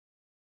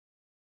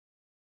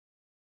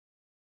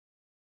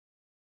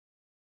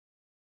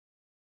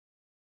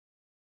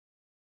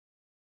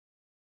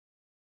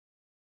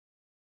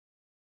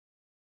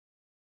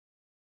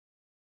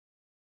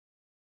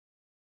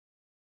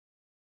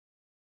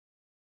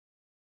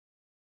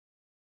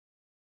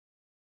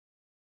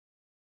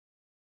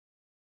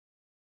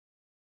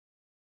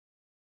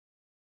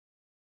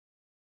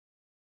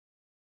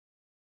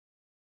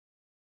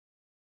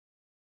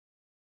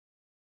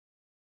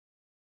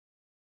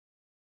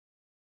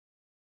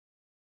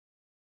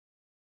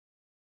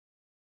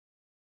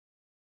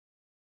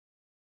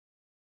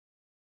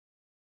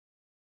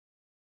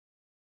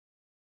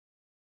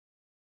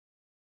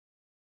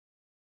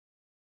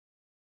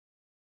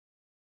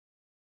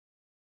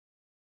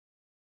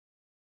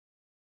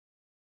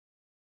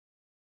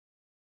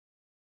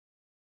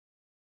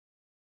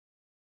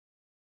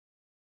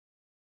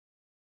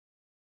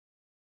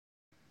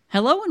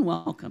Hello and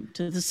welcome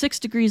to the 6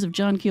 Degrees of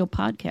John Keel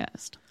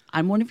podcast.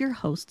 I'm one of your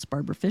hosts,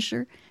 Barbara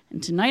Fisher,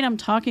 and tonight I'm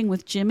talking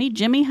with Jimmy.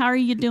 Jimmy, how are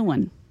you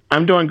doing?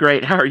 I'm doing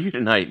great. How are you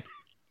tonight?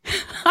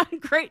 I'm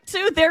great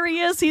too. There he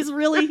is. He's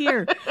really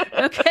here.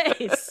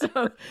 Okay,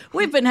 so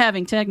we've been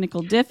having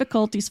technical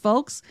difficulties,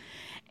 folks.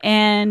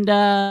 And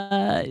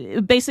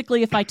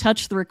basically, if I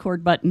touch the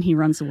record button, he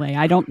runs away.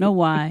 I don't know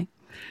why,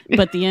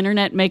 but the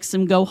internet makes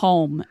him go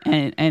home,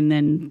 and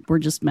then we're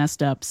just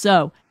messed up.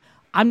 So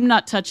I'm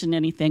not touching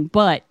anything,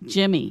 but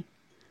Jimmy,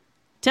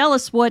 tell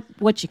us what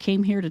you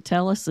came here to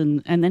tell us,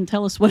 and then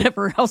tell us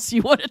whatever else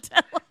you want to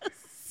tell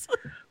us.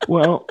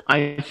 Well,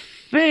 I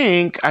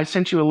think I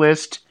sent you a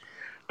list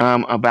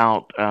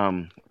about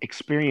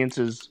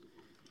experiences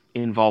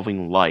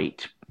involving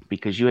light,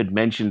 because you had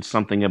mentioned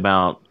something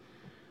about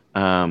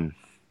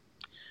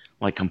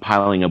like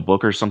compiling a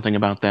book or something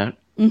about that.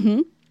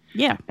 Mm-hmm.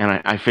 Yeah.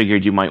 And I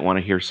figured you might want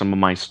to hear some of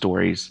my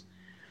stories.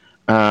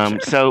 Sure.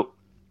 So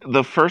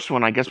the first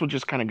one, I guess we'll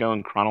just kind of go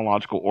in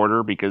chronological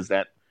order, because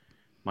that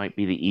might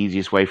be the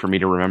easiest way for me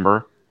to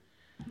remember.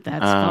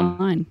 That's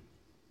fine.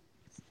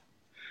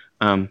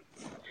 The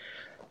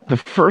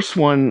first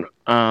one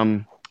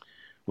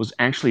was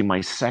actually my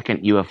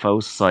second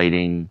UFO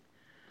sighting.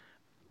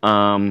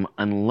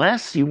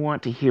 Unless you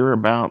want to hear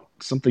about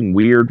something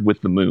weird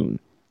with the moon.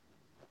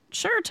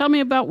 Sure, tell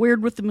me about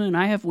Weird with the Moon.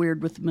 I have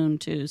Weird with the Moon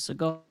too, so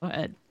go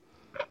ahead.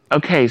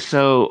 Okay,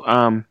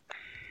 so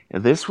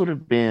this would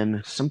have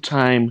been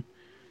sometime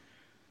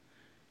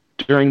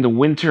during the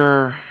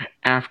winter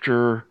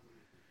after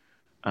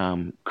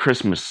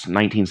Christmas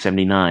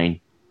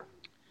 1979.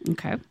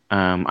 Okay.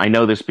 I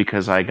know this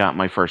because I got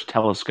my first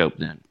telescope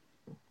then.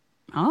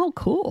 Oh,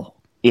 cool.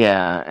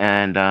 Yeah,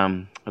 and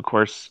of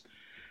course,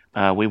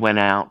 we went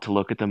out to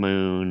look at the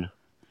moon,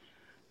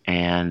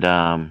 and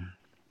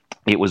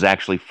it was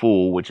actually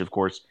full, which of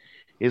course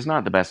is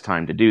not the best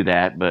time to do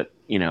that, but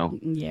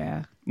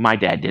Yeah. my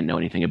dad didn't know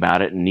anything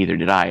about it, and neither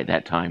did I at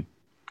that time.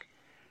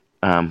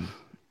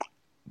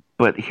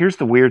 But here's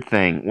the weird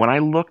thing. When I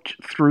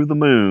looked through the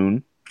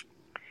moon,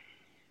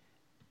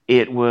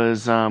 it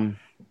was odd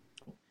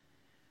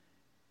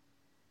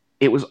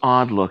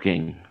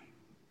looking.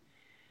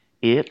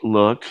 It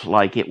looked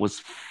like it was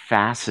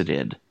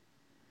faceted.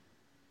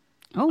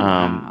 Oh,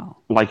 wow.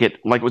 Like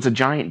it was a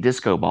giant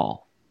disco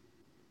ball.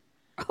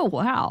 Oh,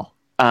 wow.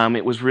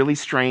 It was really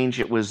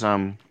strange. It was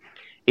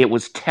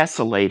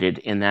tessellated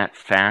in that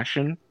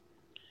fashion,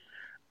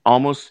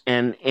 almost,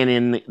 and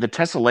in the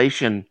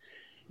tessellation,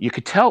 you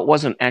could tell it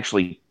wasn't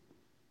actually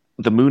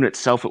the moon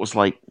itself. It was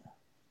like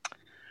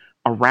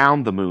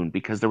around the moon,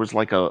 because there was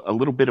like a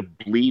little bit of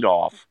bleed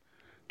off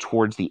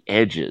towards the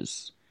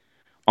edges,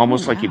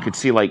 almost like you could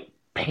see like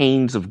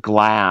panes of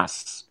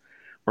glass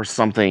or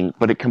something,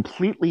 but it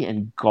completely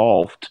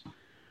engulfed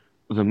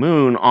the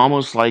moon,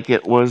 almost like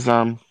it was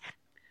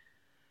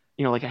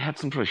like it had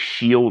some sort of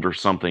shield or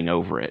something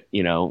over it,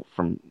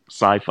 from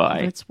sci-fi.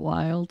 Oh, that's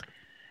wild.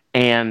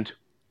 And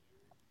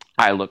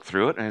I looked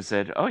through it and I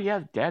said, "Oh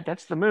yeah, Dad,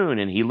 that's the moon."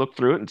 And he looked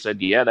through it and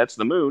said, "Yeah, that's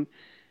the moon."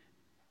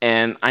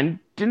 And I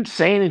didn't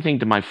say anything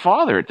to my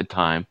father at the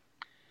time.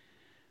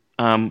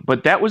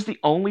 But that was the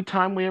only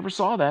time we ever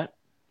saw that.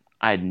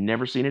 I had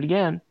never seen it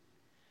again.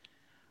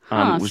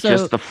 It was so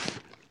just the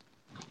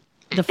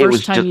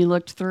first time you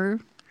looked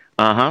through?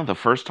 The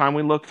first time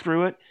we looked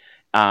through it,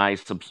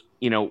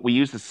 we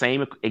used the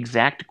same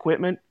exact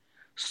equipment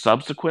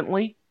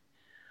subsequently.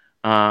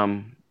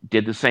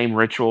 Did the same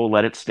ritual,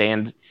 let it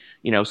stand,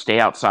 stay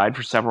outside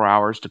for several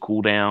hours to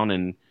cool down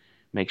and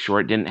make sure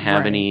it didn't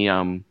have any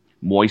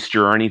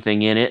moisture or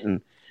anything in it,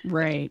 and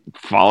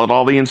followed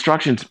all the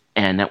instructions.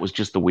 And that was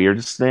just the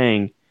weirdest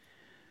thing.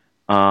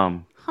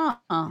 And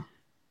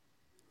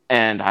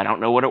I don't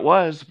know what it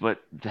was,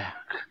 but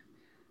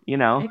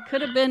it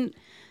could have been,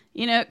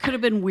 it could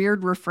have been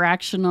weird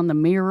refraction on the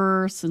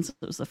mirror, since it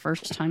was the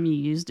first time you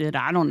used it.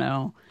 I don't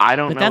know. I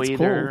don't know that's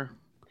either. Cool.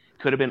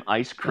 Could have been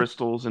ice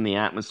crystals in the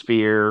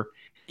atmosphere.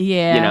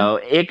 Yeah.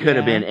 It could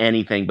have been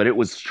anything, but it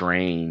was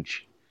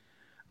strange.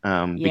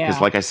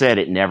 Because like I said,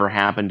 it never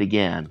happened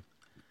again.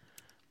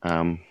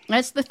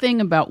 That's the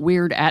thing about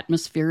weird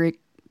atmospheric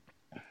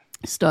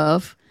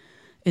stuff,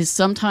 is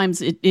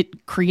sometimes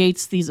it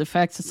creates these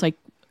effects. It's like,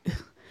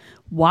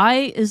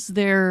 why is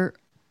there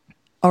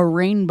a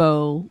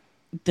rainbow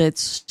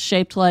that's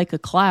shaped like a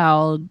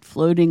cloud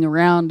floating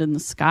around in the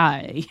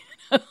sky?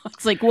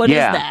 It's like, what is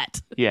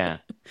that? Yeah.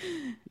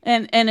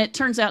 And it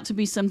turns out to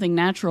be something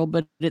natural,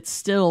 but it's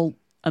still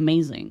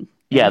amazing.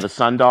 Yeah, the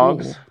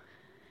sundogs. Cool.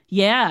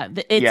 Yeah,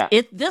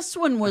 this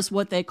one was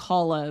what they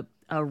call a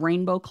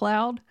rainbow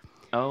cloud.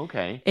 Oh,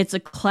 okay. It's a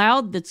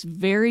cloud that's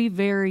very,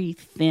 very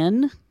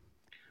thin.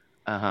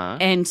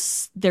 And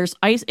there's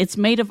ice. It's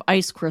made of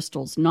ice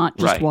crystals, not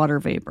just water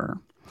vapor.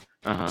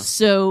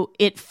 So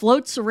it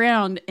floats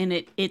around,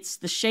 and it's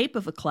the shape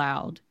of a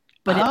cloud,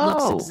 but it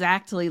looks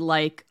exactly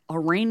like a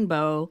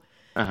rainbow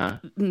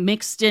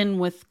mixed in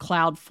with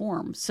cloud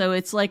form. So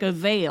it's like a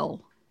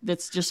veil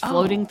that's just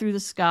floating through the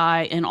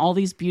sky in all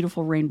these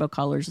beautiful rainbow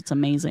colors. It's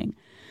amazing.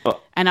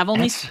 And I've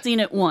only seen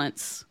it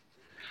once.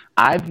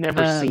 I've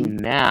never Um, seen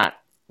that,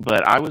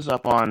 but I was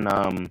up on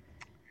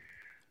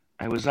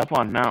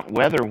Mount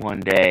Weather one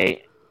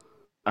day,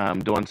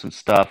 doing some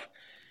stuff,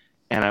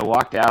 and I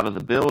walked out of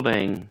the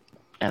building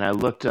and I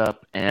looked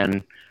up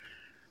and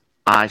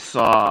I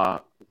saw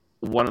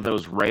one of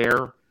those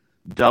rare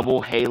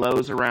double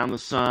halos around the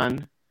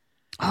sun,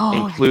 oh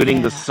including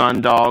the yeah,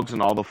 sun dogs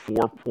and all the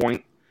four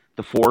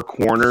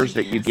corners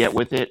that you get yes,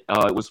 with it.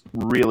 It was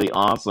really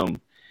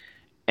awesome.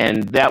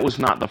 And that was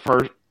not the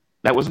first.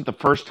 That wasn't the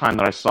first time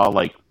that I saw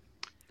like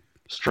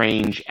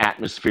strange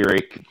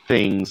atmospheric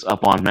things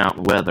up on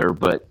Mount Weather,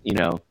 but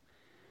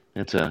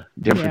it's a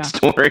different yeah,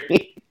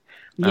 story.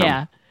 um,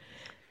 yeah,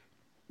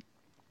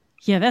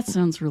 yeah. That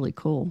sounds really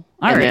cool.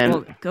 All and right, then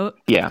well, go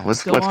yeah,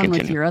 go let's on with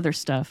continue. your other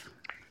stuff.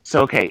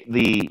 So okay,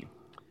 the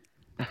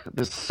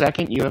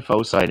second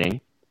UFO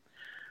sighting,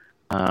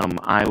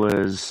 I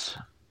was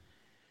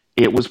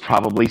it was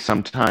probably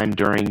sometime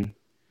during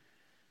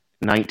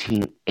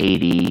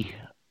 1980.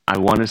 I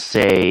want to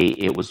say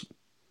it was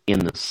in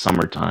the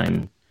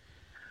summertime,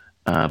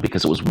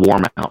 because it was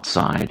warm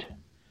outside,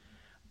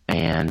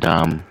 and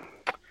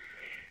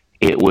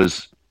it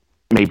was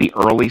maybe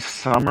early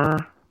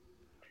summer,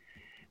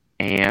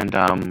 and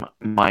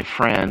my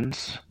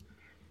friends,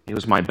 it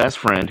was my best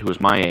friend who was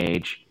my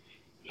age,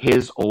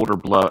 his older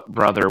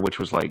brother, which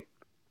was like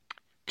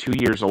 2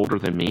 years older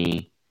than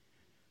me,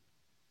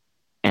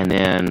 and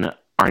then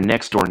our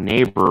next door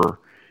neighbor,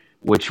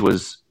 which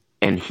was,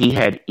 and he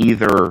had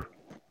either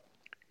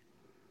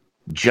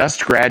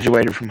just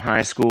graduated from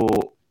high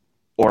school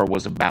or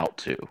was about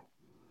to.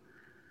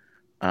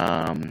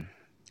 Um,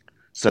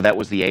 so that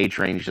was the age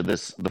range of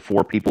the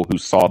four people who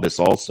saw this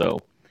also.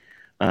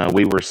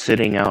 We were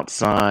sitting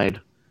outside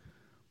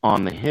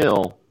on the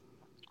hill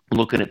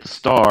looking at the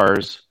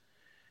stars,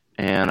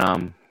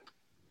 and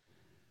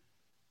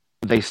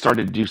they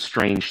started to do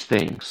strange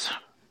things.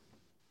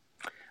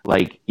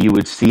 Like you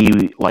would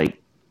see,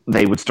 like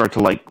they would start to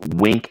like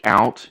wink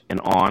out and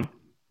on,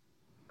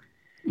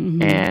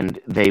 Mm-hmm. and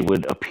they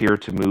would appear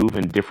to move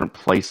in different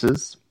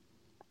places.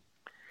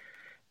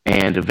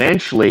 And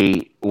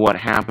eventually, what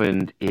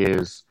happened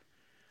is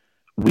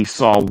we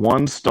saw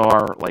one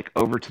star like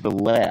over to the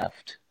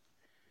left,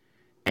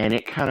 and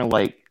it kind of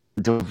like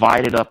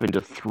divided up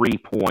into 3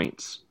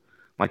 points,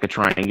 like a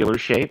triangular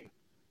shape.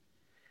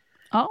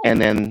 Oh,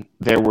 And then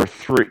there were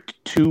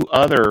two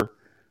other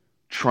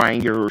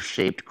triangular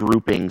shaped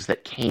groupings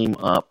that came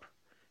up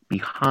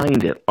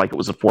behind it, like it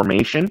was a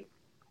formation.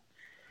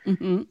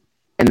 mm-hmm.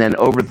 And then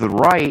over to the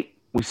right,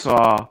 we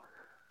saw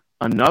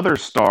another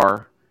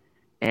star,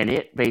 and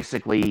it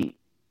basically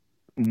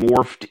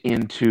morphed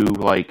into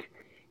like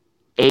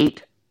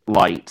 8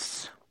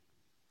 lights.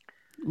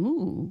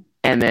 Ooh,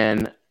 And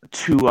then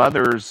two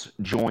others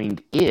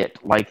joined it,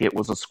 like it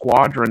was a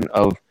squadron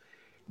of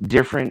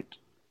different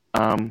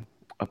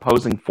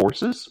opposing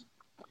forces.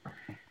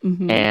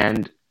 mm-hmm.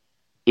 And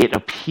it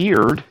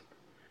appeared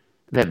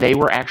that they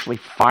were actually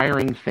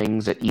firing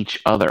things at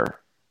each other,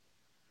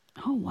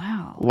 Oh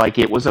wow, like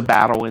it was a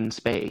battle in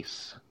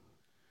space.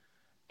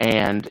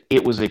 And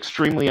it was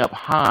extremely up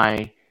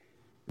high.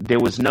 There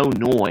was no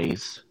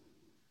noise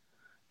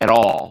at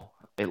all,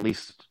 at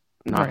least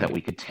not that right.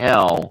 we could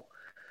tell.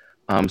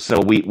 So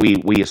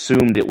we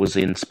assumed it was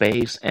in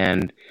space,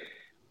 and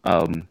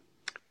um,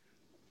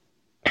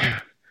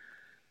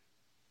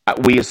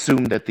 we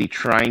assumed that the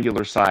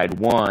triangular side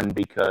won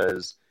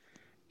because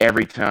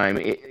every time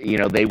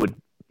they would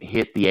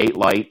hit the 8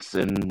 lights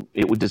and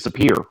it would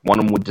disappear. One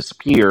of them would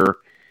disappear,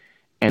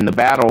 and the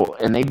battle,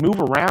 and they'd move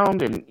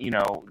around and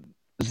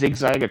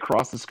zigzag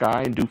across the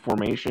sky and do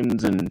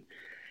formations and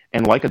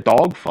like a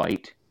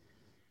dogfight.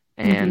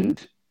 Mm-hmm.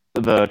 And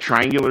the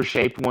triangular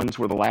shaped ones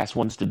were the last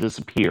ones to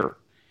disappear.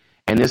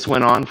 And this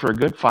went on for a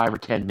good 5 or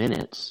 10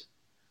 minutes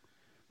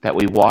that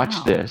we watched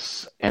Wow.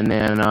 this. And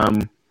then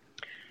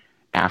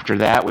after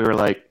that, we were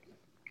like,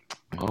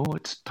 oh,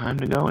 it's time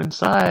to go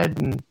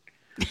inside and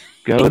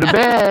go to Yeah,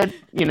 bed.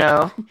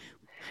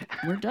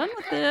 we're done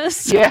with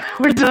this. Yeah,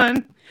 we're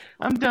done.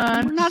 I'm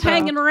We're done. not So,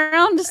 hanging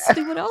around to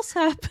see what else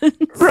happens.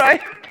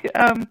 right.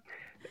 Um,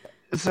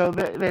 so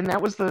then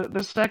that was the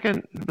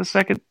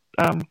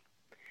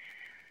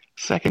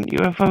second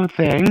UFO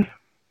thing.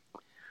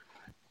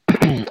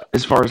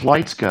 As far as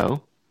lights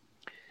go,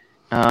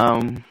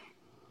 um,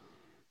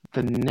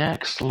 the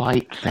next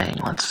light thing.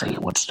 Let's see,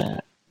 what's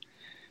that?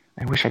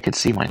 I wish I could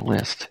see my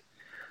list.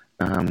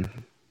 Um,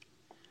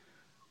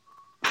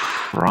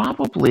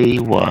 Probably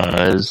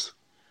was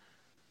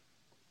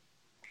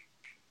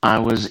I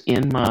was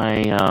in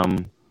my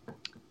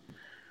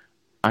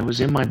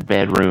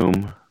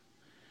bedroom.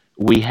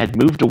 We had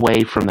moved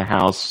away from the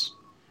house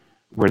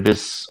where the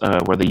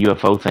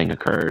UFO thing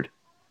occurred,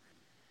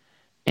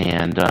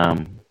 and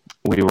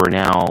we were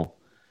now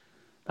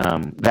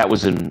that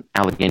was in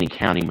Allegheny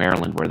County,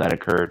 Maryland, where that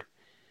occurred,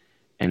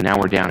 and now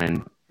we're down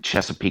in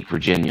Chesapeake,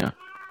 Virginia.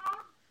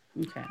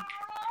 Okay.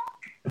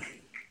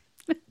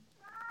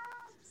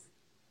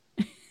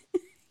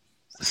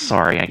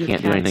 Sorry, I Your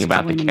can't do anything cat's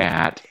about the joining.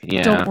 cat.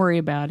 Don't Yeah. worry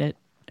about it.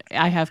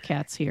 I have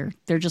cats here.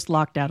 They're just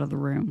locked out of the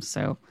room,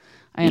 so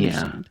I Yeah.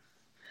 understand.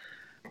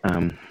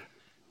 Um,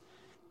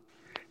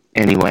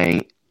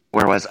 anyway,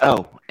 where was?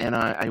 Oh, and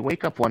I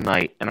wake up one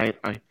night and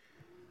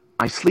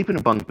I sleep in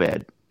a bunk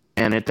bed.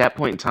 And at that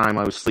point in time,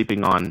 I was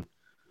sleeping on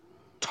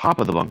top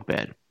of the bunk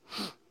bed.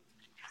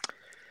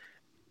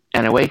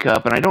 And I wake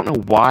up, and I don't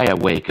know why I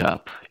wake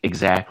up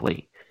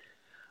exactly.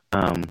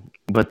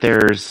 But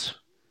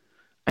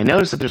I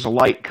notice that there's a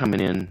light coming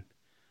in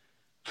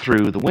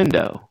through the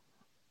window,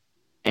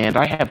 and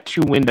I have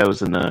two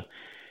windows in the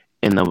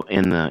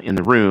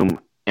room.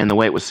 And the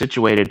way it was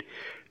situated,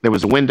 there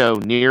was a window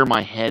near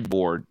my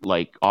headboard,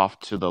 like off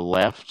to the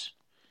left,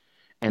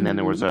 and then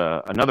there was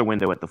another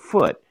window at the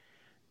foot.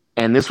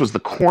 And this was the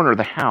corner of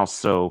the house,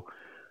 so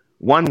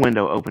one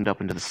window opened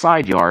up into the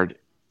side yard,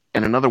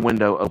 and another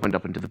window opened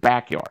up into the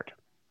backyard.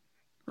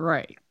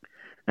 Right.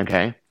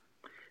 Okay.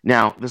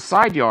 Now the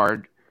side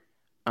yard,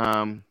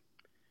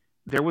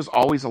 there was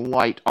always a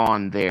light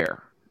on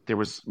there. There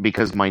was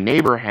because my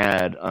neighbor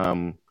had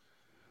a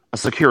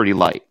security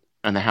light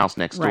in the house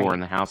next door, Right.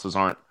 and the houses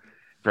aren't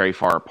very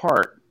far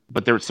apart.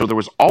 But there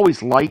was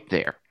always light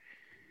there.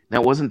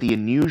 That wasn't the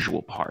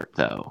unusual part,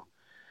 though.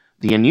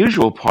 The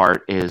unusual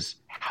part is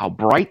how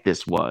bright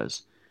this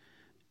was.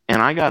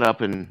 And I got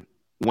up and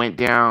went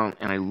down,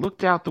 and I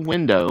looked out the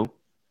window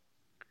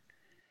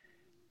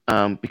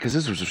because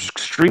this was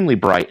extremely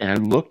bright. And I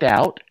looked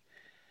out,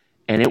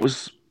 and it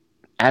was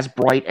as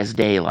bright as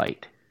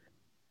daylight.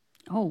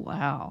 Oh,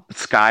 wow. The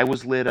sky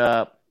was lit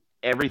up.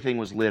 Everything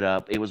was lit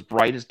up. It was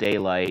bright as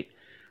daylight.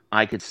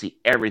 I could see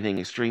everything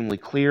extremely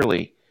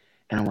clearly.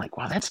 And I'm like,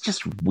 wow, that's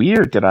just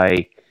weird. Did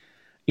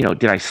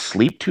I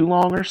sleep too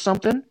long or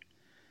something?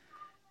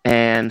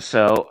 And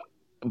so,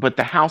 but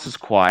the house is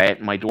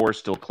quiet. My door is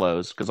still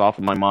closed because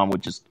often my mom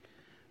would just,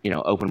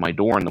 open my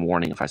door in the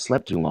morning if I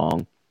slept too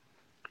long.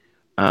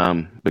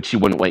 But she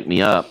wouldn't wake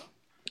me up.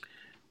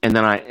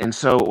 And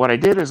so what I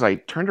did is I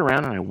turned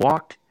around and I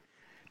walked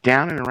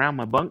down and around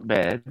my bunk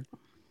bed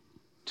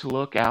to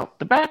look out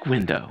the back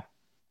window.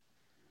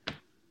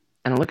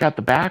 And I look out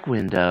the back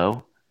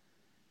window,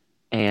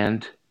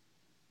 and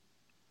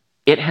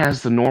it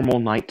has the normal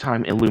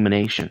nighttime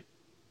illumination.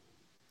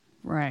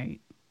 Right.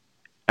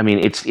 I mean,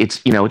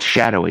 it's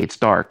shadowy, it's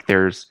dark.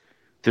 There's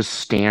this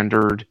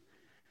standard,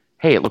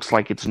 hey, it looks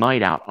like it's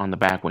night out on the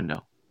back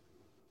window.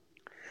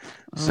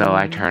 So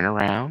I turn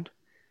around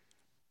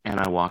and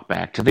I walk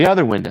back to the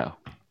other window.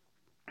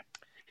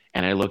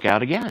 And I look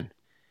out again.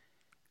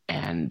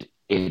 And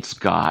it's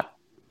got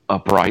a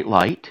bright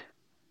light.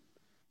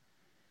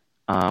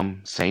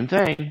 Same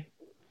thing.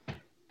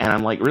 And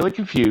I'm like really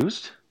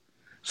confused.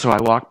 So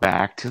I walk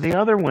back to the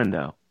other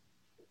window.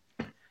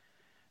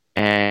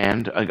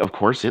 And of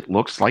course, it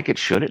looks like it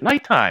should at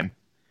nighttime.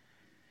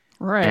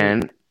 Right.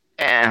 And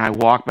I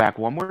walk back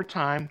one more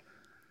time,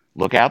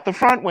 look out the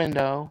front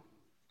window,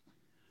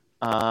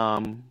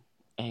 and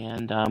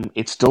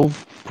it's still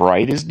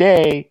bright as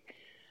day.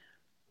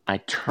 I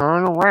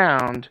turn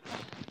around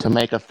to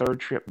make a third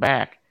trip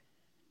back,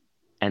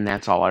 and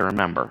that's all I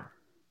remember.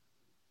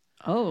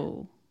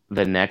 Oh.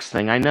 The next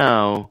thing I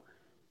know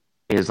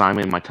is I'm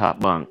in my top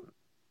bunk,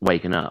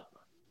 waking up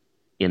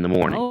in the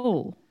morning.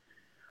 Oh.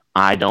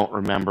 I don't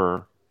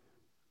remember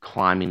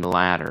climbing the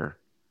ladder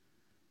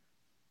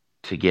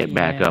to get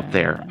back up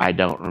there. I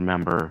don't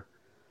remember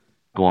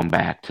going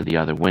back to the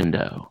other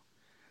window.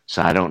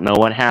 So I don't know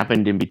what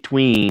happened in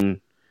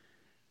between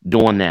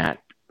doing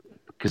that,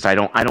 because I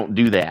don't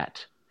do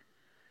that.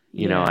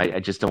 I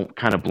just don't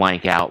kind of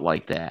blank out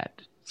like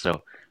that.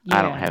 So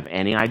I don't have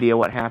any idea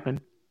what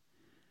happened.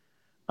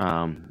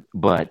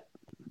 But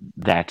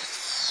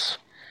that's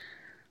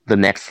the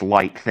next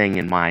light thing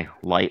in my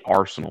light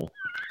arsenal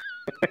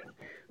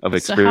of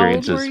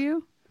experiences. So how old were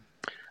you?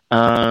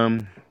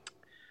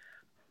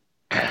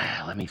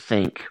 Let me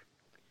think.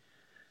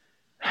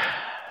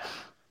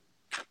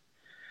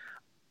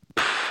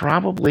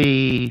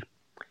 Probably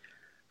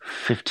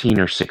 15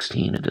 or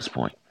 16 at this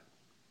point.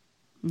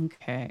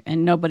 Okay.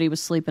 And nobody was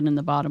sleeping in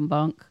the bottom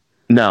bunk?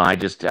 No, I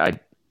just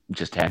had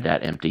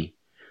that empty.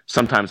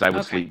 Sometimes I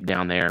would sleep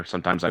down there.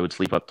 Sometimes I would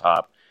sleep up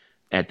top.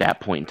 At that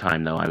point in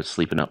time, though, I was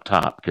sleeping up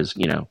top because,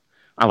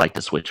 I like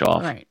to switch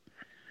off. Right.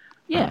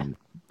 Yeah.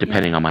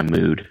 Depending on my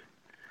mood.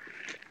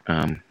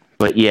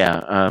 But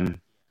yeah,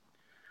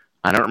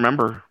 I don't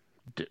remember.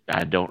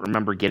 I don't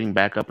remember getting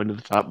back up into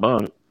the top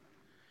bunk.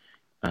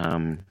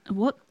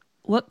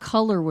 What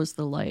color was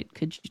the light?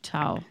 Could you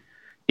tell?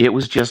 It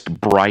was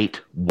just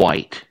bright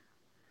white,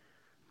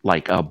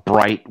 like a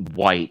bright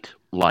white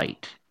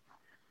light.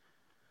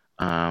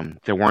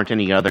 There weren't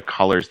any other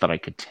colors that I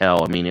could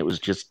tell. I mean, it was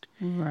just,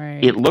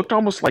 It looked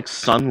almost like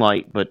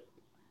sunlight, but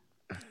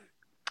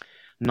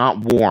not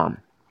warm.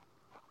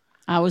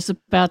 I was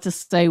about to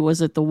say,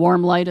 was it the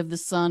warm light of the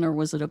sun, or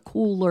was it a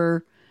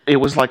cooler? It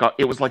was like a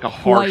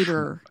harsh,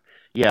 whiter.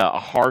 a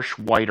harsh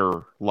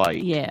whiter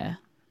light. Yeah.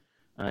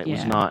 It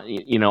was not,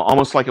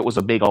 almost like it was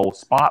a big old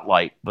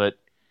spotlight, but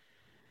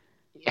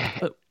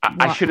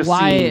I should have seen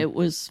why it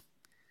was.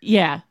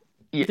 Yeah,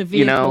 the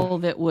vehicle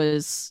that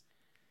was,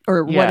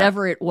 or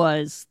whatever it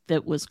was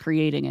that was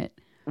creating it.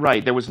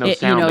 Right, there was no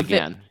sound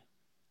again.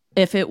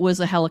 If it was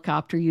a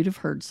helicopter, you'd have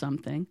heard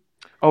something.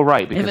 Oh,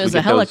 right, If it because we was a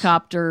get those.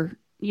 helicopter,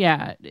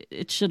 yeah,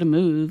 it should have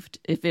moved.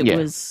 If it Yeah.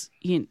 was,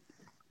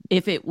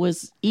 if it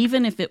was,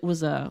 even if it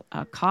was a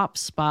cop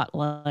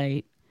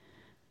spotlight,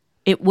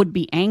 it would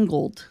be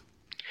angled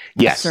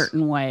a Yes.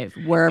 certain way,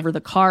 wherever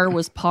the car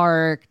was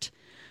parked,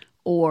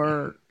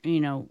 or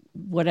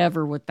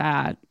whatever with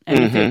that.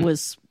 And if it Hmm.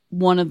 was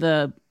one of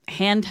the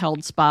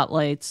handheld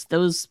spotlights,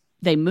 those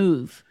they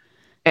move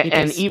And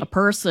because a even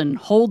person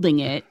holding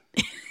it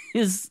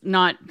is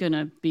not going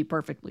to be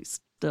perfectly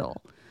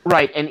still.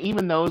 right, and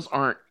even those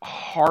aren't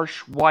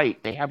harsh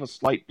white. They have a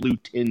slight blue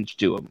tinge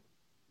to them.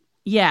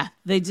 Yeah,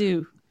 they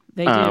do.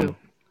 They Um, do.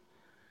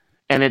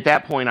 and at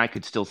that point, I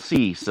could still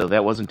see, so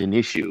that wasn't an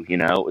issue.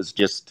 It was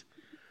just.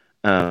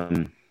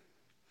 Um,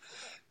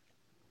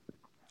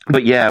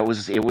 but yeah, it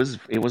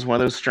was one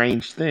of those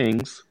strange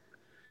things.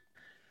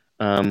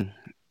 Um,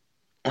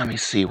 Let me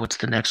see. What's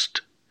the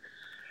next?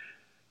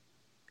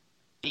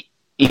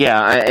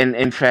 Yeah, and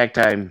in fact,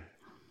 I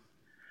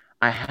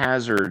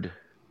hazard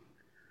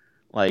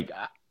like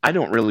I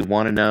don't really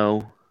want to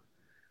know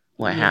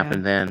what Yeah.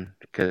 happened then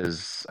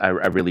because I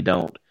really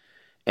don't.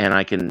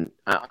 And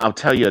I'll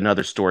tell you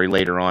another story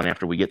later on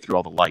after we get through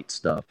all the light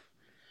stuff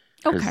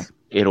Okay. because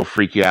it'll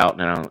freak you out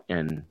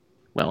and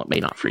well, it may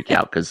not freak you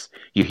out because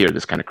you hear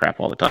this kind of crap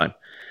all the time.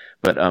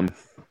 But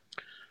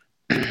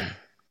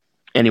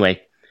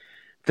anyway,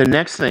 the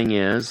next thing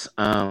is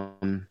I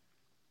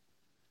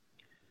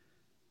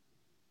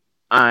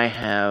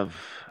have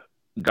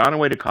gone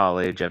away to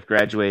college. I've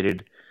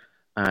graduated.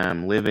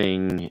 I'm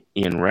living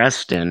in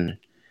Reston,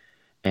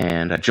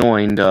 and I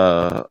joined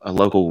a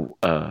local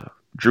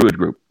Druid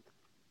group.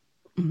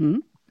 Hmm.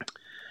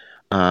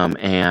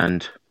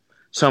 And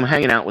so I'm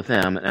hanging out with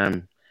them,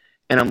 and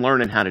I'm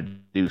learning how to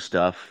do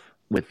stuff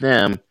with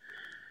them,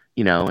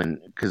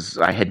 and because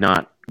I had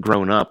not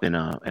grown up in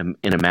a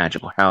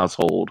magical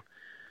household,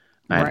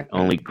 I had Right.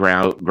 only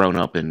grown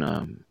up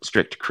in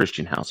strict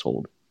Christian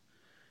household,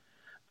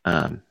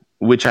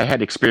 which I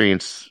had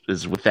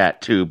experiences with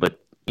that too, but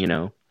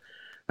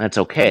that's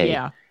okay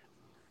Yeah.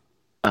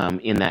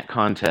 in that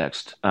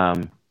context.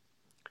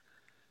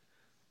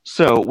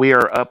 So we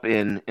are up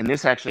and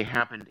this actually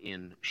happened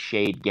in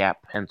Shade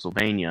Gap,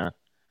 Pennsylvania,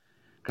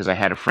 because I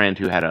had a friend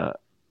who had a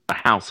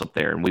house up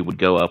there, and we would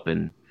go up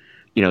and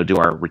do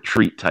our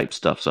retreat type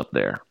stuffs up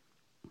there.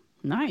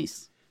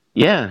 Nice.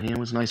 Yeah, it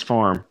was a nice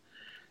farm,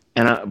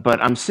 and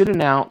but I'm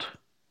sitting out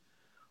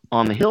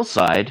on the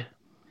hillside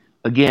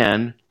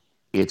again.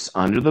 It's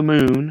under the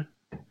moon,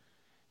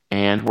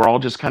 and we're all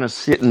just kind of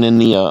sitting in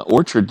the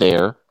orchard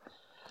there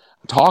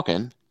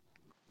talking,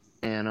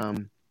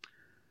 and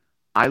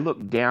I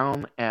look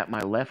down at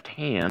my left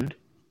hand,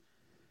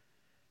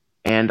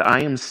 and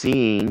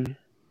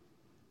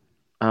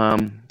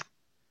um,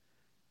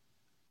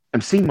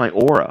 I'm seeing my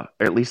aura,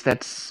 or at least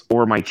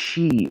or my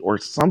chi, or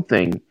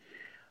something.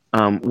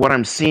 What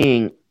I'm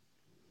seeing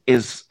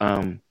is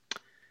kind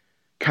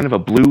of a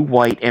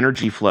blue-white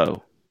energy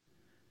flow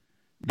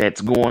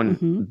that's going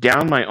Hmm.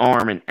 down my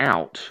arm and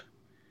out,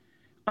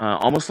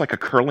 almost like a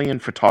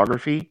Kirlian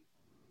photography,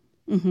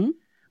 Hmm.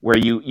 where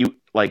you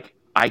like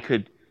I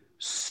could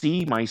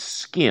see my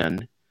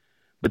skin,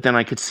 but then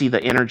I could see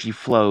the energy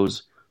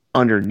flows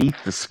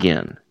underneath the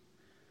skin,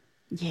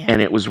 Yeah.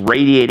 and it was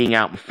radiating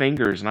out my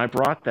fingers. And I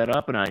brought that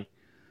up, and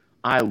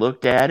I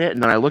looked at it,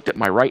 and then I looked at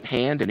my right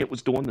hand, and it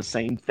was doing the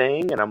same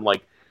thing. And I'm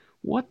like,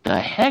 what the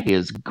heck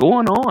is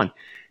going on?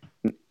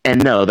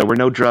 And no, there were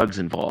no drugs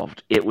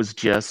involved. It was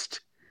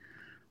just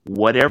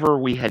whatever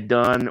we had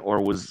done,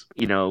 or was,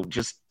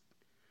 just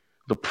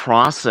the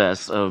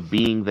process of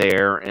being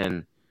there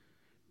and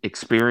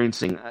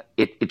experiencing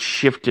it. It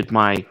shifted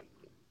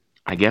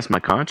I guess, my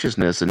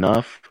consciousness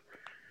enough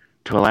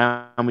to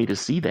allow me to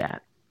see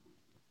that.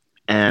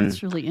 And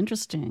That's really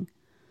interesting.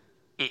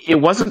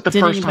 it wasn't the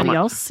Did first time anybody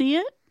else see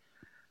it?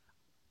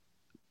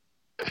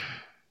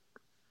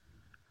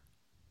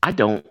 I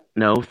don't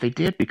know if they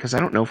did because I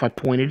don't know if I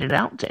pointed it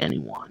out to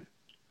anyone.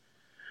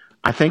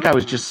 I think I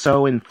was Oh. just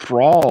so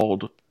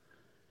enthralled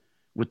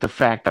with the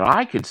fact that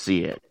I could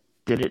see it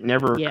that it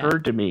never Yeah.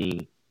 occurred to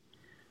me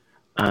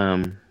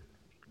um,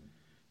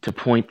 to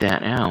point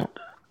that out.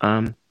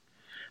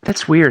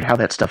 That's weird how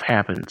that stuff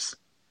happens.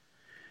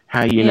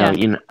 How Yeah.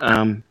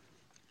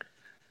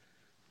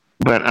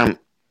 but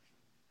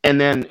and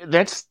then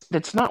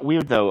that's not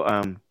weird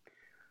though.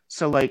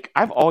 So like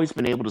I've always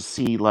been able to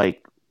see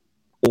like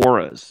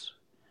auras,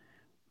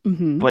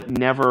 Hmm. but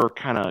never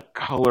kind of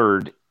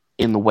colored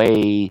in the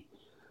way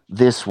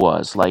this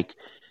was. Like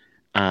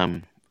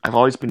I've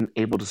always been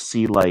able to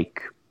see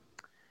like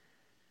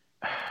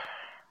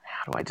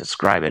how do I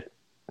describe it?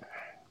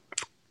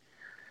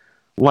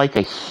 Like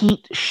a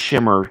heat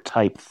shimmer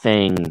type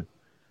thing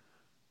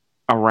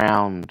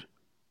around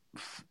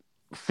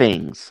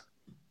things,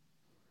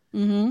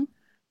 Hmm.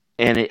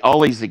 and it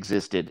always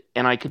existed.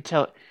 And I could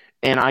tell,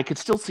 and I could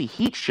still see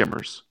heat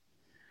shimmers,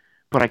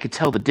 but I could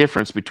tell the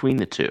difference between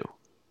the two.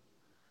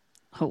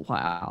 Oh,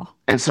 wow.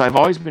 And so I've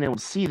always been able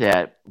to see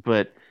that,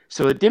 but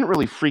so it didn't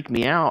really freak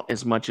me out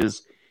as much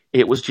as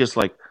it was just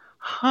like,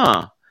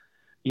 huh,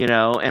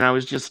 and I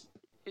was just,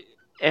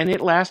 and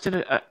it lasted,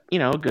 a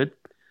good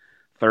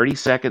 30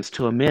 seconds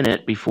to a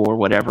minute before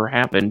whatever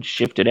happened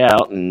shifted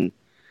out, and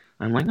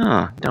I'm like,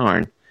 oh,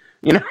 darn.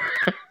 You know,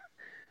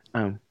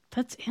 um,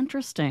 That's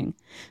interesting.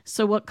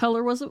 So what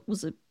color was it?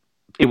 Was it,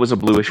 it was a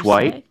did bluish you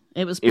white. say?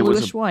 It was It was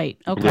a bluish white.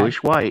 Okay.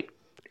 bluish white.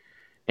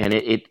 And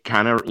it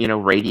kind of,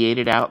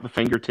 radiated out the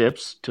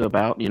fingertips to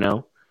about,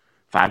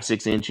 5,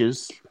 6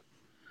 inches.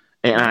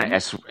 And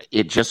Okay.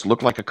 it just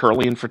looked like a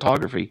Curlian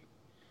photography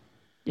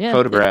Yeah, I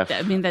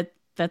photograph. mean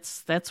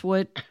that's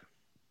what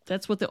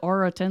the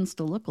aura tends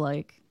to look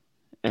like.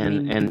 I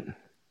mean, And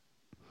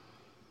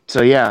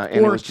so, yeah, and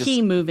it or was key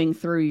just, moving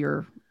through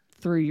your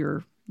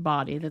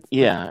body.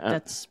 yeah,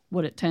 That's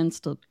what it tends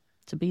to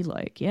be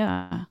like.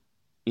 Yeah,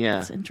 yeah.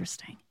 that's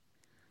interesting.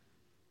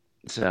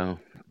 So,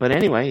 but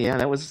anyway, yeah,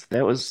 that's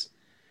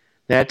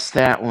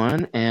that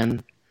one.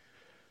 And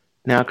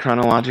now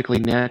chronologically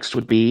next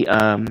would be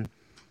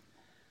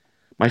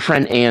my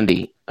friend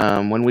Andy.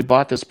 When we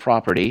bought this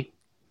property,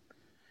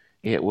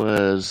 it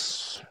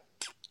was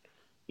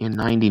in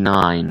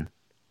 '99,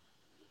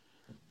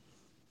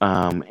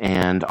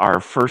 and our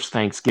first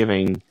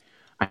Thanksgiving,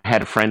 I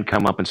had a friend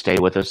come up and stay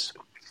with us,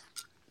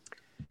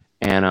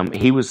 and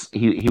he was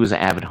an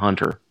avid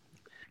hunter.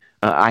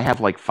 I have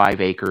like 5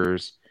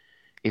 acres.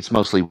 It's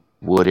mostly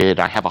wooded.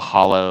 I have a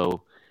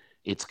hollow.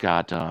 It's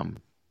got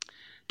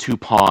 2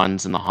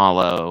 ponds in the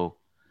hollow,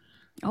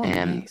 Oh,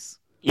 and nice.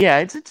 yeah,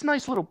 it's a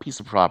nice little piece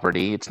of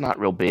property. It's not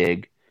real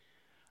big.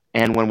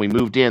 And when we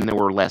moved in, there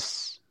were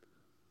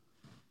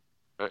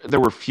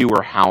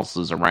fewer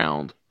houses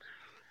around,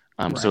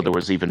 so there Right.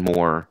 was even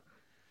more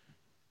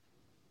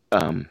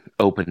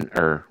open,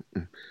 or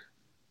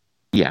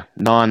yeah,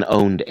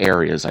 non-owned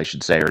areas, I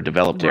should say, or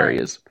developed Right.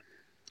 areas.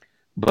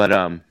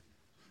 But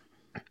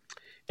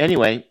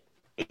anyway,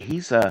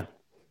 he's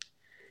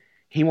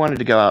he wanted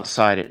to go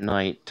outside at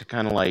night to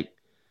kind of like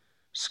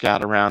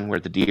scout around where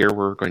the deer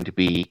were going to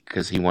be,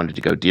 because he wanted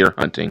to go deer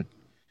hunting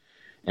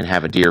and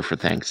have a deer for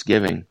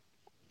Thanksgiving.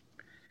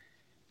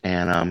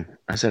 And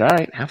I said, all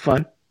right, have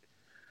fun.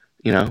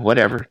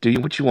 Whatever. Do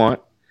what you want.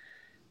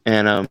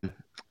 And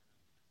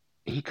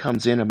he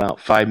comes in about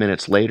 5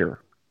 minutes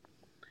later,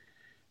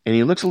 and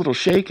he looks a little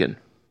shaken.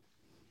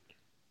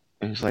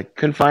 And he's like,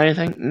 couldn't find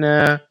anything?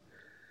 Nah.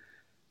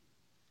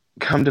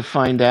 Come to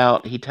find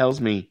out, he tells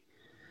me,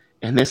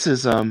 and this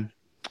is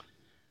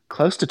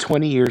close to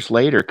 20 years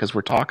later, because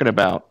we're talking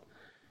about,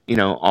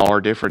 all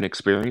our different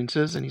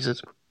experiences. And he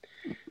says,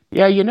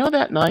 yeah,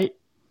 that night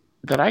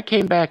that I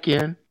came back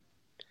in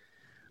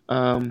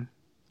um,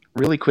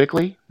 really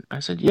quickly? I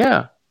said,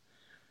 yeah.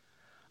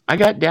 I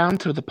got down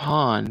to the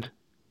pond,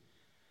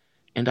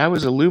 and I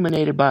was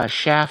illuminated by a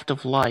shaft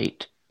of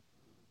light.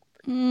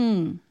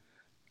 Hmm.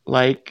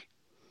 Like,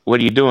 what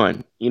are you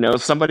doing?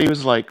 Somebody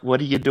was like, what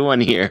are you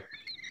doing here?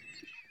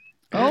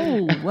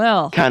 Oh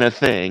well. Kind of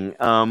thing.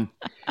 And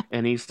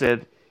he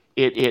said,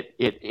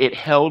 it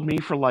held me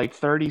for like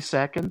 30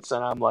 seconds,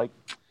 and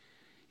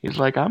he's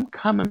like, I'm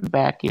coming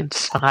back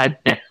inside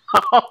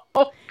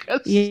now.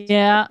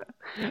 Yeah.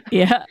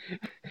 Yeah.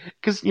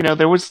 Because,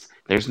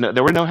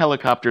 there were no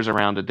helicopters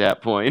around at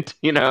that point.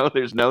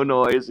 There's no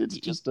noise. It's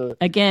just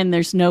Again,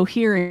 there's no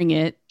hearing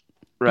it. It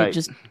right,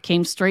 just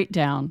came straight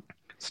down.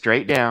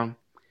 straight down.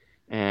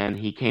 And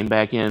he came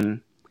back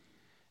in,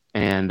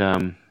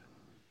 and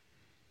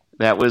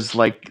that was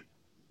like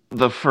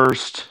the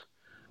first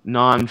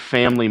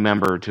non-family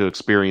member to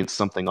experience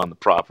something on the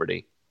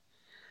property.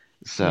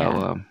 So,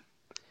 Yeah.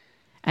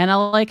 And I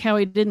like how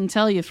he didn't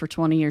tell you for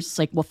 20 years. It's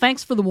like, well,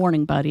 thanks for the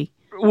warning, buddy.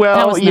 That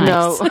well, was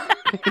nice.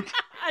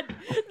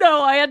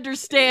 No, I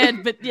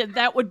understand, but yeah,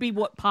 that would be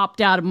what popped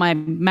out of my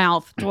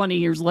mouth 20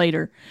 years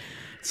later.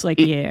 It's like,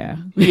 yeah.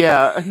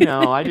 yeah,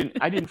 no, I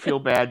didn't feel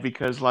bad,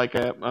 because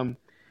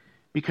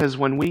because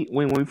when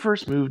we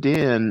first moved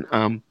in,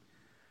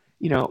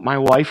 my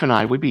wife and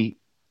I would be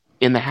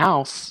in the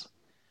house,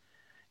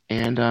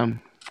 and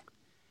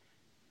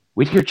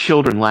we'd hear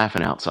children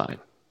laughing outside,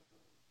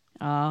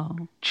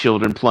 Oh,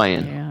 children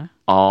playing yeah.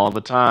 all the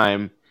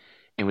time,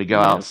 and we'd go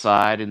Yep.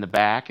 outside in the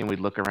back, and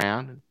we'd look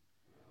around, and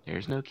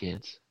there's no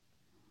kids.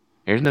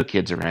 There's no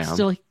kids around.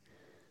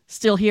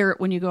 Still hear it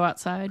when you go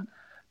outside?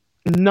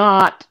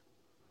 Not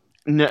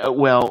no.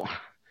 Well,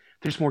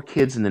 there's more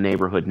kids in the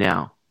neighborhood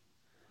now,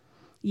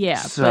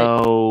 Yeah, but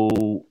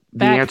so the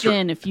back answer,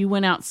 then, if you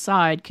went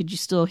outside, could you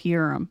still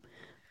hear them?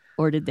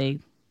 Or did they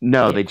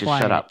no. They get just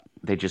shut quiet? up.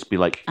 They just be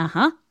like, Uh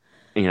huh.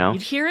 you know,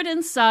 You'd hear it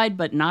inside,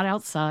 but not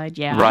outside.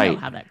 Yeah, I know right.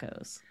 how that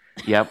goes.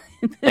 Yep.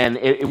 And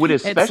it would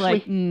It's like,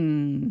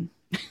 especially,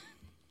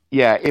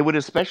 yeah, it would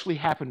especially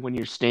happen when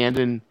you're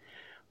standing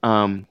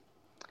um,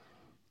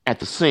 at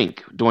the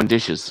sink doing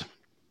dishes,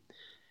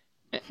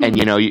 and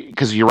hmm,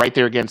 because you're right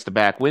there against the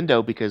back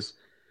window, because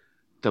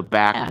the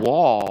back yeah,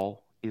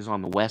 wall is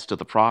on the west of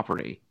the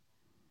property.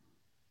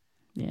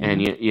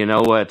 And yeah. you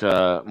know what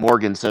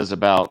Morgan says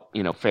about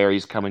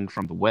fairies coming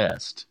from the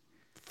west.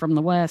 From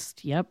the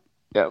west. Yep.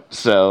 Yep.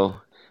 So,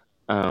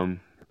 um,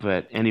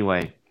 but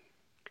anyway,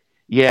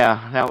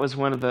 yeah, that was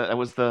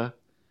the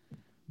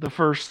the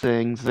first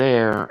things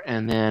there,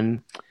 and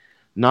then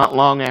not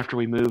long after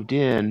we moved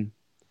in,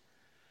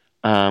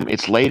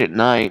 it's late at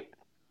night,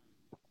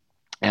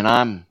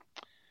 and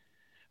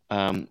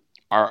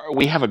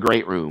we have a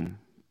great room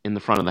in the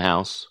front of the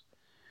house,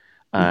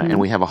 and Mm-hmm.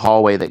 we have a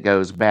hallway that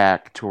goes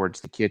back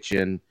towards the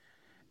kitchen,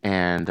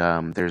 and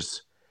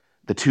there's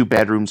the two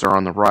bedrooms are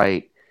on the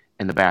right,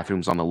 and the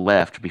bathroom's on the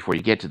left before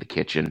you get to the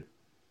kitchen.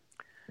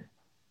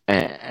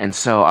 And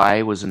so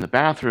I was in the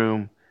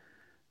bathroom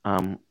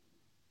um,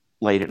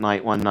 late at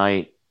night one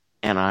night,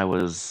 and I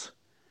was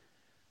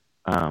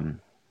um,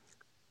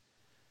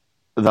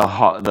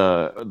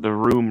 the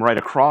room right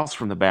across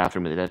from the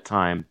bathroom at that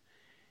time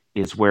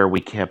is where we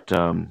kept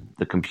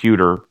the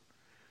computer,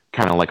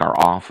 kind of like our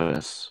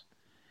office.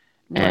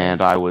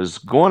 And Right. I was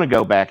going to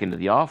go back into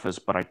the office,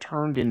 but I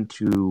turned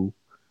into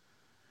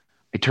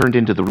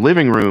the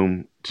living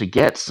room to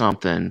get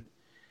something,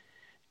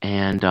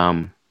 and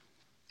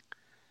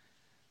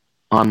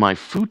on my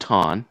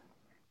futon.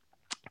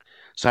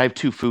 So I have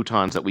two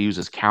futons that we use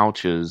as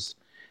couches,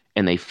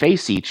 and they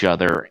face each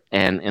other,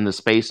 and in the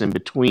space in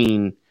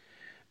between,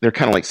 they're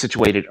kind of like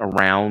situated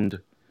around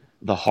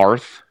the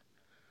hearth.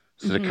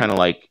 So they're Mm-hmm. kind of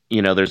like,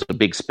 there's a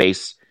big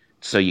space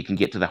so you can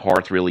get to the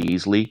hearth really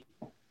easily.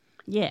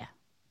 Yeah.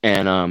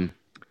 And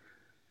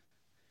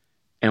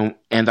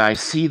and I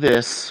see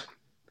this.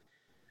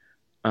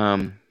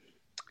 Um,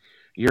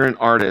 you're an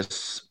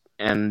artist,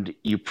 and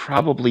you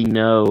probably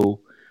know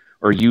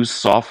or use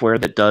software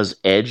that does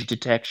edge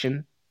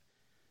detection.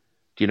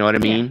 Do you know what I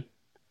Yeah. mean?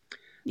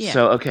 Yeah.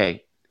 So,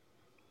 okay,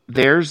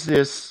 there's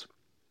this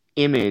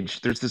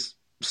image, there's this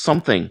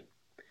something,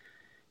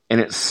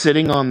 and it's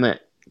sitting on the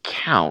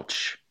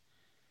couch,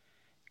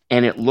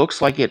 and it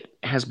looks like it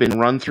has been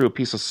run through a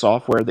piece of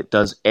software that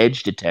does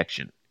edge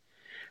detection.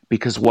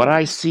 Because what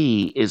I Oh.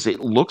 see is it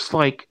looks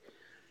like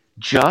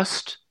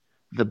just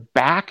the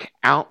back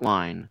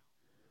outline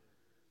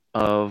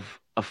of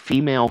a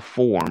female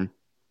form,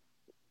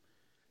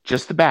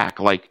 just the back,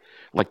 like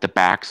the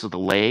backs of the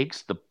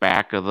legs, the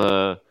back of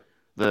the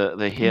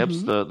hips,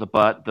 Mm-hmm. the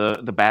butt,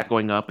 the back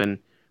going up, and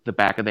the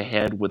back of the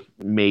head with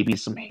maybe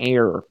some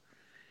hair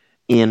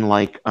in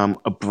like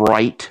a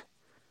bright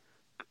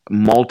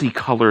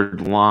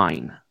multicolored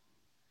line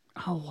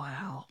Oh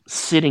wow.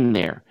 sitting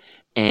there,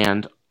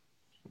 and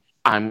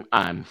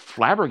I'm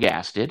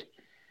flabbergasted,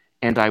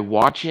 and I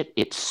watch it.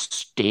 It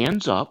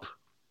stands up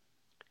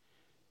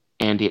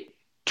and it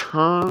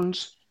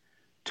turns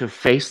to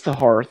face the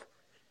hearth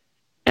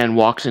and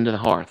walks into the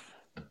hearth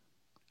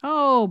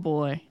Oh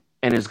boy.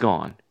 and is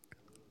gone.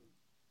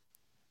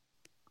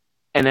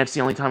 And that's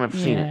the only time I've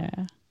seen it.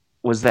 Yeah.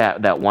 Was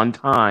that one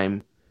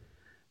time,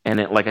 and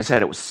it, like I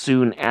said, it was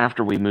soon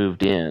after we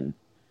moved in.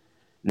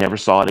 Never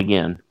saw it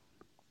again.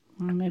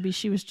 Well, maybe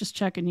she was just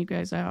checking you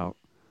guys out.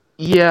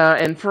 Yeah,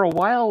 and for a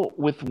while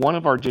with one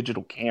of our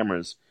digital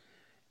cameras,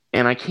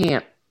 and I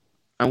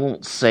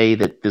won't say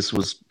that this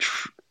was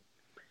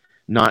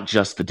not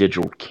just the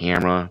digital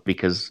camera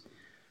because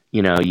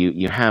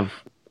you have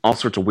all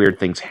sorts of weird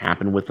things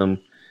happen with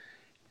them.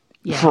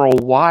 Yeah. For a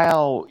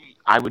while,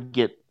 I would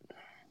get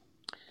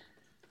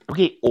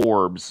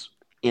orbs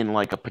in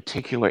like a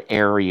particular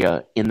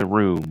area in the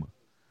room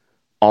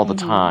all the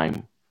Mm-hmm.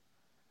 time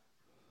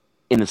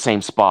in the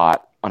same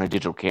spot on a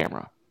digital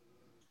camera.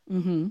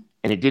 Mm-hmm.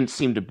 And it didn't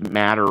seem to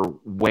matter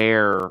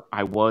where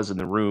I was in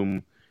the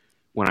room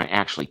when I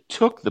actually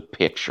took the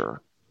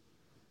picture,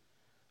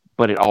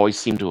 but it always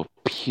seemed to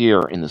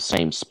appear in the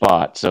same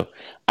spot. So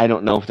I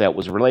don't know if that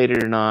was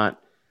related or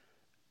not,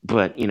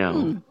 but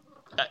Hmm.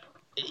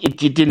 it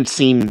didn't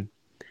seem,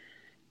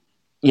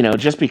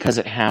 just because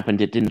it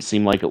happened, it didn't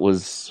seem like it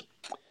was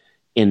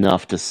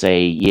enough to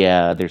say,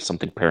 yeah, there's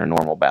something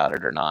paranormal about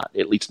it or not.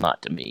 At least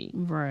not to me.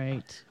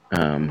 Right.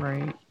 Um,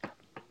 Right.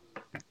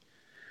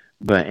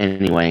 but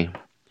anyway,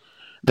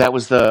 that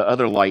was the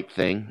other light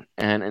thing,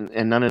 and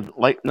none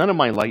of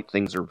my light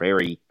things are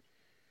very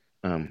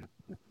um,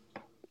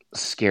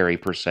 scary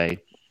per se.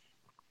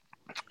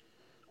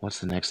 What's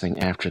the next thing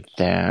after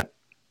that?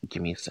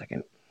 Give me a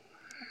second.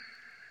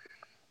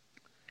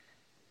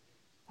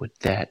 Would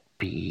that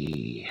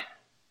be?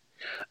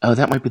 Oh,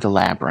 that might be the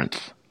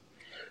labyrinth.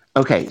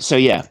 Okay, so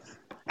yeah.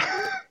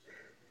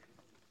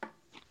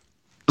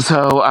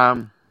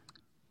 So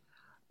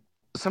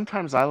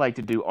sometimes I like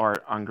to do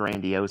art on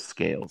grandiose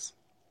scales.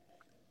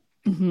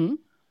 Mm-hmm.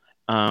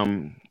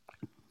 Um,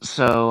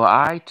 so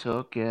I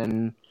took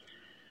and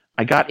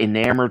I got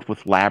enamored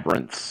with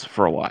labyrinths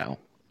for a while,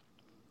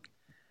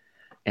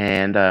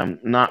 and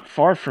not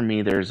far from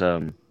me, there's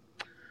a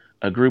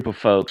group of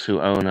folks who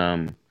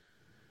own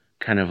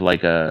kind of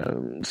like a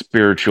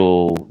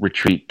spiritual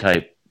retreat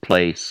type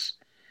place,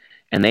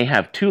 and they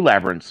have two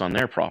labyrinths on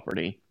their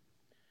property,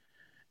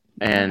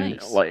 and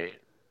Nice. like,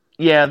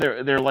 yeah,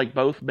 they're like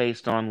both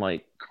based on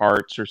like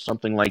carts or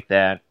something like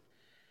that.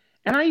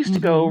 And I used to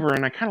go Mm-hmm. over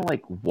and I kind of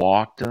like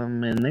walked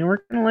them, and they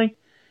were kind of like,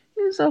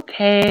 it's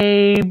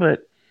okay,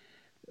 but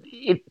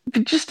it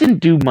just didn't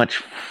do much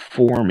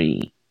for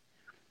me.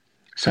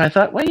 So I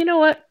thought, well, you know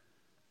what?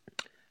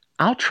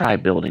 I'll try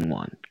building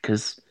one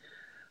because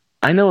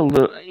I know a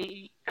little.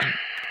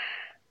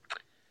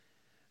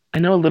 I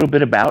know a little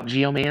bit about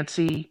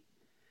geomancy,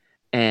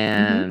 Mm-hmm.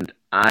 and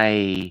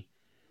I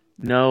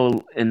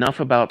know enough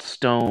about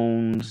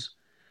stones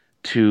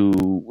to,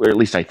 or at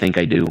least I think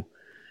I do,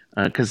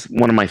 because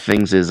one of my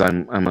things is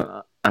I'm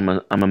a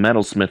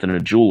metalsmith and a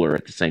jeweler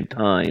at the same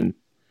time.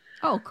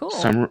 Oh,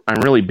 So cool.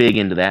 I'm really big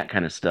into that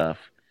kind of stuff,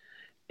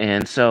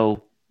 and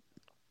so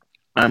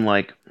I'm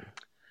like,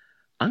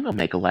 I'm gonna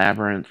make a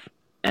labyrinth,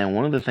 and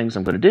one of the things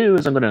I'm gonna do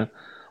is I'm gonna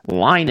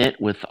line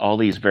it with all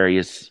these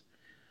various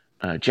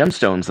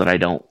gemstones that I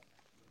don't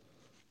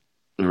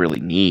really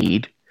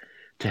need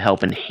to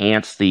help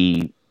enhance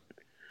to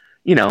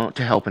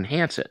help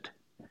enhance it.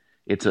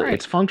 Its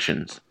Right.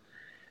 functions,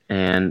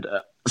 and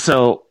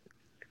so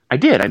I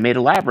did. I made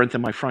a labyrinth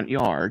in my front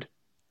yard,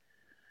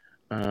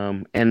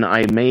 and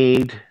I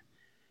made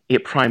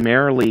it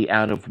primarily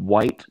out of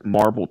white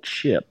marble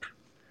chip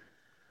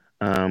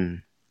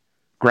um,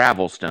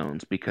 gravel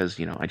stones because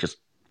I just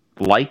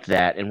liked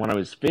that. And when I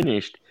was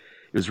finished,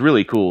 it was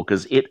really cool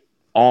because it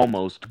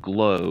almost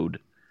glowed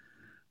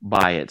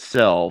by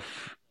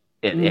itself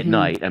at Mm-hmm.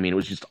 night. I mean, it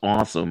was just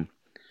awesome.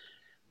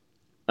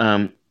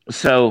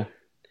 So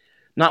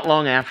not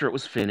long after it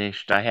was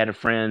finished, I had a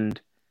friend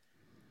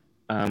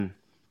um,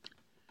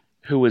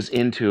 who was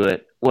into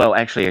it. Well,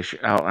 actually,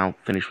 I'll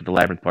finish with the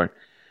labyrinth part.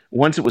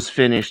 Once it was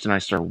finished and I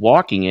started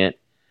walking it,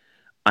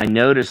 I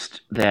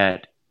noticed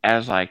that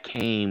as I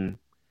came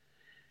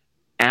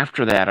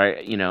after that,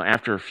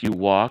 after a few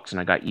walks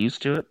and I got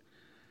used to it,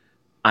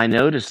 I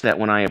noticed that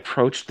when I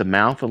approached the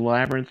mouth of the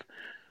labyrinth,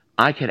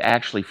 I could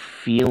actually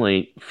feel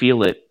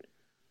it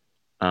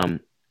um,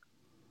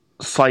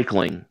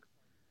 cycling,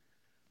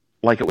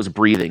 like it was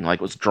breathing, like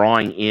it was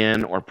drawing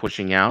in or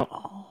pushing out.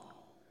 Oh,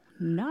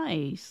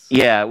 nice.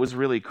 Yeah, it was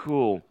really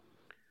cool.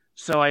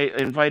 So I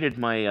invited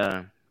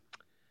my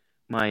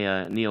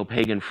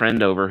neo-pagan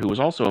friend over, who was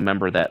also a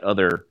member of that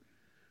other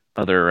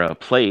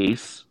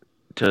place,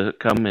 to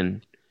come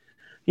and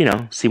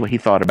see what he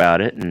thought about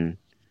it, and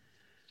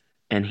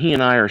he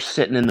and I are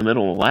sitting in the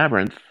middle of the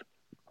labyrinth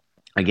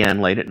again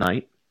late at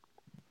night,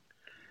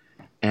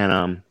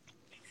 and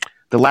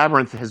the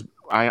labyrinth has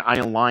I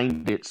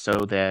aligned it so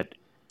that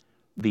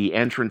the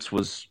entrance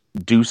was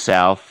due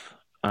south,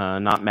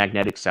 not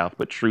magnetic south,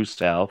 but true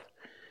south,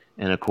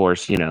 and of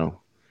course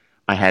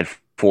I had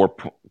four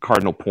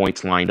cardinal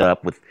points lined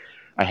up with.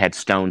 I had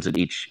stones at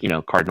each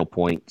cardinal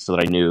point so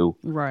that I knew,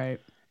 Right.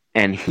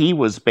 and he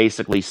was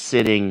basically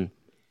sitting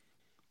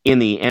in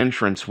the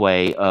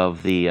entranceway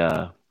of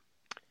the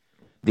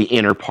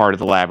inner part of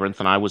the labyrinth,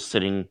 and I was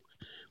sitting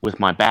with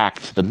my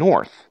back to the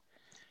north.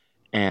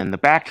 And the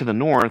back to the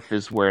north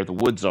is where the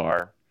woods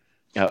are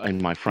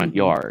in my front Mm-hmm.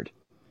 yard.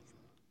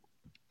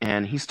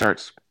 And he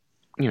starts,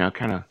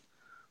 kind of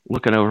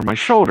looking over my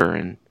shoulder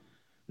and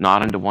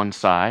nodding to one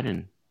side,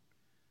 and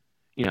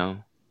you know,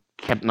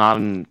 kept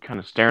nodding, kind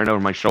of staring over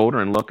my shoulder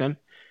and looking.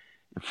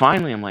 And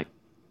finally, I'm like,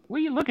 "What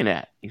are you looking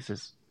at?" He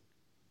says,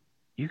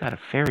 "You got a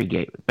fairy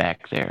gate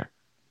back there."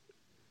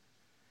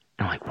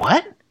 And I'm like,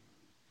 "What?"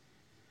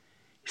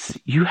 He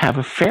says, "You have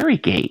a fairy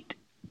gate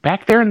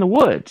back there in the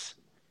woods."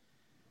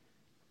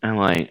 I'm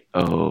like,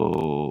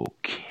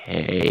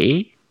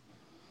 "Okay."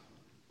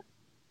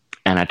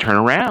 And I turn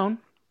around,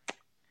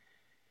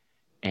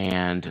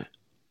 and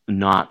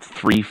not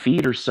 3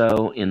 feet or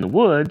so in the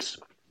woods,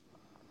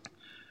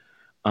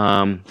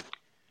 um,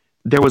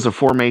 there was a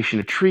formation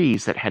of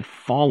trees that had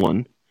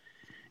fallen,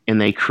 and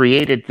they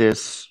created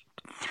this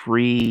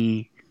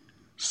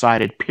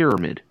three-sided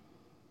pyramid.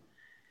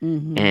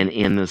 Mm-hmm. And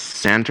in the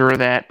center of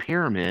that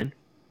pyramid,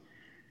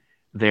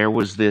 there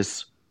was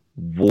this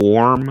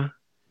warm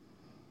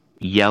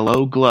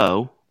yellow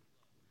glow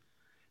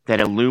that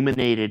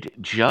illuminated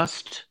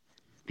just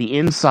the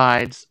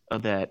insides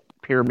of that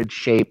pyramid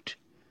shaped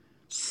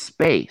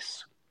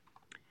space.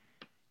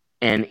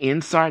 And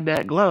inside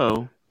that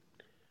glow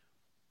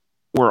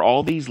were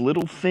all these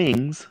little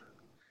things,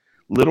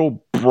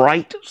 little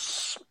bright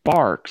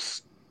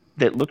sparks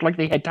that looked like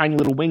they had tiny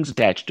little wings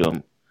attached to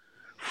them,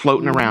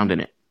 floating Mm-hmm. around in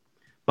it,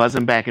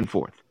 buzzing back and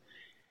forth.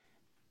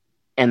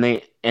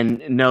 And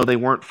no, they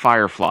weren't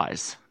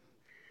fireflies.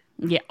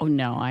 Yeah. Oh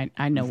no,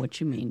 I know what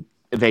you mean.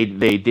 They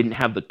didn't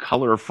have the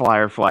color of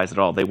fireflies at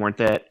all. They weren't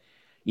that,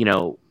 you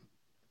know,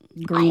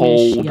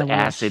 Greenish, cold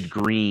acid yellowish.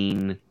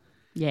 green.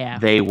 Yeah.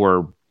 They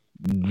were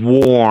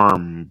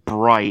warm,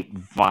 bright,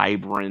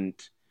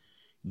 vibrant,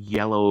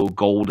 yellow,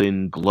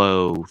 golden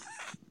glow.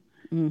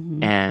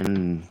 Mm-hmm.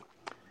 And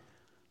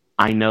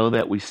I know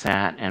that we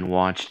sat and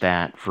watched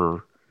that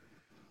for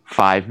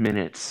 5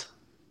 minutes,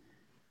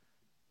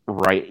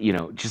 right?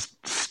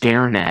 Just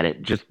staring at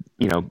it, just,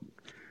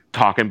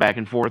 talking back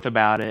and forth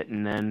about it.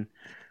 And then,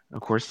 of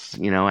course,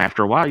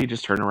 after a while, you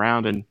just turn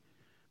around and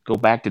go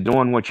back to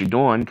doing what you're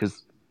doing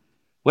because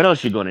what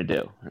else you going to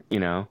do?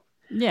 You know,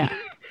 Yeah.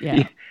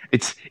 Yeah.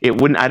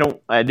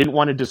 I didn't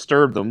want to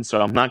disturb them,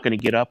 so I'm not going to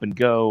get up and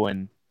go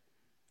and,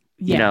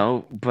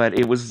 Yeah. but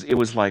it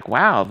was like,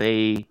 wow,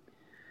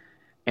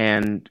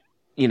 and,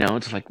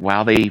 it's like,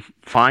 wow, they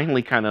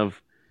finally kind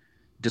of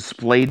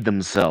displayed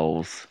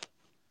themselves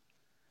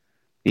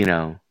you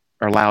know,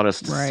 or allowed us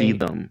to see Right.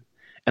 them,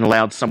 and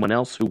allowed someone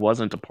else who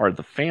wasn't a part of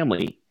the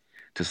family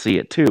to see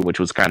it too, which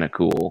was kind of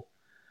cool.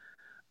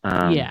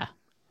 Um, Yeah.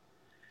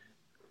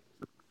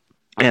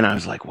 and I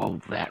was like,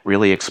 well, that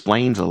really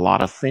explains a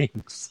lot of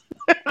things.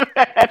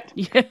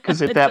 Yeah,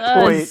 Because at it that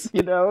point,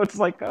 does. it's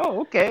like,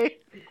 oh, okay,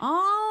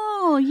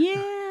 Oh,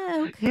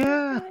 yeah.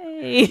 yeah,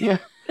 Okay. yeah.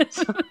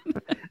 So,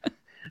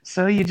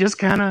 so you just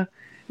kind of,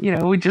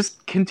 we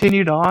just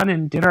continued on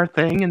and did our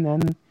thing, and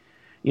then,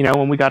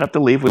 when we got up to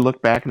leave, we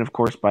looked back, and of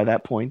course, by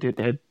that point,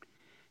 it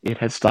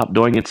had stopped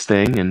doing its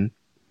thing, and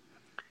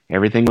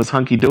everything was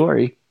hunky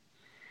dory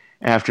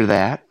after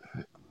that.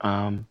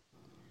 Um,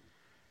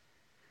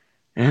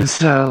 and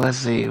so let's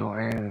see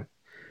where.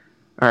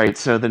 All right,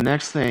 so the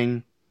next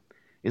thing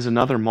is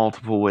another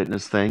multiple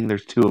witness thing.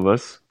 There's two of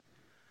us.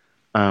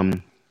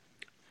 Um,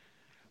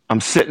 I'm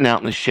sitting out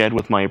in the shed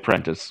with my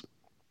apprentice,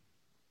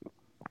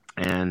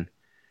 and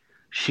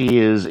she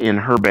is in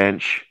her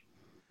bench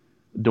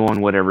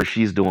doing whatever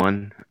she's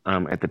doing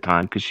at the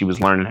time because she was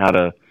learning how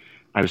to.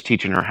 I was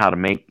teaching her how to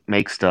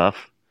make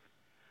stuff,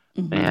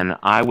 Hmm. and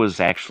I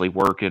was actually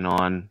working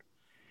on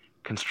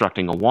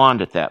constructing a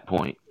wand at that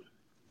point.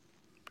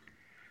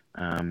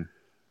 Um,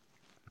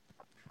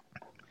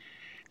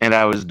 and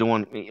I was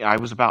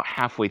about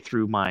halfway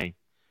through my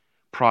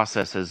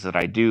processes that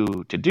I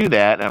do to do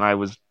that, and I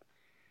was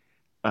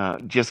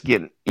just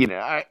getting,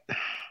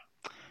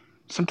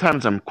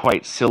 sometimes I'm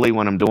quite silly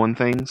when I'm doing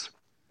things.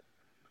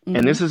 And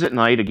Hmm. this is at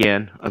night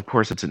again. Of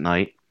course, it's at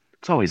night.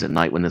 It's always at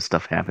night when this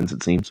stuff happens,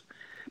 it seems.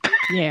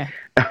 Yeah.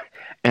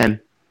 And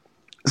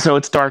so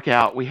it's dark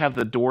out. We have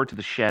the door to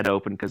the shed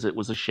open because it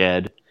was a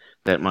shed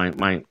that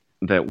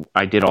that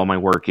I did all my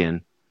work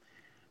in.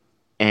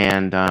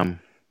 And I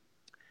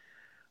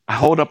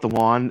hold up the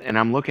wand and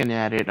I'm looking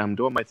at it. I'm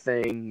doing my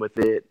thing with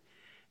it,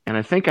 and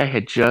I think I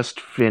had just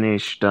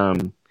finished. A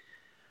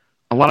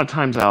lot of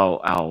times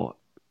I'll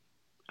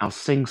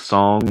sing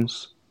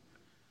songs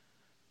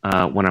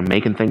when I'm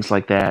making things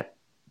like that.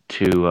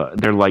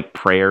 They're like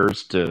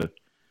prayers to,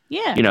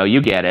 Yeah.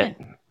 you get Yeah. it,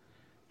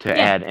 to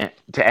Yeah.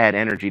 add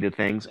energy to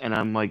things. And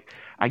I'm like,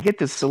 I get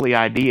this silly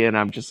idea, and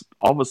I'm just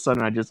all of a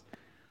sudden I just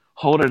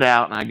hold it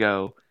out and I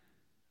go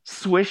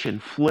swish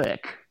and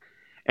flick,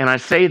 and I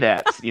say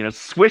that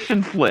swish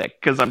and flick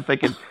because I'm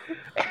thinking,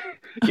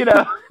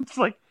 it's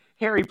like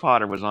Harry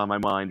Potter was on my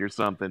mind or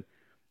something.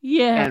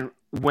 Yeah. And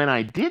when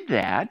I did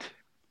that,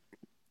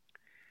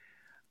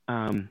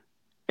 um,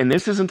 and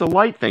this isn't the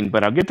light thing,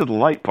 but I'll get to the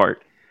light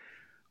part.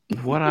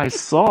 What I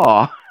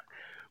saw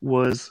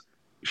was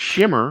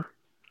shimmer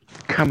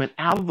coming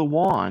out of the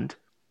wand.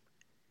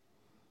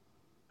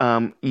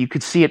 You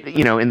could see it,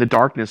 in the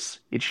darkness.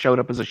 It showed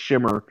up as a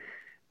shimmer,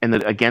 and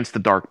against the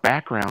dark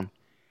background.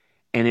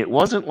 And it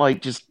wasn't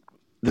like just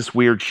this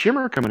weird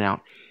shimmer coming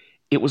out.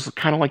 It was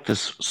kind of like this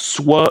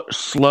slow,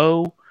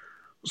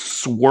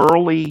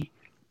 swirly,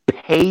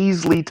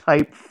 paisley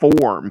type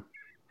form.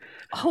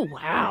 Oh,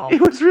 wow.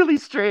 It was really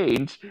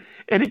strange,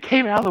 and it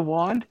came out of the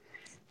wand,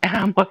 and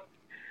I'm like,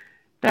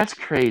 "That's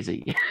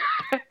crazy."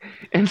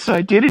 And so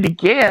I did it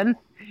again,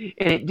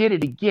 and it did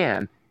it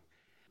again,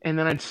 and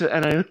then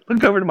I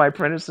look over to my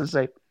apprentice and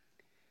say,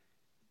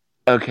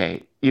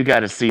 "Okay, you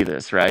got to see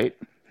this, right?"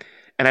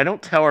 And I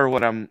don't tell her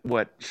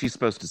what she's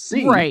supposed to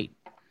see. Right.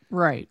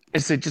 Right. I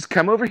said, "Just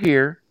come over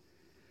here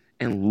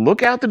and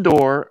look out the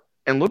door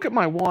and look at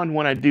my wand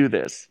when I do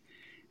this."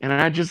 And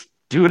I just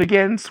do it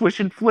again, swish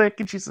and flick,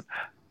 and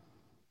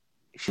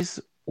she's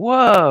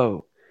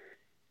whoa.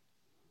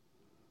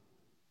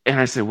 And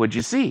I said, "What'd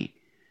you see?"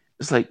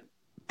 It's like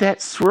that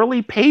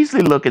swirly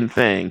paisley looking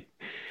thing.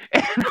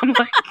 And I'm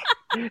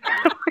like,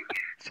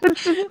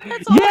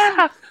 That's awesome.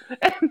 yeah.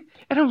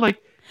 And I'm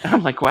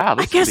like, wow, I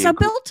this is guess I being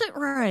cool. built it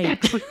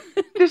right.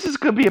 This is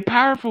gonna be a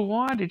powerful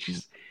wand.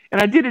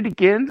 And I did it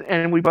again,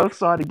 and we both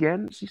saw it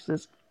again. She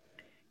says,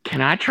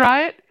 "Can I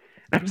try it?"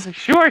 And I was like,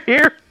 "Sure,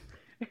 here."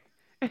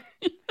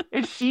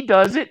 And she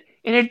does it,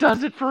 and it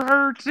does it for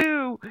her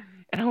too.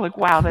 And I'm like,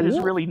 wow, that is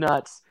Cool. really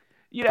nuts.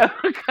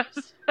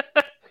 Because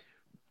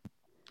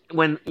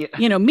when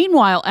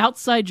Meanwhile,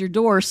 outside your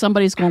door,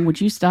 somebody's going,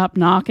 "Would you stop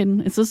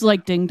knocking?" It's just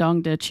like ding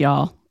dong ditch,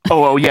 y'all.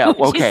 oh yeah, Would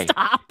you okay,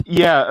 stop?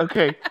 yeah,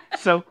 okay.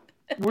 So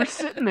we're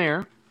sitting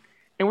there,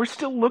 and we're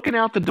still looking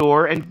out the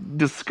door and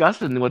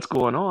discussing what's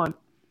going on.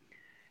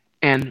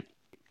 And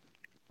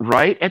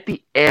right at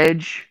the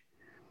edge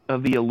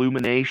of the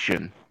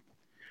illumination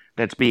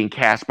that's being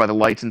cast by the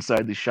lights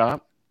inside the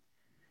shop,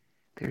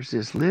 there's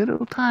this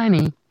little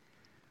tiny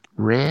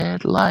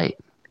red light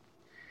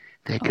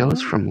that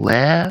goes Oh. from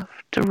left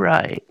to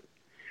right,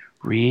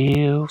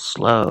 real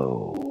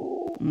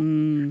slow,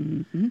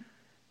 Hmm.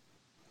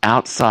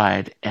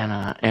 outside,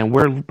 and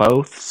we're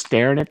both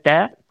staring at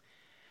that,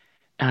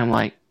 and I'm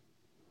like,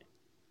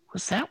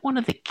 was that one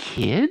of the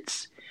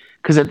kids?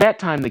 Because at that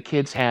time the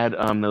kids had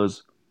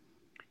those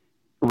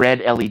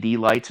red LED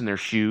lights in their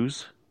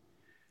shoes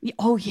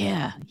Oh,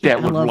 yeah. Yeah, that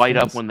I would love light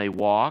up those. when they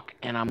walk,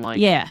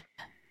 Yeah.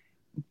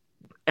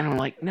 and I'm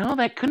like, no,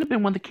 that couldn't have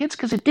been one of the kids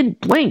because it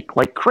didn't blink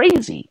like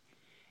crazy.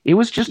 It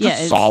was just a Yeah,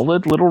 it's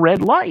solid little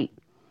red light.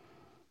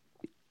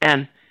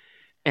 And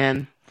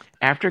and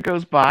after it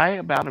goes by,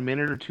 about a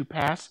minute or two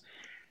pass,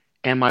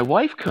 and my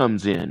wife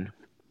comes in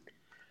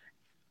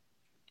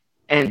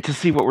and to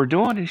see what we're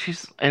doing,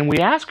 and we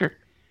ask her,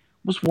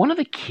 was one of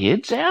the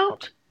kids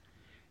out?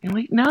 And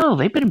like, no,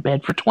 they've been in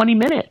bed for 20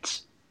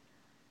 minutes.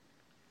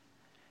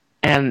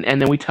 And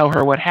then we tell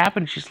her what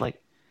happened. She's like,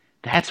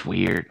 that's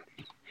weird.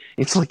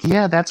 It's like,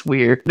 yeah, that's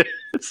weird.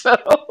 So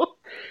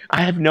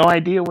I have no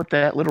idea what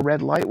that little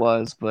red light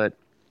was, but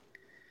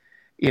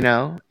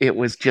it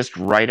was just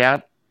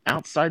right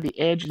outside the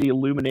edge of the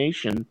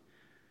illumination.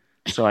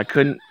 So I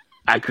couldn't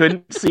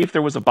see if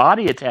there was a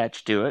body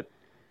attached to it.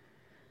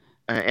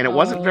 And it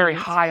wasn't very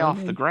That's high off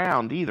the funny.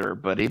 ground either,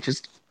 but it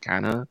just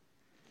kind of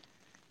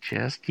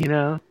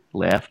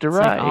left or It's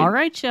like, all right.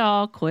 right,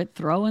 y'all, quit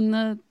throwing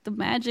the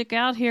magic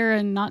out here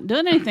and not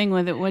doing anything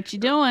with it. What you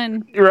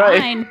doing? Right.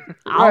 Fine.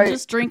 I'll Right.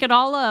 just drink it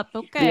all up.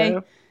 Okay. Yeah.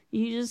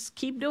 You just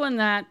keep doing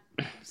that.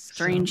 So,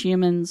 Strange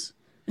humans.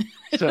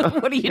 so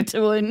What are you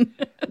doing?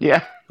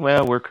 yeah.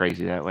 Well, we're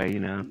crazy that way.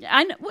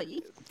 I know. Well,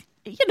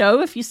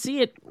 if you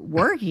see it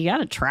work, you got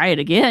to try it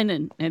again,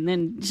 and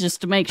then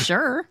just to make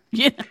sure.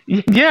 Yeah.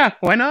 Yeah,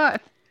 why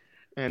not?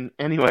 And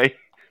anyway,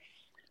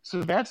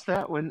 so that's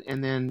that one.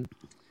 And then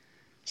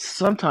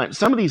sometimes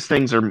some of these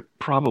things are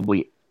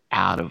probably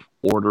out of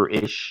order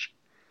ish,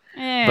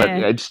 but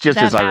it's just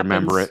That as I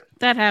remember happens. it.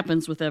 That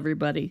happens with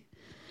everybody.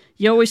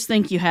 You always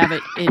think you have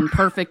it in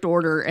perfect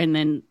order, and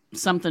then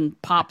something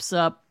pops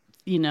up.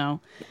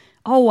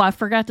 Oh, I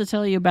forgot to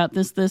tell you about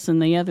this,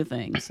 and the other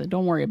thing. So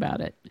don't worry about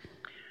it.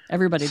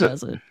 Everybody So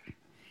does it.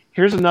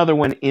 here's another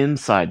one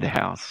inside the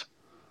house,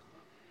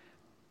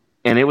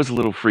 and it was a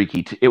little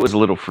freaky. It was a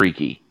little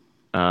freaky.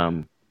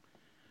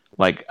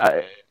 Like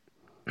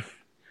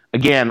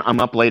again, I'm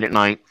up late at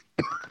night.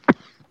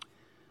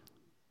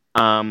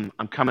 I'm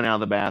coming out of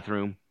the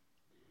bathroom.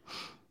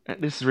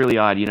 This is really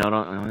odd, It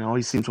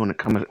always seems when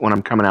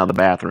I'm coming out of the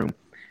bathroom,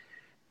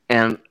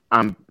 and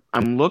I'm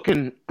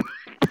looking.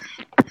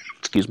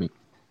 Excuse me.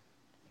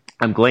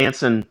 I'm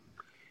glancing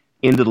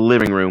into the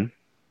living room,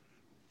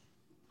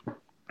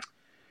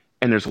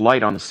 and there's a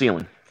light on the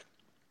ceiling,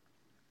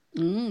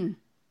 Mm.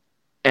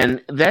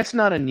 and that's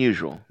not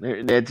unusual.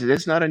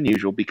 That's not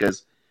unusual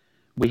because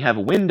we have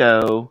a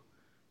window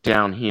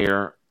down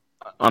here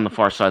on the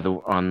far side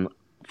of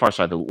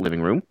the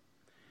living room,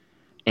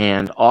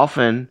 and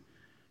often.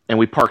 And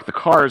we park the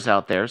cars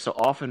out there, so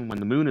often when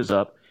the moon is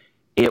up,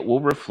 it will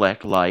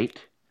reflect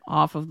light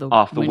Off of the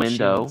off the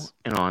window windshields.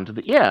 and onto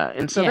the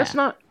and so Yeah.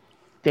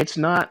 that's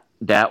not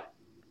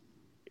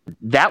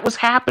that was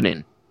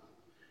happening.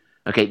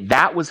 Okay,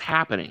 that was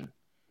happening.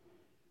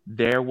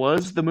 There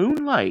was the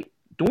moonlight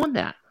doing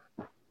that,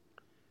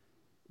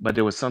 but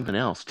there was something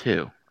else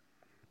too,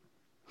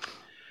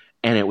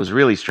 and it was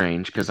really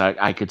strange because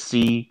I could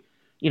see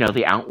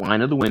the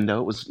outline of the window.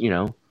 It was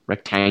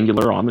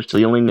rectangular on the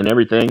ceiling and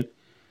everything.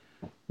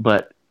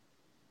 But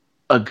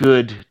a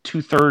good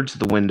 2/3 of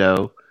the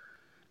window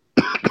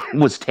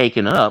was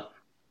taken up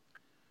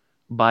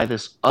by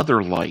this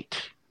other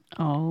light.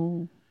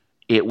 Oh.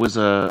 It was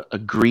a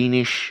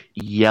greenish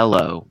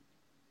yellow,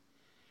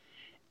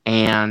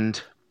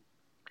 and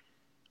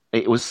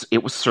it was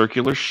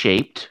circular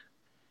shaped,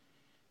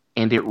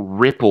 and it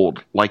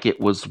rippled like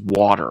it was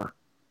water.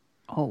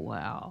 Oh,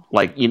 wow.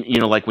 Like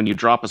like when you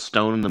drop a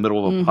stone in the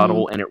middle of a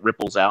puddle and it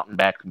ripples out and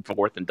back and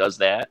forth and does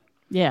that.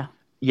 Yeah.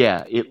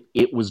 Yeah,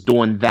 it was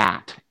doing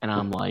that, and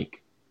I'm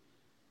like,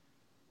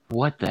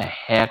 what the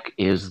heck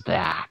is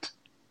that?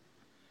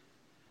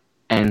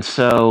 And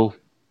so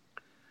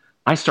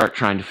I start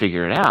trying to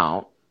figure it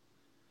out,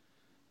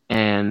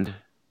 and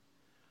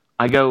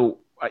I go,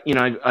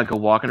 I go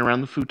walking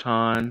around the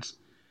futons,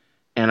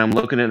 and I'm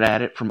looking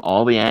at it from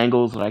all the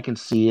angles that I can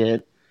see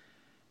it,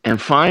 and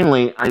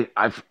finally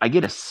I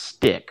get a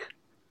stick.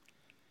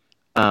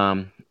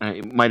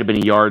 It might have been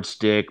a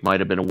yardstick, might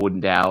have been a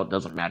wooden dowel. It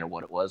doesn't matter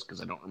what it was because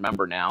I don't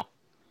remember now.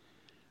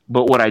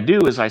 But what I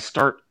do is I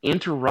start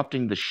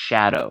interrupting the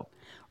shadow.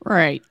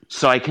 Right.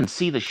 So I can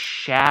see the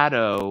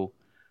shadow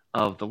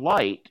of the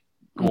light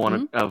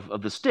going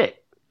of the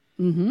stick.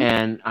 Mm-hmm.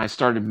 And I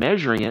started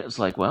measuring it. It's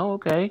like, well,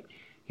 okay,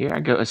 here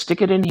I go. I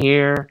stick it in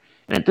here.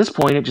 And at this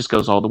point, it just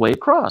goes all the way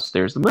across.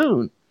 There's the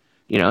moon.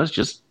 It's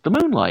just the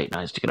moonlight.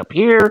 And I stick it up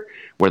here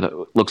where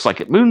looks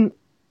like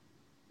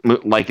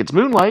like it's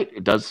moonlight.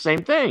 It does the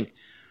same thing.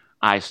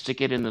 I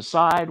stick it in the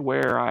side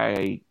where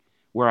I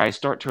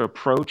start to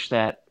approach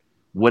that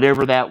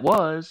whatever that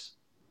was,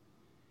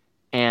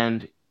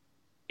 and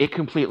it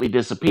completely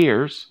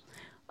disappears.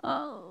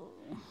 Oh.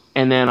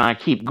 And then I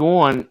keep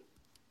going,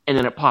 and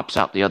then it pops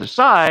out the other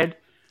side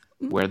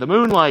where the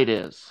moonlight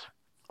is,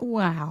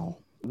 Wow.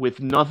 with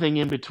nothing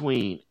in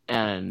between.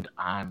 And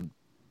I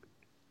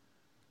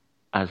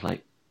was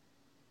like,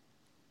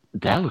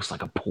 that looks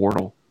like a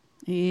portal.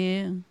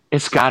 Yeah.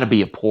 It's got to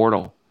be a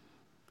portal.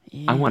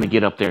 Yeah. I want to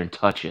get up there and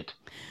touch it.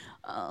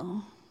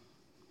 Oh.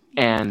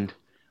 And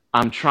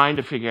I'm trying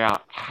to figure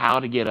out how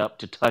to get up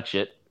to touch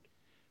it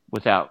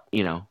without,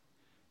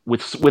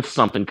 with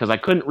something, because I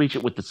couldn't reach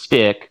it with the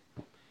stick.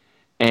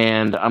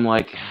 And I'm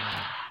like,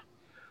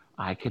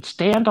 I could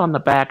stand on the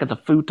back of the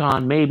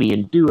futon maybe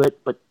and do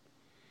it, but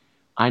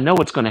I know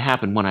what's going to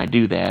happen when I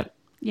do that.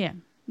 Yeah.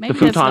 Maybe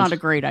that's not a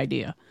great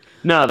idea.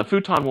 No, the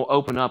futon will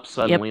open up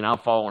suddenly Yep. and I'll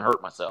fall and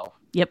hurt myself.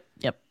 Yep.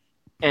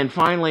 And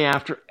finally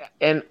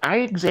and I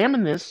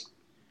examined this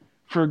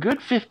for a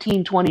good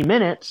 15, 20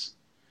 minutes,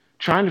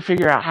 trying to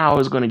figure out how I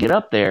was going to get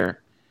up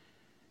there.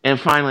 And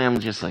finally I'm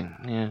just like,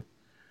 yeah,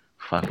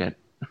 fuck it.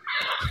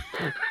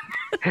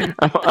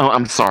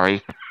 I'm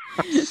sorry.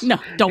 No,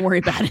 don't worry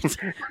about it.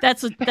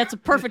 That's a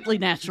perfectly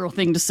natural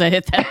thing to say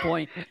at that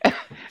point.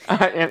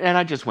 And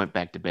I just went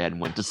back to bed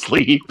and went to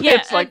sleep. Yeah,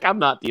 it's like, I'm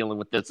not dealing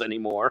with this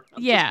anymore.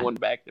 I'm just going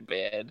back to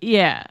bed.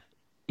 Yeah.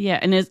 Yeah.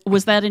 And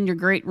was that in your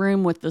great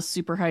room with the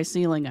super high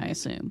ceiling, I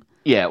assume?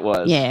 Yeah, it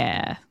was.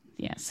 Yeah.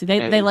 Yeah. See,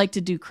 they like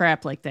to do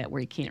crap like that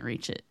where you can't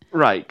reach it.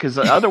 Right, because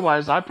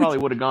otherwise I probably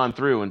would have gone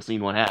through and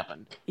seen what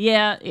happened.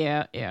 Yeah.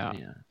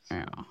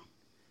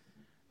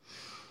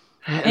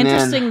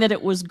 Interesting that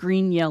it was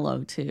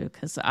green-yellow, too,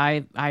 because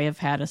I have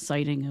had a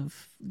sighting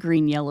of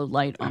green-yellow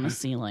light on a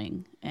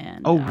ceiling.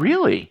 And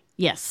really?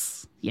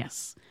 Yes.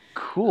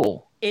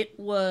 Cool. It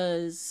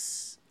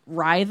was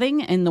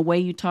writhing, and the way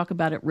you talk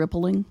about it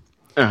rippling.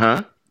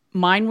 Uh-huh.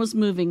 Mine was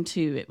moving,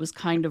 too. It was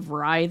kind of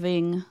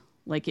writhing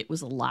like it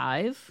was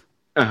alive.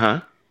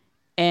 Uh-huh.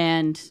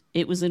 And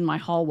it was in my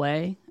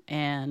hallway,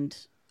 and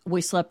we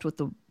slept with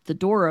the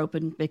door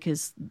open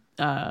because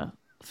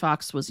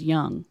Fox was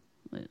young.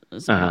 It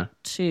was about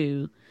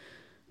 2.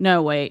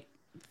 No, wait,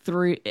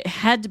 3. It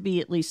had to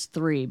be at least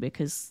 3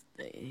 because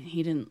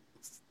they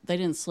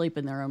didn't sleep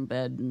in their own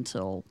bed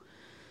until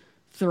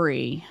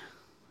 3,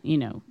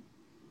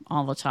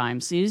 all the time.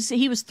 So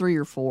he was 3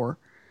 or 4.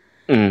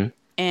 Mm-hmm.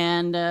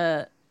 And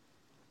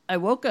I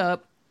woke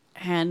up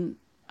and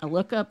I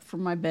look up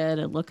from my bed.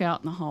 I look out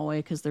in the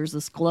hallway because there's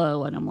this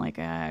glow, and I'm like,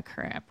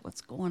 crap,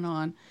 what's going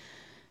on?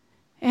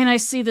 And I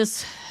see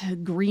this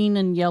green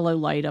and yellow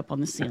light up on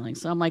the ceiling.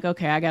 So I'm like,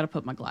 okay, I got to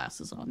put my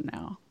glasses on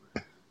now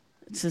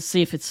to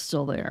see if it's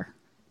still there.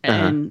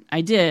 And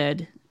I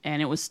did, and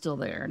it was still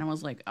there. And I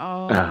was like,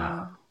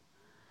 yeah,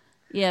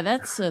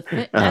 that's a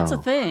that's a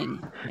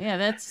thing.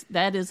 Yeah,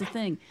 that is a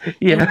thing.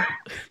 Yeah. And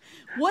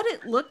what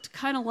it looked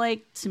kind of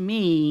like to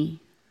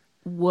me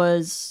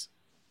was,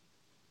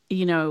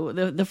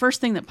 the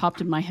first thing that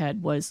popped in my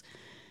head was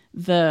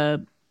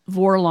the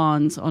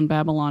Vorlons on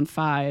Babylon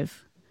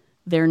 5.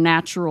 Their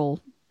natural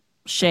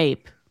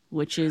shape,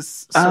 which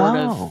is sort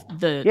of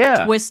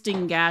the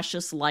twisting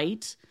gaseous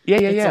light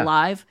that's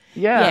alive.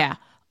 Yeah.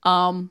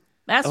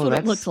 That's what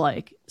it looked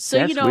like.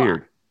 So,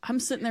 weird.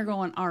 I'm sitting there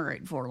going, all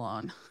right,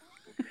 Vorlon.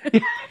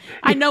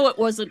 I know it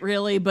wasn't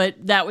really,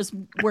 but that was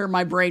where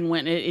my brain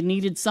went. It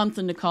needed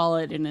something to call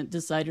it, and it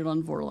decided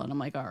on Vorlon. I'm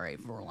like, all right,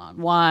 Vorlon,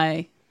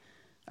 why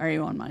are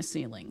you on my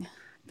ceiling?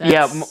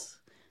 That's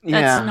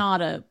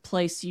not a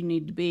place you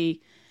need to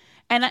be.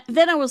 And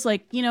then I was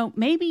like,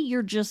 maybe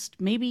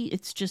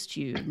it's just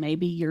you.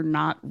 Maybe you're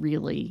not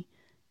really.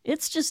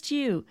 It's just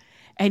you.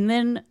 And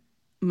then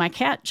my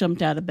cat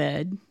jumped out of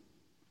bed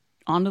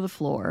onto the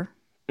floor,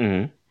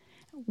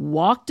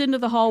 walked into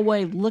the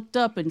hallway, looked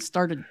up, and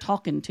started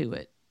talking to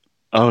it.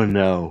 Oh,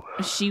 no.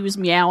 She was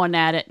meowing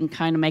at it and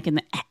kind of making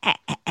the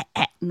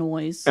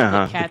noise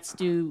that cats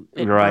do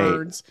at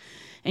birds.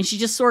 And she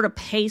just sort of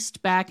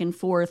paced back and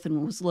forth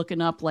and was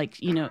looking up like,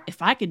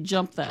 if I could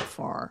jump that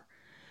far.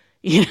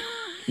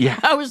 Yeah.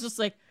 I was just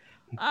like,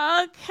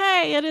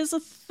 okay, it is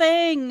a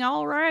thing.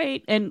 All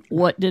right. And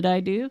what did I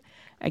do?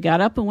 I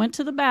got up and went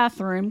to the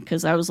bathroom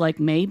because I was like,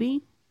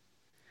 maybe.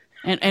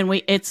 And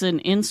it's an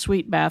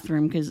in-suite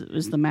bathroom because it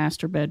was the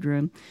master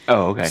bedroom.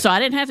 Oh, okay. So I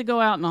didn't have to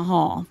go out in the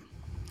hall.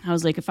 I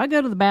was like, if I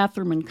go to the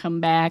bathroom and come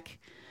back,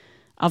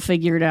 I'll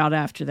figure it out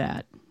after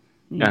that.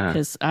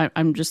 Because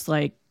I'm just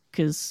like,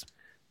 because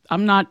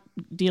I'm not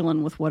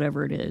dealing with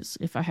whatever it is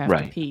if I have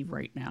to pee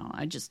right now.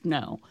 I just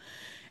know.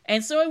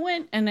 And so I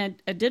went and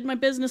I did my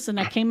business and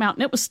I came out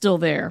and it was still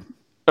there.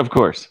 Of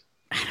course.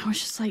 And I was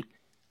just like,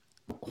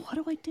 what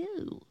do I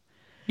do?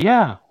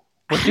 Yeah.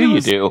 What do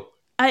you do?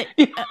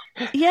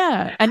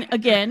 Yeah. And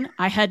again,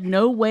 I had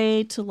no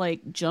way to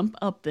jump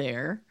up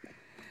there.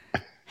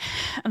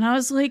 And I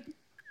was like,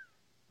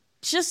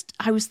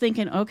 I was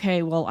thinking,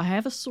 okay, well, I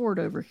have a sword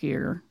over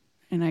here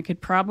and I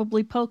could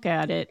probably poke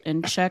at it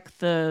and check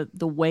the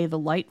way the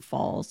light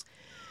falls.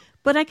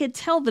 But I could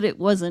tell that it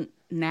wasn't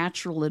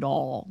natural at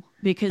all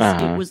because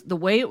it was the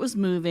way it was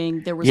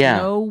moving. There was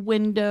no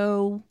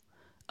window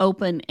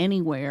open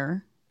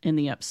anywhere in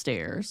the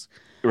upstairs.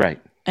 Right.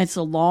 It's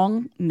a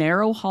long,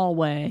 narrow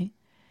hallway.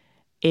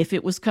 If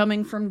it was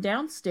coming from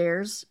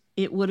downstairs,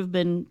 it would have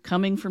been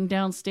coming from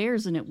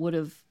downstairs and it would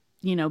have,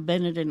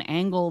 been at an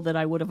angle that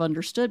I would have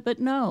understood. But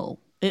no,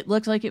 it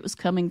looked like it was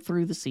coming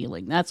through the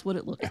ceiling. That's what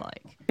it looked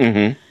like.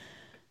 Mm-hmm.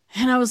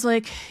 And I was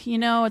like,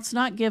 it's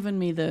not giving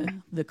me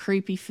the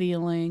creepy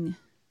feeling.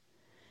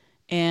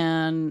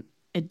 And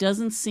it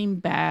doesn't seem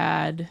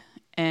bad.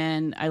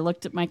 And I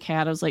looked at my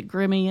cat. I was like,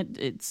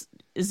 Grimmy,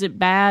 is it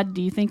bad?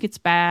 Do you think it's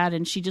bad?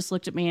 And she just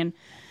looked at me and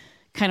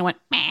kind of went,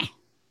 meh,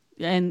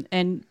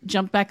 and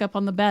jumped back up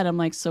on the bed. I'm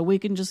like, so we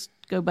can just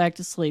go back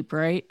to sleep,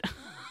 right?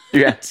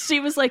 Yeah. She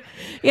was like,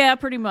 yeah,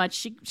 pretty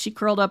much. She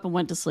curled up and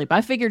went to sleep.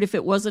 I figured if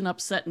it wasn't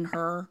upsetting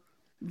her,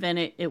 then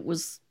it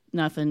was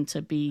nothing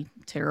to be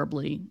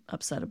terribly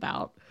upset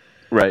about.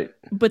 Right.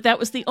 But that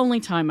was the only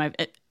time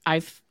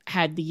I've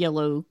had the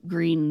yellow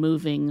green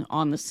moving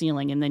on the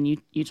ceiling, and then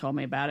you told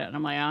me about it, and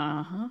I'm like,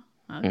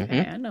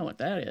 okay, I know what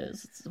that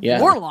is. It's a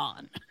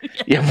Vorlon.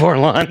 Yeah,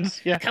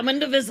 Vorlons. Yeah. Coming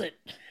to visit.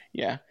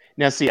 Yeah.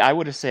 Now, see, I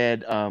would have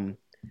said,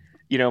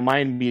 my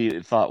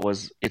immediate thought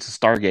was it's a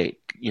Stargate.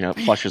 It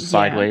flushes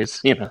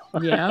sideways. Yeah.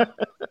 Yep.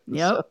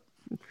 So.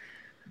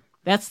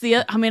 That's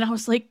I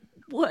was like,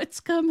 what's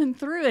coming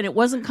through? And it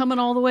wasn't coming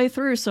all the way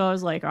through. So I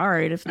was like, all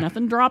right, if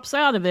nothing drops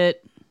out of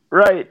it,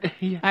 right.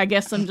 Yeah. I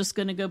guess I'm just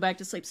going to go back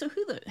to sleep. So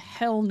who the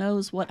hell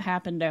knows what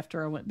happened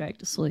after I went back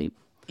to sleep?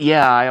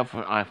 Yeah, I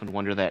often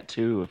wonder that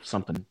too, if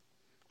something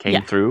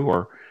came through,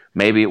 or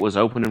maybe it was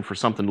opening for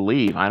something to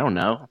leave. I don't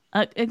know.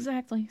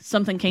 Exactly.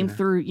 Something came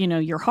through,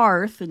 your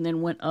hearth and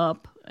then went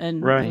up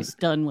and was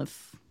done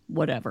with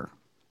whatever.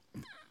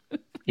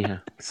 Yeah.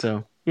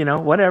 So,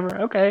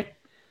 whatever. Okay.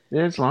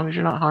 As long as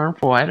you're not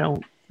harmful, I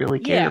don't really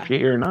care if you're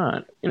here or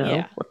not.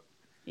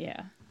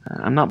 Yeah.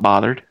 I'm not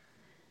bothered.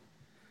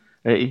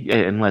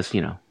 Unless,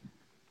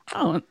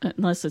 Oh,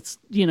 unless it's,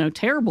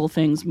 terrible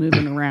things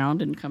moving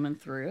around and coming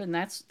through. And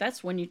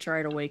that's when you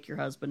try to wake your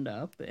husband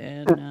up.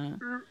 And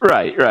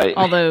Right.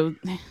 Although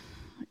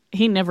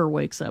he never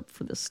wakes up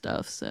for this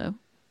stuff, so.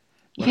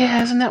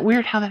 Yeah, isn't that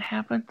weird how that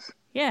happens?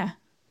 Yeah.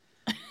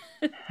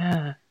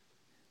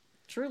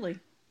 Truly.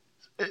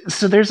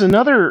 So there's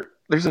another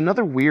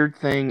weird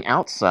thing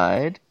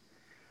outside.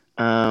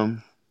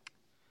 And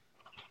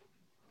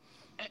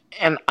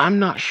I'm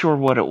not sure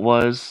what it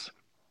was.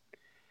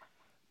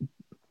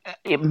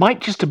 It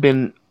might just have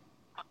been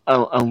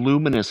a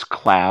luminous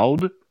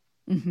cloud.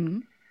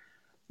 Mm-hmm.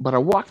 But I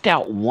walked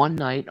out one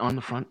night on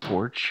the front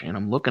porch, and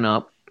I'm looking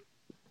up,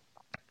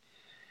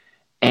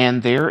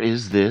 and there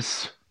is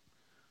this,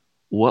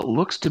 what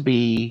looks to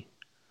be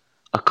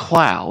a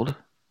cloud,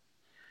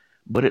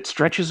 but it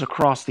stretches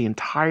across the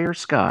entire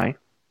sky,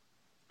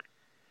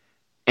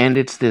 and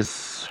it's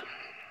this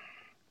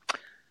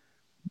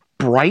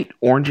bright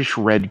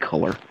orangish red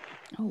color.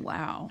 Oh,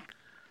 wow.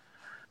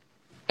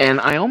 And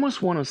I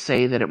almost want to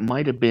say that it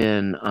might have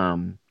been,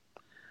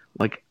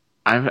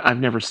 I've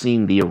never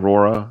seen the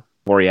Aurora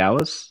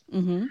Borealis,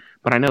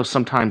 but I know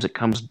sometimes it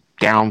comes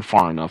down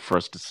far enough for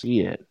us to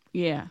see it.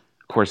 Yeah.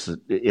 Of course,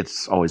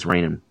 it's always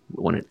raining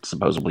when it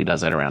supposedly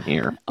does that around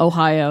here.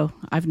 Ohio,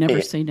 I've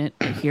never seen it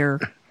here.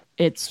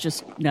 It's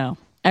just, no.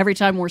 Every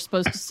time we're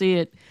supposed to see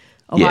it,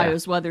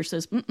 Ohio's weather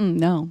says,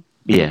 no,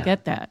 you don't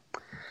get that.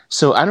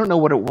 So I don't know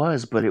what it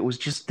was, but it was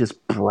just this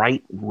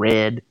bright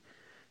red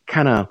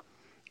kind of,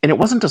 and it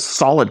wasn't a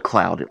solid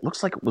cloud. It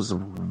looks like it was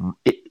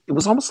it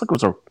was almost like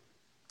it was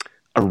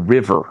a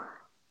river.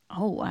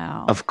 Oh,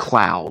 wow. Of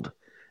cloud.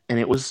 And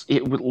it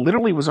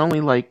literally was only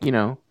like,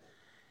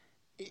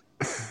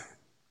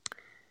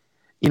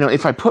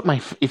 if I put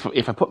my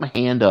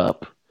hand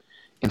up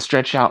and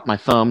stretch out my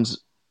thumbs,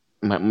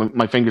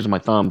 my fingers and my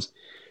thumbs,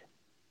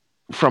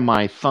 from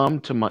my thumb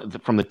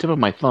from the tip of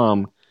my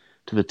thumb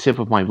to the tip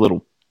of my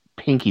little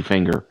pinky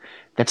finger,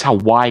 that's how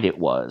wide it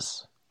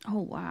was.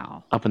 Oh,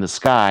 wow. Up in the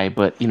sky,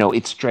 but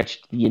it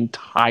stretched the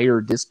entire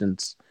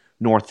distance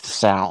north to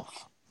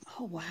south.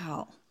 Oh,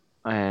 wow.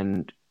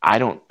 And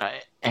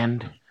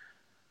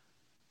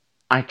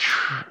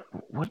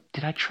what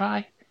did I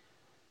try?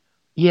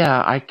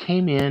 Yeah, I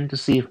came in to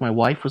see if my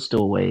wife was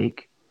still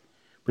awake,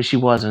 but she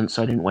wasn't,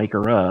 so I didn't wake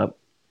her up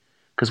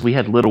because we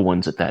had little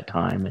ones at that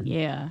time,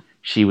 and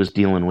she was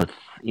dealing with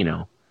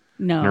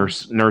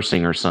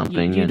nursing or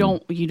something. You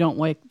don't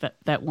wake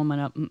that woman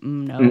up.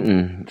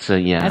 No. So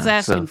yeah, that's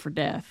asking for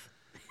death.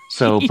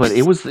 So, but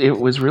it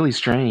was really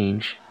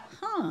strange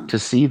to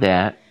see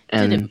that.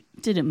 And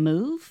did it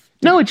move?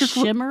 No, it just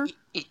shimmer.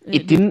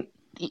 It didn't.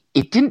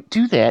 It didn't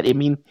do that. I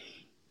mean,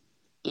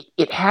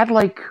 it had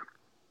like.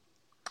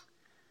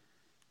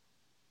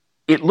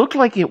 It looked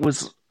like it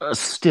was a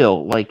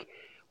still, like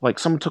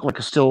someone took like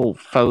a still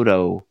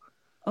photo.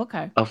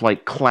 Okay. Of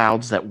like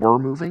clouds that were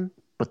moving,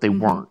 but they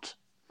weren't.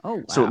 Oh,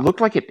 wow. So it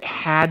looked like it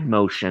had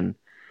motion,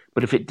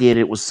 but if it did,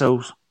 it was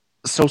so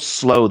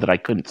slow that I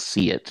couldn't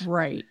see it.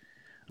 Right.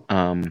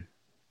 But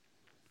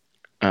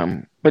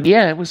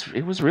yeah, it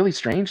was really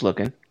strange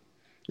looking. It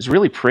was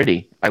really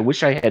pretty. I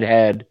wish I had,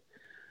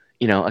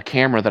 a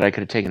camera that I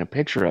could have taken a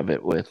picture of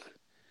it with.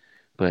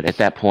 But at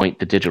that point,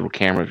 the digital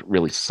camera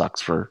really sucks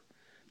for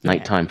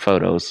nighttime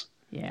photos.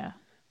 Yeah.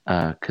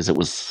 Because it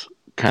was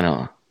kind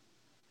of,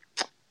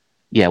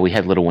 we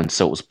had little ones,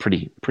 so it was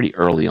pretty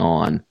early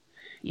on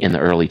in the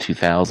early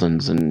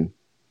 2000s, and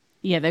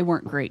they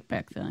weren't great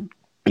back then.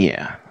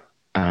 Yeah.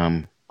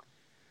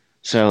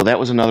 So that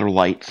was another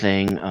light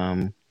thing.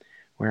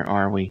 Where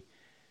are we?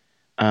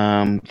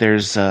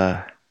 There's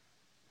a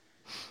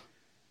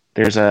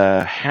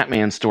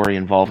Hatman story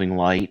involving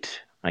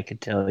light. I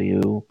could tell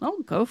you.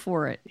 Oh, go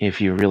for it.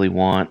 If you really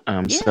want.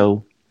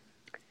 So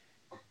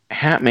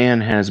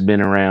Hatman has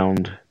been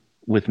around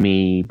with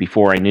me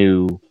before I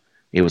knew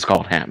it was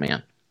called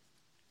Hatman.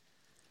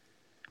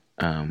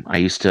 I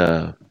used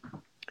to.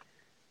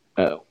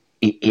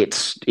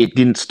 It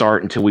didn't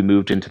start until we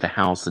moved into the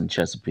house in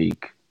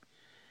Chesapeake.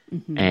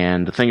 Mm-hmm.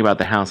 And the thing about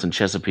the house in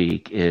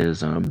Chesapeake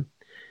is it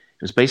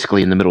was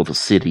basically in the middle of the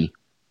city,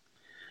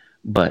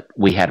 but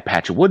we had a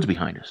patch of woods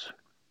behind us.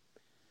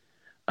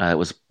 It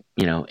was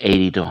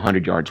 80 to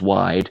 100 yards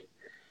wide,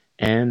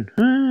 and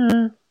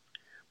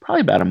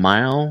probably about a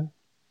mile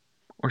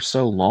or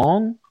so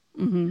long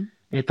Mm-hmm.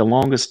 at the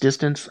longest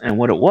distance. And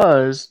what it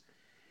was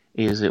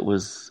is it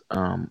was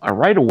a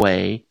right of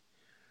way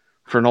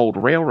for an old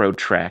railroad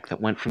track that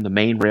went from the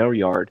main rail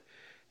yard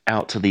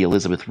out to the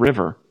Elizabeth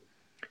River.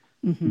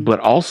 Mm-hmm. But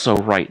also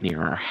right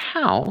near our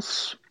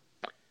house,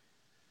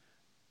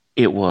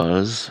 it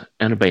was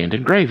an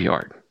abandoned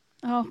graveyard.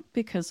 Oh,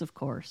 because of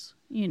course,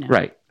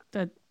 Right.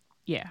 that.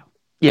 Yeah.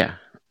 Yeah.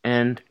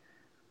 And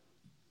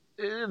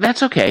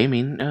that's okay. I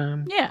mean,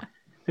 Yeah.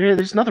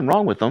 there's nothing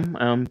wrong with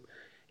them.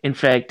 In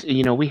fact,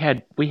 we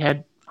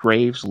had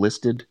graves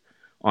listed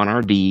on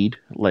our deed,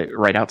 like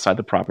right outside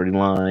the property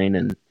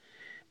line,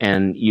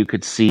 and you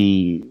could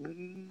see,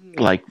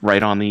 like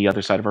right on the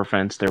other side of our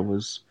fence, there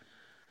was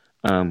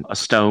a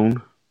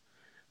stone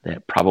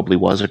that probably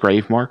was a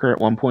grave marker at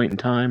one point in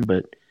time,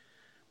 but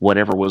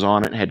whatever was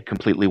on it had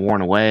completely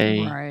worn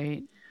away.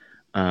 Right.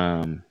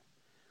 Um,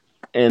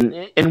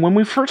 and when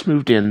we first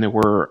moved in, there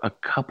were a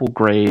couple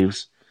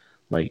graves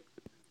like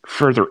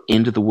further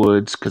into the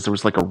woods because there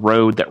was like a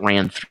road that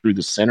ran through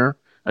the center,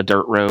 a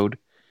dirt road,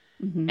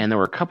 Mm-hmm. and there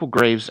were a couple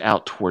graves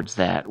out towards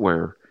that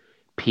where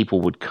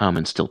people would come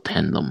and still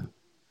tend them.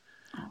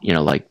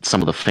 Like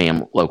some of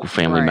the local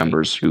family Right.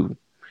 members who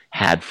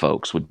had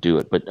folks would do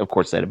it, but of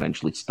course that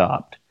eventually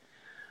stopped.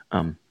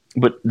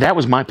 But that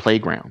was my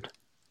playground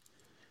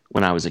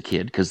when I was a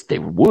kid because they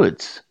were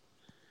woods.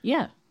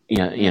 Yeah.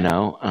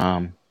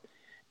 And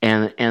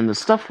the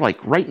stuff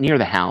like right near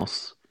the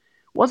house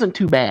wasn't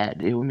too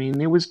bad. I mean,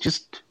 it was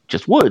just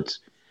woods.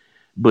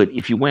 But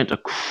if you went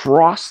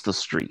across the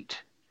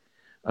street,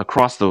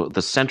 across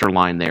the center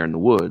line there in the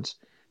woods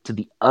to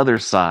the other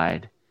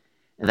side,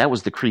 and that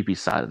was the creepy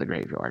side of the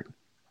graveyard.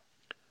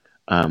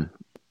 And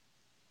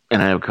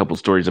I have a couple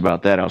stories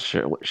about that I'll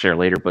share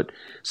later. But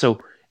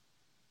so,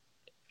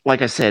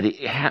 like I said,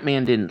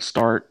 Hatman didn't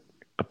start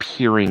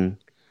appearing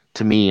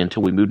to me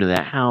until we moved to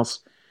that house.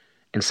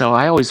 And so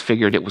I always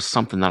figured it was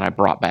something that I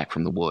brought back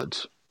from the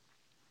woods.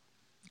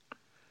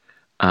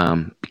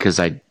 Because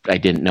I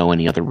didn't know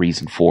any other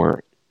reason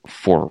for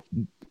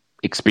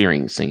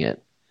experiencing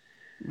it.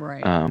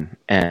 Right.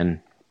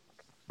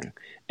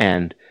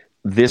 And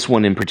this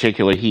one in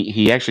particular,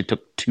 he actually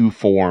took two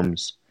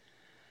forms.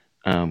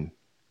 There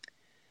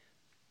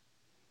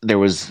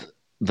was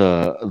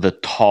the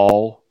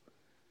tall,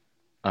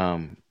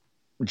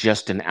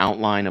 just an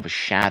outline of a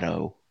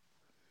shadow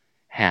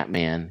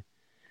Hatman,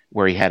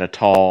 where he had a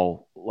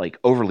tall, like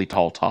overly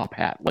tall top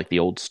hat, like the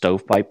old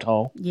stovepipe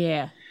tall.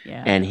 Yeah.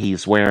 Yeah. And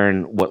he's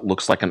wearing what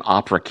looks like an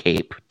opera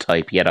cape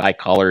type. He had a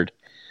high-collared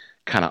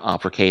kind of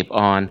opera cape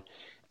on.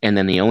 And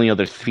then the only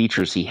other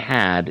features he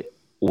had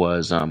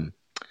was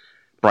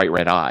bright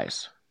red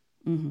eyes.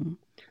 Mm-hmm.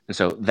 And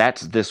so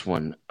that's this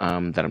one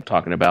that I'm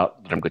talking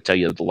about, that I'm going to tell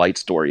you the light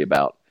story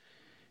about.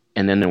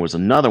 And then there was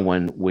another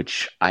one,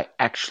 which I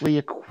actually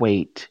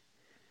equate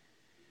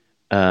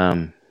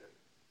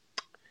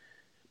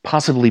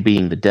possibly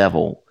being the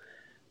devil.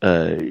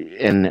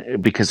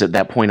 And because at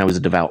that point I was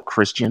a devout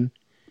Christian.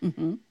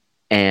 Mm-hmm.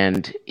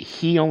 And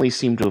he only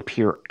seemed to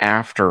appear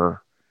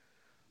after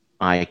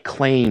I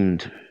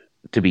claimed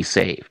to be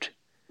saved.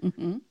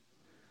 Mm-hmm.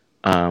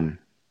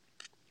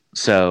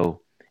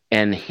 So,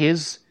 and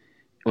his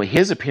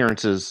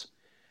appearances,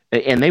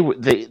 and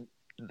the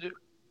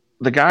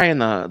guy in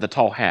the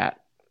tall hat,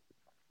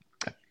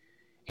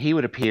 he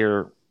would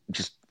appear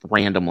just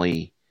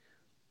randomly,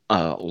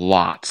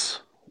 lots,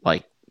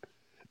 like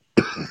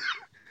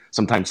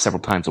sometimes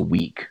several times a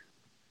week.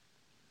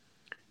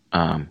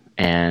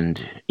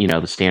 And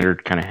the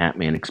standard kind of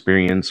Hatman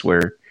experience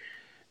where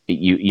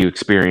you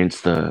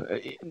experience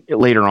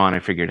later on I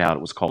figured out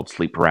it was called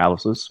sleep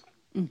paralysis.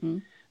 Mm-hmm.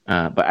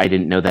 But I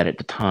didn't know that at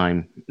the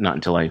time, not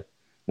until I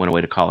went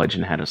away to college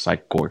and had a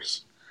psych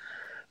course.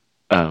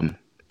 But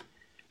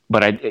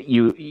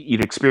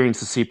you'd experience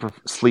the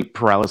sleep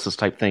paralysis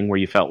type thing where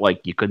you felt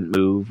like you couldn't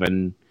move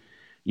and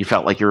you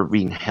felt like you were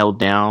being held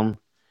down.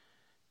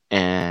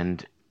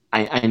 And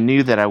I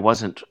knew that I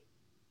wasn't.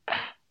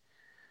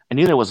 I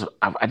knew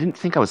I didn't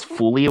think I was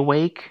fully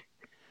awake,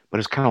 but it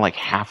was kind of like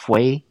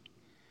halfway.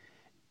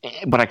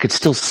 But I could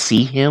still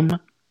see him,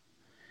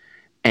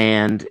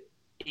 and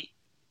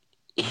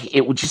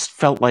it just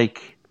felt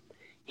like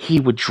he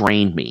would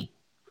drain me.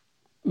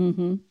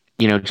 Mm-hmm.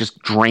 Just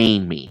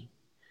drain me.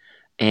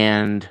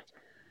 And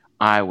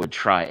I would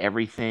try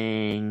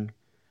everything.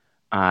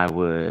 I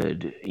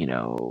would,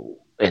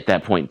 at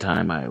that point in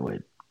time, I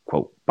would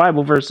quote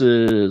Bible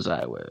verses.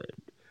 I would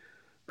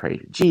pray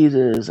to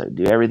Jesus. I would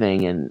do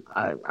everything. And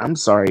I'm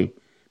sorry.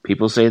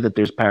 People say that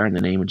there's power in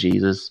the name of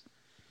Jesus.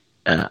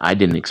 I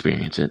didn't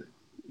experience it.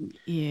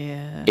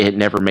 Yeah. It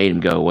never made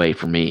him go away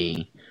for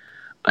me.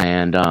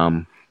 And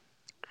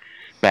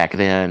back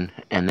then,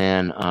 and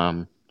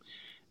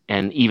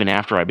even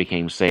after I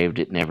became saved,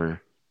 it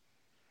never,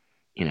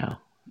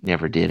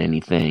 never did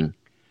anything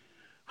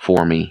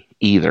for me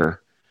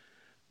either.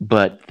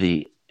 But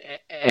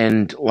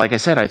and like I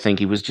said, I think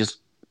he was just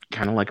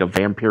kind of like a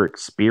vampiric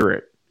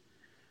spirit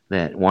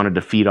that wanted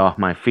to feed off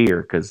my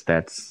fear, because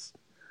that's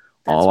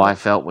That's all I what.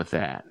 felt with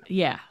that.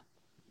 Yeah.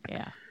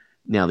 Yeah.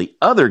 Now, the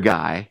other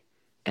guy,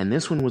 and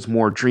this one was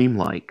more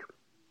dreamlike,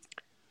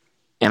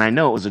 and I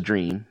know it was a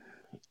dream,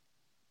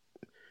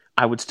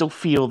 I would still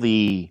feel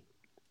the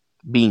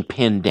being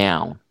pinned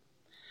down,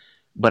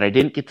 but I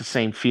didn't get the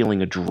same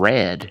feeling of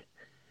dread.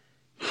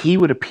 He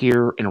would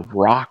appear in a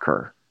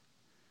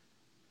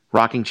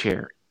rocking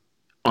chair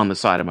on the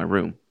side of my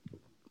room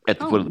at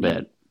the Oh, foot of the neat.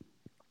 bed.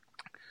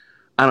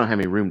 I don't have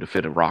any room to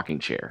fit a rocking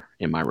chair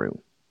in my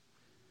room.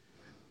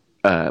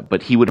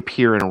 But he would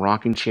appear in a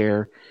rocking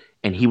chair,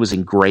 and he was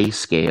in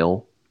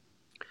grayscale,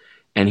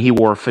 and he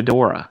wore a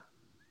fedora.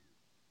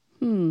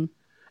 Hmm.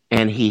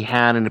 And he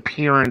had an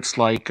appearance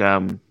like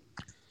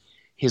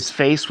his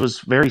face was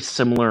very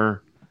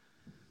similar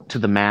to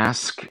the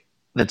mask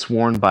that's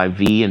worn by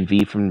V and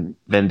V from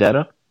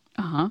Vendetta.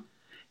 Uh huh.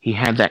 He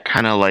had that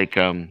kind of like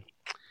how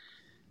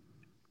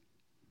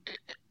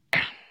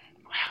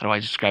do I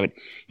describe it?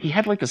 He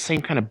had like the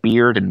same kind of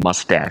beard and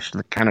mustache,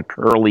 the kind of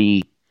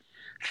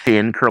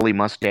thin curly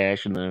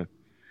mustache, and the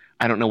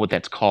I don't know what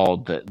that's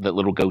called, the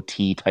little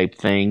goatee type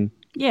thing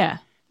Yeah.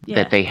 that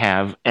Yeah. they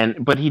have,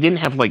 but he didn't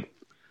have like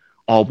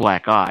all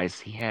black eyes.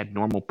 He had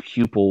normal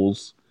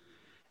pupils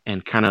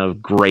and kind of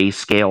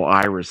grayscale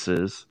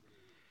irises,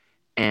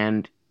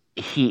 and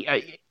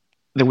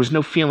there was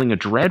no feeling of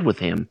dread with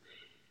him.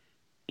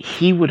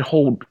 He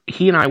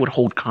and I would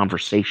hold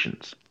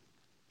conversations,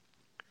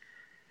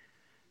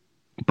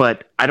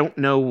 but I don't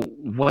know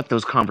what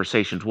those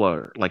conversations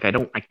were. Like I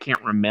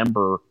can't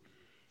remember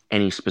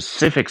any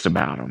specifics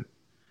about them.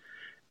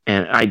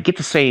 And I get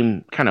the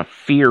same kind of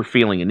fear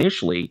feeling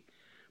initially,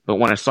 but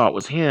when I saw it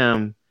was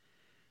him,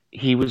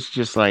 he was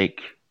just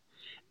like,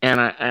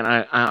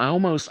 I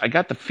almost I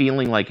got the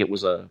feeling like it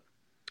was a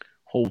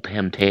whole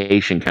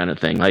temptation kind of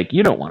thing. Like,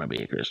 you don't want to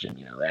be a Christian,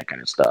 that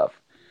kind of stuff.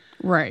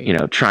 Right.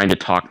 Trying to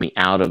talk me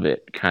out of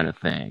it kind of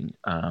thing.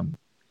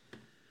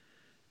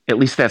 At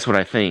least that's what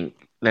I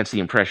think. That's the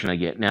impression I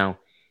get. Now,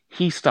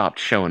 he stopped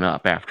showing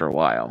up after a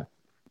while,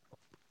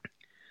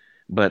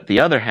 but the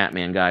other Hat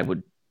Man guy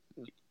would,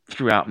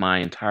 throughout my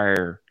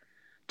entire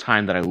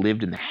time that I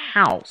lived in the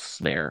house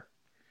there,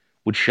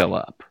 would show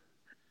up.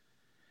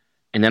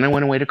 And then I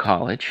went away to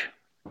college,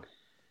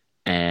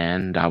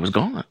 and I was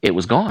gone. It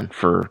was gone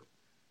for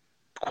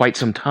quite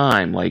some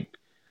time, like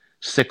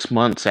 6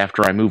 months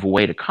after I move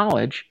away to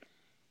college,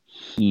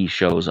 he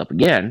shows up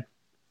again.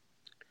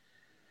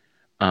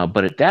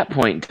 But at that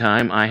point in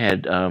time, I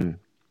had.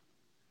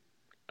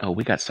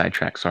 We got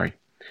sidetracked. Sorry.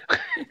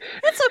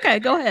 It's okay.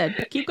 Go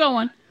ahead. Keep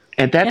going.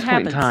 At that It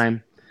point in happens.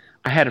 time,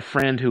 I had a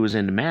friend who was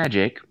into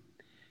magic,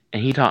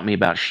 and he taught me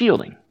about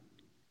shielding.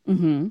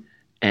 Mm-hmm.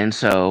 And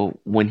so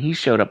when he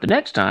showed up the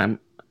next time,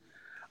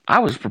 I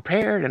was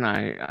prepared, and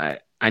I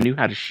knew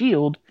how to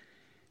shield,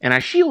 and I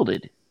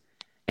shielded,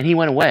 and he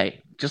went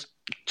away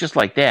just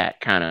like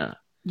that, kind of.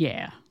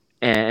 Yeah.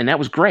 And that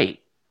was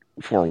great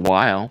for a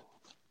while.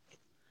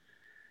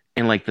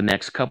 And like the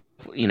next couple,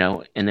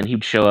 and then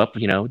he'd show up,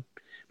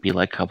 be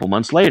like a couple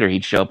months later,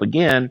 he'd show up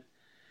again,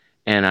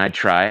 and I'd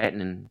try it,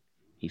 and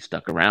he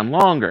stuck around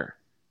longer,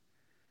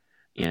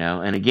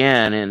 and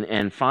again,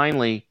 and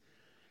finally,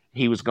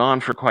 he was gone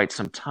for quite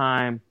some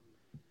time,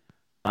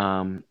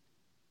 and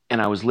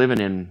I was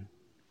living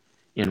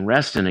in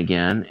Reston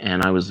again,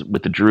 and I was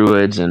with the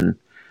Druids, and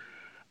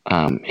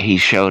he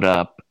showed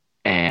up,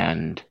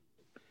 and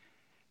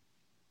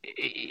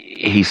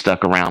he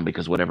stuck around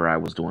because whatever I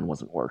was doing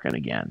wasn't working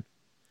again.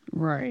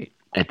 Right.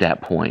 At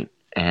that point,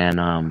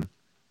 and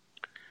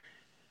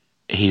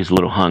he was a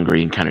little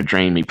hungry and kind of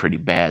drained me pretty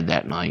bad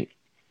that night,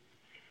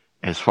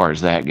 as far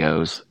as that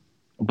goes.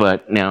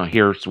 But now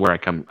here's where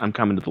I'm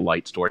coming to the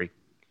light story.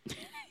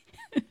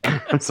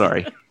 I'm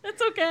sorry.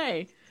 That's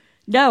okay.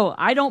 No,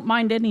 I don't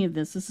mind any of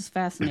this. This is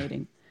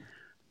fascinating.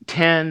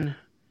 10,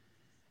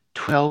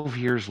 12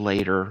 years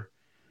later,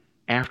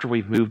 after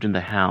we've moved in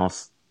the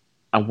house,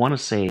 I want to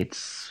say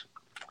it's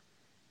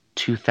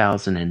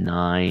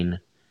 2009,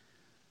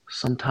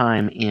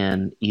 sometime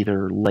in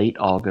either late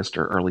August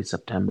or early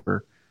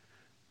September.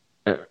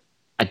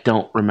 I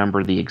don't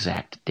remember the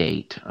exact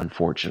date,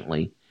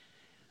 unfortunately.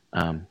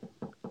 Um,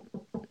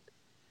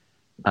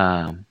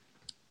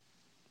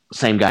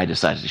 Same guy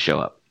decided to show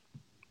up.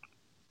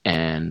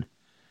 And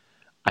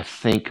I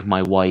think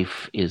my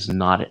wife is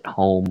not at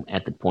home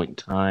at the point in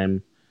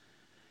time.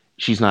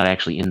 She's not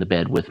actually in the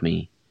bed with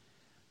me,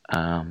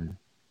 because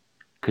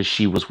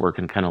she was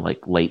working kind of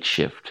like late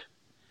shift,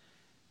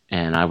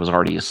 and I was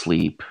already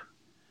asleep.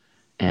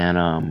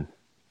 And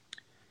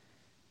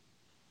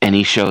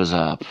he shows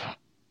up,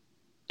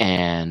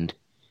 and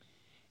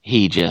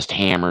he just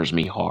hammers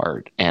me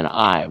hard, and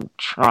I'm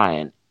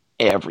trying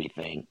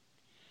everything,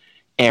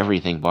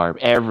 Barb,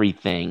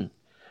 everything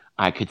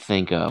I could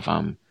think of.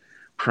 I'm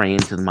praying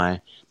to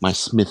my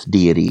Smith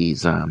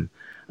deities. I'm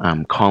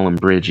calling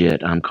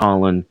Bridget. I'm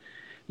calling,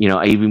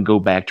 I even go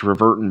back to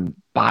reverting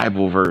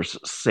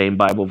same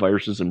Bible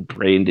verses, and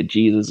praying to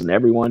Jesus and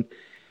everyone,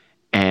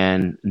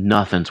 and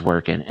nothing's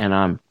working. And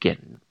I'm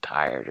getting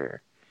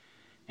tireder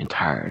and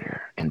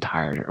tireder and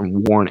tireder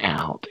and worn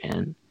out.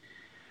 And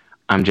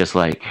I'm just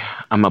like,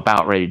 I'm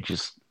about ready to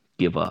just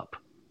give up.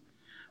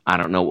 I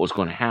don't know what was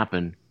going to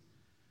happen,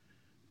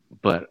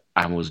 but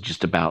I was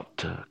just about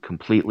to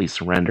completely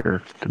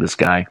surrender to this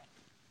guy.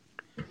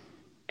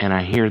 And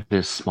I hear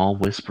this small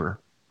whisper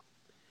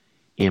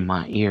in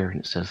my ear,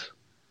 and it says,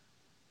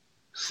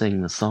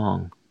 "Sing the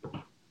song."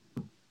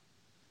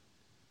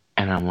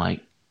 And I'm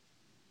like,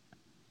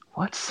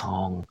 "What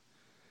song?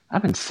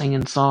 I've been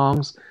singing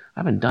songs.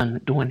 I've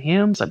been doing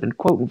hymns. I've been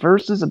quoting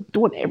verses. I'm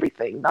doing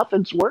everything.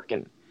 Nothing's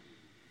working."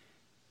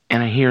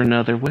 And I hear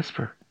another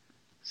whisper,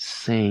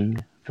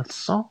 "Sing the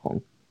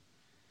song."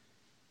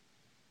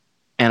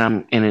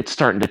 And it's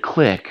starting to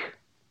click.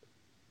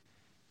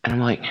 And I'm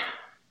like,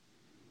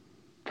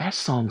 that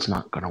song's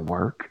not going to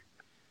work.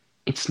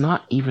 It's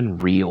not even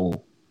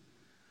real.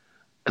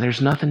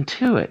 There's nothing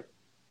to it.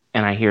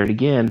 And I hear it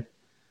again.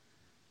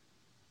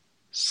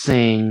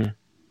 "Sing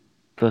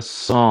the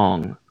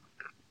song."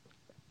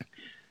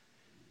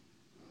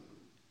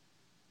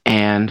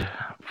 And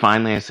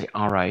finally I say,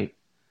 "All right,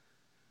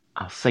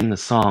 I'll sing the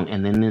song."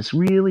 And then this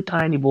really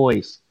tiny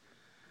voice,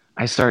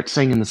 I start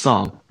singing the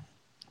song.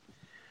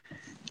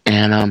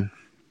 And I'm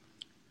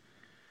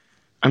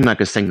not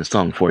going to sing the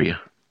song for you.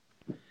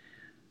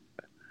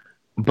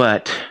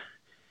 But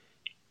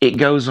it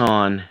goes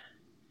on,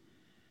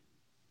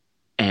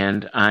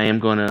 and I am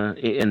going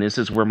to, and this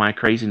is where my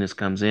craziness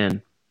comes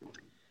in.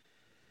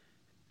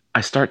 I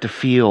start to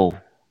feel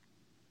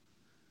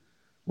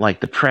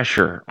like the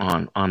pressure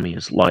on me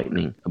is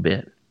lightening a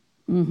bit.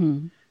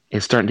 Mm-hmm.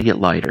 It's starting to get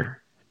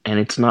lighter, and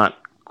it's not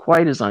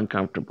quite as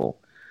uncomfortable.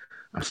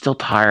 I'm still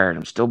tired.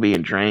 I'm still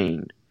being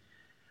drained.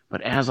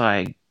 But as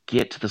I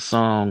get to the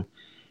song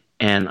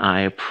and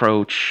I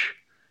approach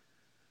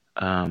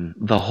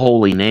the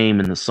holy name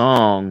in the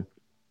song,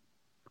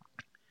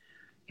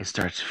 it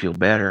starts to feel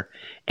better.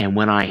 And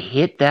when I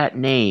hit that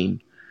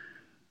name,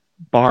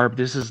 Barb,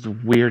 this is the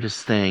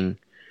weirdest thing.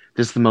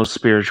 This is the most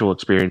spiritual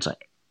experience I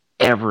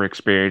ever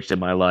experienced in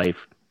my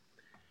life.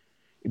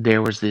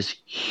 There was this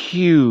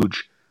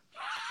huge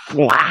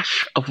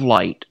flash of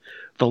light.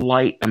 The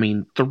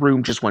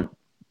room just went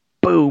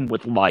boom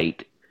with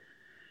light.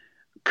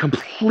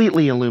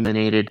 Completely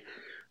illuminated.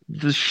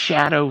 The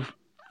shadow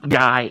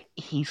guy,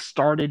 he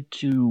started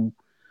to...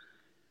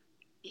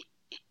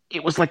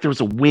 It was like there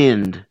was a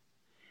wind,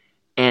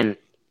 and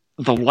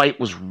the light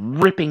was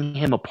ripping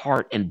him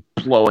apart and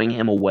blowing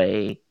him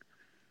away.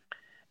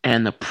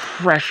 And the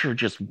pressure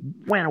just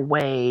went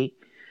away.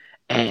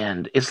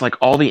 And it's like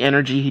all the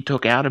energy he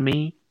took out of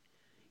me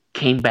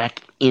came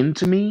back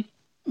into me.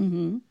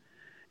 Mm-hmm.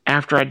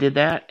 After I did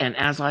that. And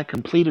as I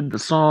completed the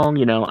song,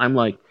 I'm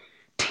like,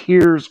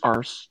 tears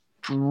are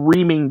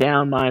streaming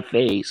down my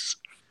face.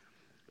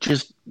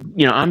 Just,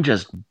 I'm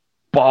just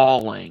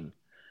bawling.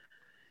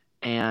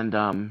 And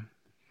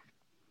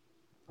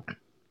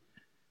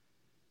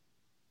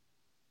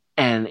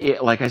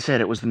it, like I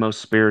said, it was the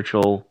most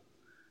spiritual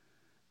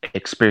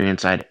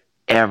experience I'd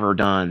ever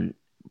done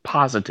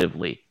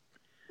positively.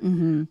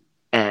 Mm-hmm.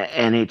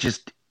 And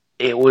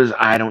it was,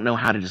 I don't know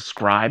how to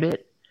describe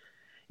it.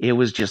 It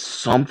was just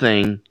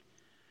something.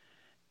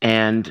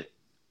 And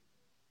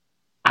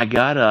I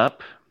got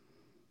up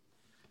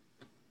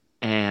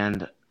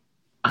and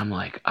I'm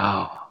like,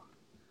 oh,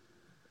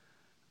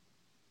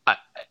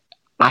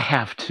 I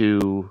have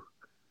to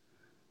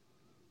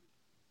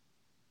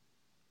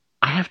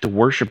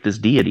worship this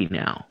deity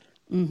now.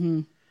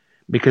 Mm-hmm.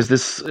 Because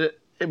this,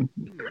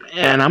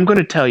 and I'm going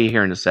to tell you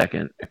here in a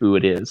second who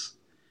it is,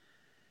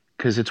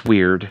 because it's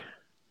weird,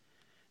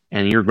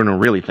 and you're going to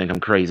really think I'm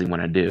crazy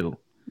when I do.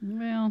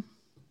 Well,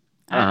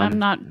 I'm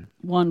not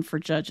one for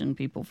judging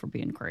people for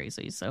being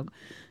crazy, so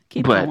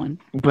keep going.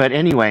 But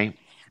anyway,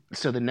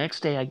 so the next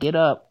day I get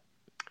up,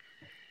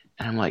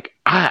 and I'm like,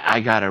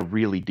 I got to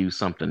really do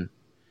something.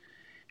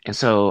 And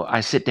so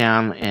I sit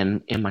down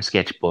and in my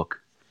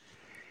sketchbook,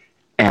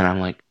 and I'm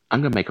like,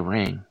 I'm going to make a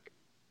ring.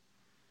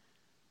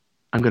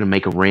 I'm going to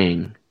make a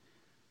ring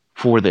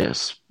for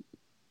this.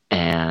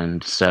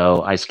 And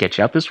so I sketch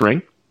out this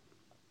ring.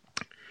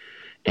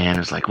 And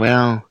it's like,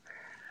 well,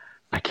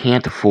 I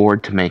can't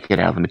afford to make it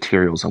out of the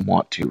materials I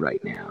want to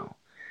right now.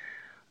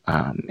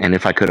 And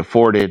if I could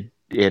afford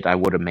it, I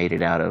would have made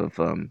it out of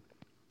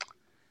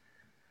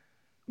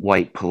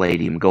white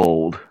palladium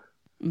gold.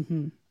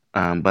 Mm-hmm.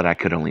 But I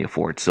could only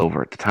afford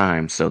silver at the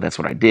time, so that's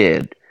what I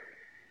did.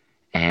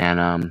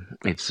 And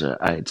it's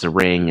a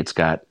ring.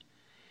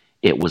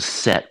 It was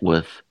set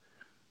with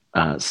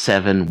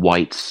 7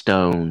 white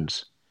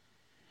stones,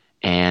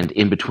 and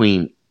in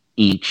between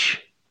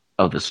each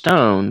of the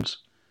stones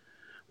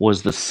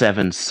was the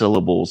 7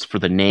 syllables for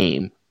the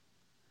name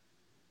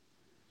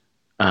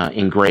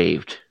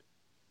engraved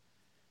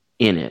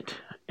in it.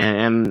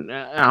 And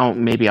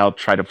maybe I'll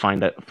try to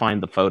find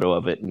the photo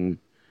of it and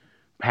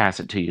pass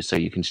it to you so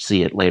you can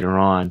see it later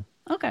on.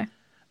 Okay.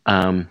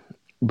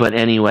 But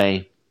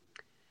anyway,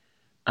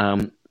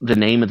 the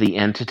name of the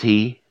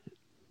entity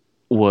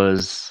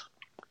was,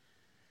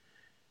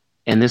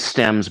 and this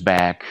stems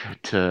back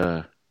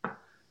to,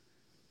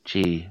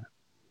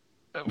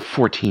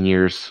 14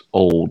 years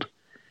old,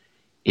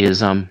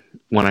 is when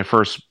I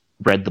first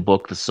read the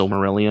book, The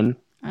Silmarillion.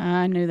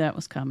 I knew that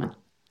was coming.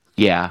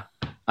 Yeah.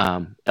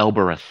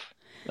 Elbereth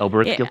Yeah.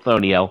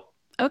 Gilthoniel.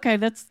 Okay,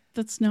 that's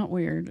not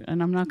weird,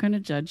 and I'm not going to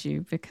judge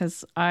you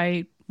because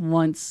I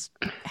once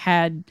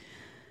had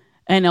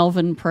an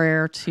elven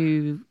prayer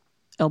to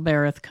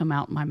Elbereth come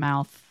out my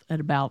mouth at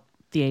about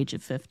the age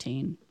of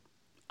 15.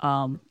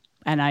 And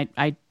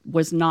I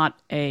was not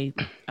a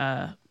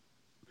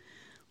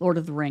Lord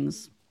of the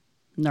Rings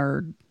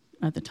nerd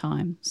at the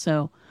time,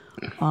 so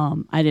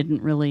I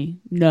didn't really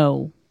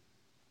know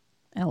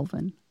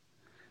Elven.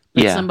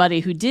 But Yeah.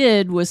 somebody who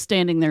did was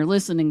standing there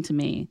listening to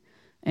me,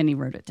 and he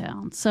wrote it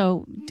down.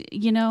 So,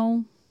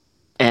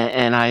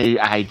 And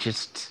I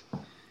just,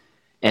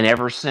 and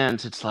ever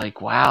since, it's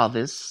like, wow,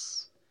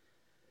 this,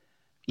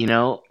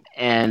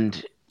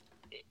 and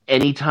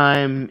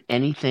anytime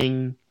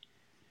anything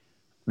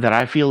that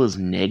I feel is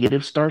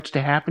negative starts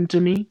to happen to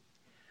me,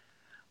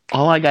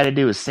 all I got to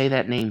do is say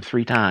that name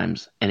 3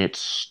 times, and it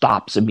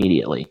stops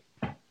immediately.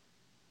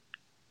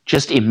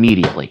 Just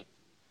immediately.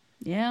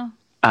 Yeah.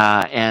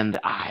 And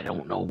I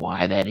don't know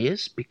why that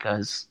is,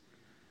 because,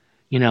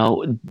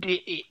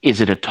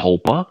 is it a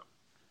tulpa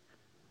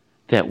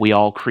that we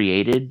all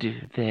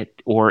created,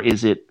 or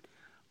is it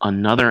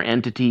another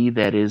entity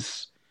that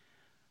is,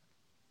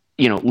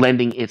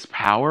 lending its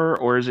power,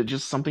 or is it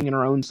just something in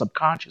our own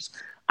subconscious?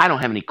 I don't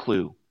have any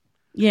clue.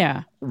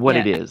 Yeah. What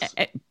Yeah. it is.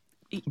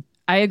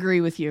 I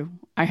agree with you.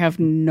 I have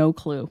no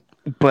clue.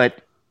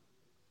 But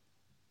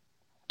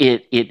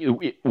it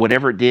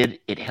whatever it did,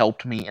 it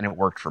helped me and it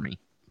worked for me.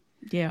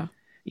 Yeah.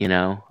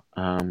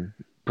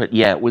 But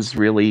yeah, it was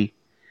really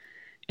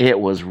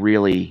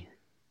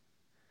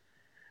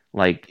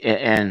like,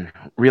 and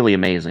really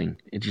amazing.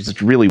 It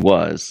just really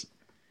was.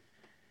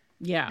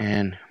 Yeah.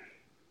 And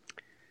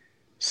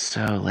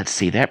so let's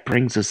see, that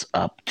brings us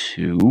up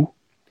to,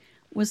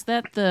 Was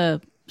that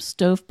the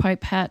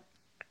stovepipe hat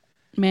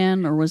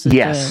man, or was it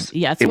yes,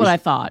 yeah, that's what I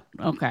thought.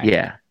 Okay.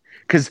 Yeah.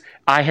 Because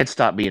I had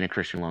stopped being a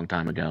Christian a long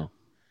time ago.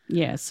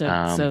 Yeah, so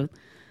The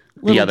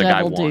little other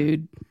devil guy won.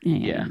 dude.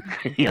 Yeah.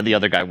 Yeah, the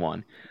other guy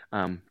won.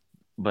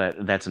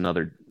 But that's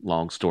another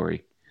long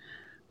story.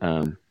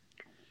 So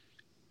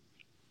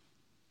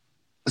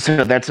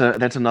that's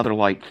another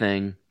light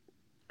thing.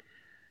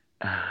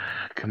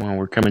 Come on,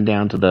 we're coming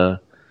down to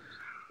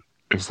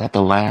is that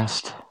the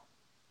last?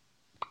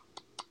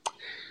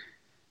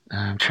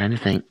 I'm trying to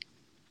think.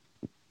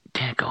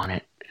 Dick on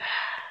it.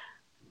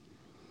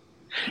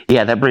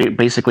 Yeah, that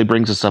basically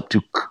brings us up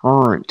to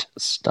current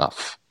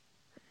stuff.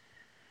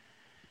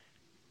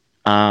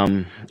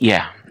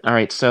 Yeah. All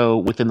right. So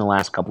within the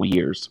last couple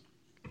years.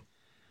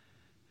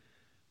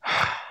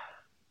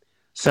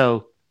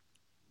 So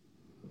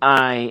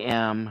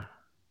I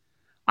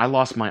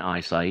lost my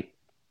eyesight.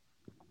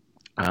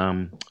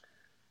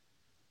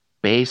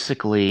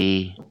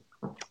 Basically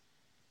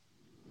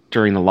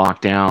during the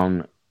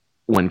lockdown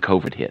when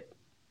COVID hit.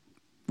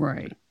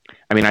 Right.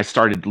 I mean, I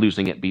started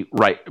losing it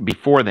right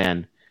before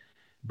then,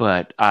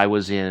 but I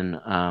was in.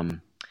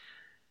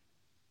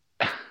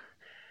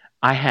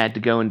 I had to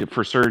go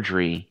for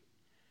surgery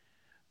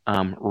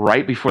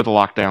right before the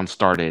lockdown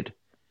started,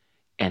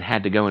 and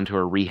had to go into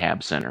a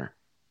rehab center.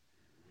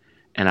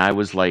 And I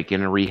was like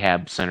in a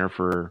rehab center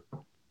for,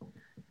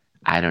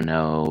 I don't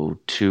know,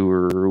 2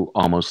 or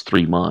almost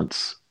 3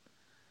 months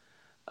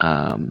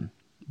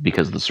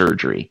because of the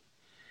surgery.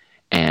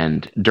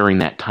 And during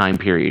that time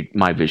period,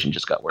 my vision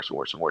just got worse and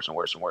worse and worse and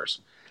worse and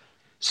worse.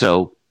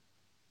 So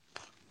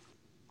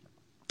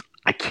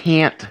I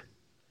can't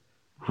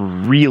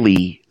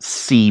really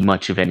see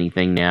much of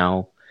anything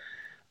now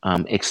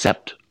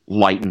except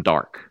light and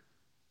dark.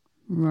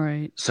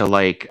 Right. So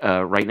like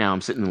right now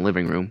I'm sitting in the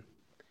living room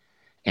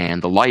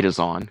and the light is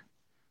on.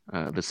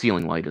 The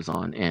ceiling light is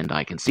on, and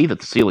I can see that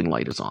the ceiling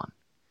light is on.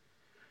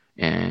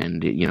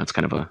 And it's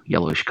kind of a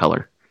yellowish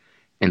color.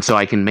 And so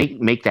I can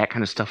make that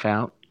kind of stuff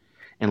out.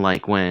 And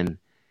like when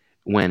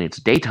it's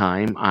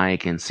daytime, I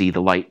can see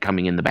the light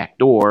coming in the back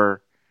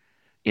door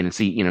and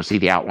see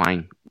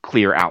the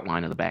clear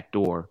outline of the back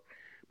door.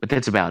 But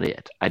that's about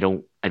it. I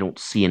don't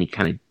see any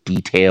kind of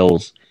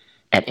details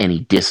at any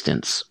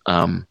distance.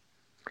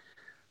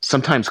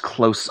 Sometimes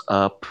close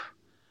up,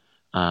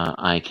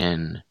 I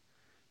can,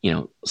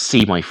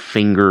 see my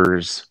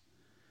fingers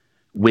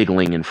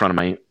wiggling in front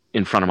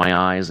of my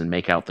eyes and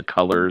make out the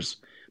colors,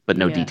 but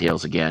no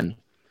details again.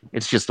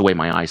 It's just the way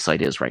my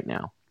eyesight is right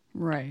now.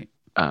 Right.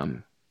 I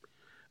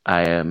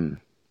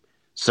am.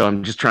 So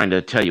I'm just trying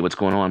to tell you what's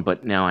going on,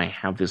 but now I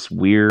have this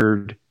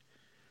weird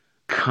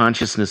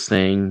consciousness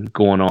thing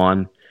going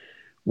on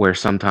where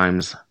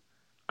sometimes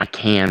I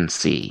can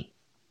see.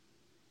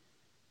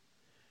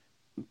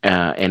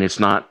 And it's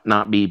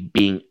not me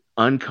being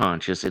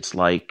unconscious. It's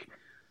like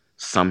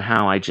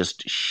somehow I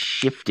just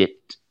shift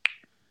it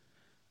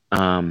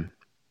um,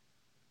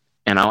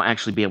 and I'll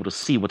actually be able to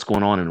see what's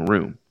going on in a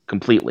room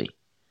completely.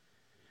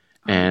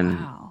 Oh, And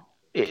wow.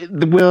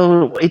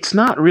 well, it's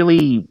not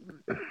really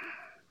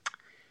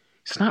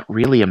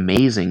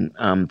amazing.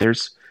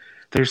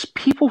 There's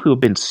people who have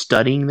been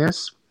studying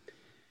this,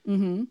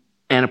 Mm-hmm.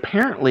 and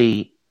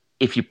apparently,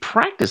 if you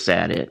practice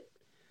at it,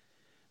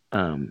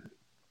 um,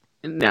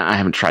 now I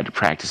haven't tried to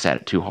practice at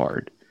it too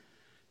hard.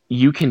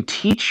 You can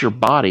teach your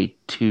body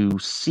to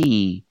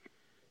see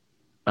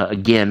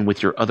again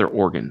with your other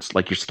organs,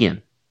 like your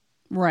skin,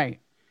 Right.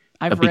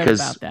 I've read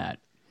because about that.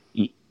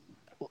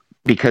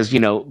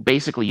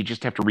 basically you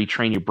just have to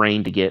retrain your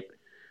brain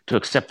to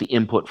accept the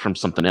input from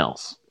something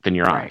else than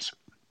your Right. eyes.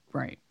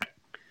 Right.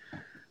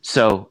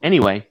 So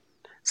anyway,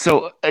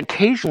 so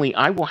occasionally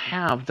I will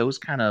have those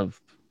kind of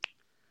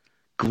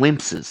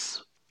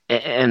glimpses,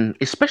 and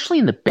especially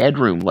in the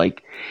bedroom,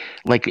 like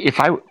if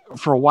I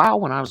for a while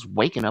when I was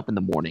waking up in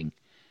the morning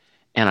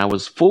and I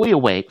was fully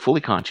awake,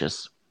 fully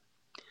conscious,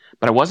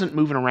 but I wasn't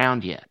moving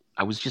around yet.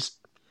 I was just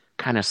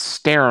kind of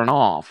staring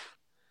off.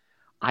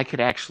 I could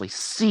actually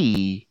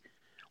see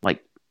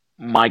like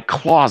my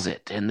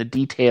closet and the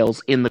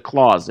details in the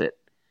closet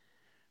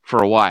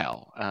for a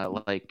while.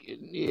 Like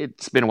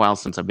it's been a while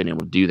since I've been able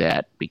to do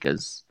that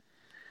because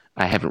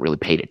I haven't really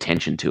paid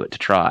attention to it to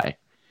try.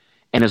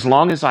 And as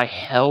long as I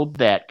held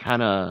that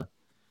kind of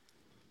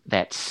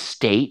that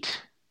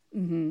state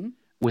Mm-hmm.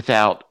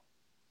 without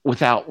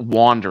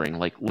wandering,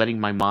 like letting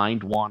my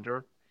mind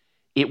wander,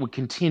 it would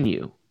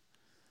continue.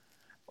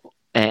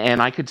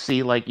 And I could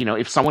see, like,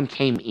 if someone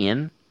came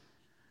in,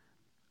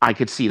 I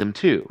could see them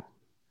too.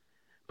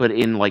 But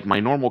in like my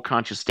normal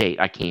conscious state,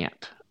 I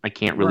can't. I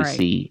can't really Right.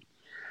 see.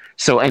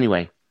 So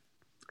anyway,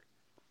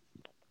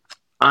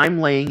 I'm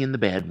laying in the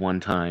bed one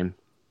time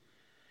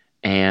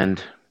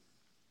and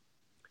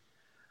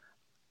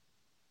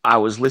I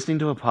was listening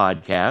to a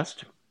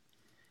podcast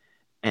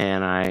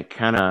and I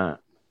kind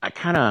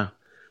of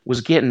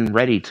was getting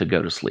ready to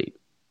go to sleep.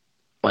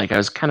 Like I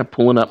was kind of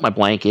pulling up my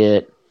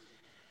blanket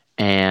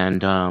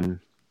and I'm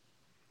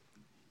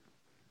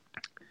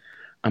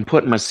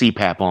putting my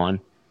CPAP on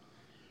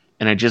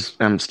and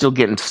I'm still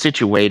getting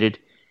situated.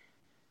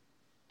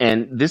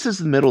 And this is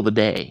the middle of the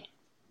day.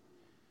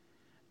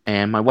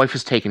 And my wife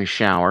is taking a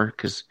shower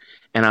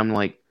and I'm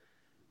like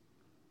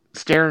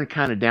staring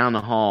kind of down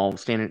the hall,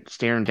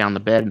 staring down the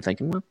bed and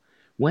thinking, well,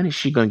 when is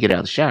she going to get out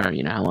of the shower?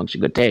 How long is she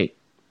going to take?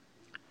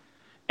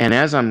 And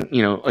as I'm,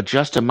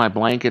 adjusting my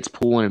blankets,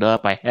 pulling it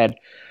up, I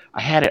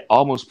had it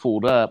almost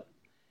pulled up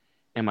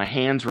and my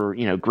hands were,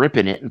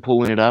 gripping it and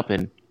pulling it up.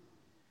 And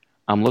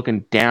I'm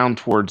looking down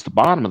towards the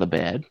bottom of the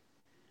bed.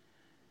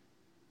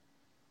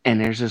 And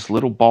there's this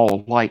little ball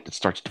of light that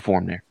starts to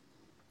form there.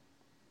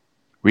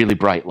 Really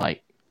bright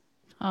light.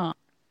 Huh.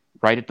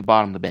 Right at the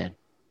bottom of the bed.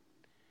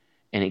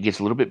 And it gets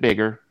a little bit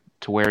bigger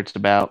to where it's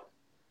about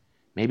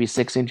maybe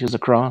 6 inches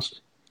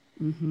across.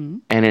 Mm-hmm.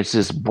 And it's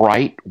this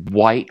bright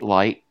white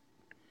light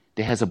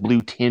that has a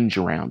blue tinge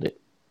around it.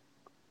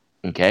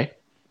 Okay?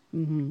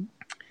 Mm-hmm.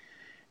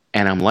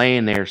 And I'm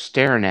laying there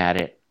staring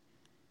at it.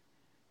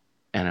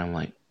 And I'm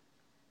like,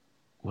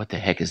 what the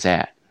heck is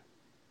that?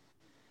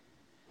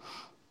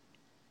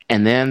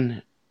 And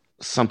then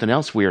something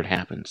else weird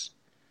happens.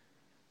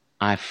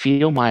 I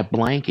feel my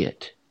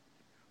blanket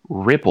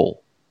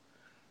ripple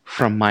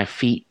from my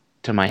feet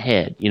to my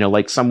head.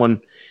 Like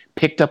someone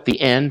picked up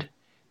the end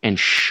and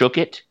shook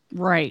it.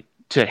 Right.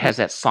 It has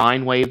that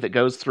sine wave that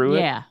goes through it.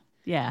 Yeah.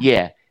 Yeah.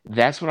 Yeah,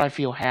 that's what I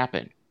feel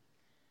happen.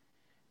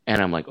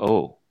 And I'm like,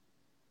 oh,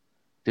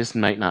 this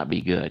might not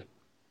be good.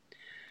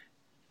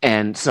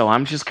 And so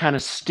I'm just kind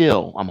of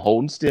still. I'm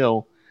holding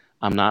still.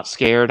 I'm not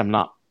scared. I'm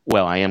not,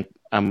 well, I am.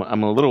 I'm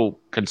a little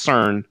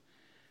concerned,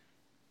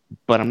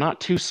 but I'm not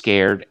too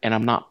scared and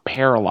I'm not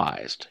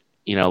paralyzed.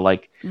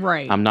 Like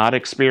Right. I'm not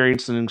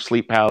experiencing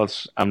sleep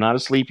paralysis. I'm not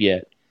asleep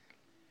yet.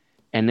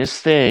 And this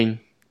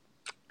thing,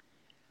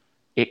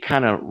 it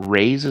kind of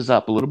raises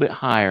up a little bit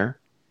higher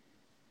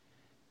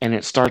and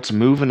it starts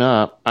moving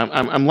up.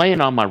 I'm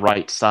laying on my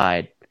right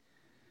side.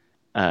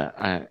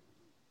 And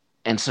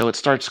so it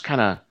starts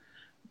kind of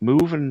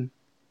moving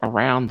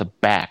around the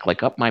back,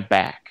 like up my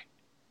back,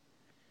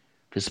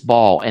 this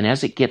ball. And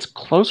as it gets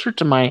closer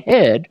to my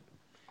head,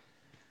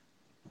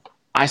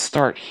 I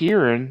start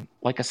hearing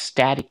like a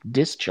static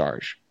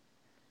discharge.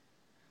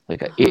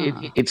 Like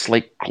it's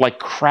like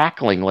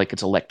crackling, like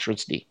it's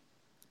electricity.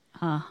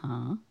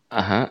 Uh-huh.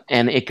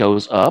 And it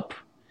goes up,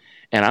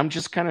 and I'm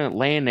just kind of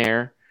laying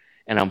there,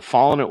 and I'm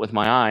following it with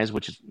my eyes,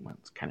 which is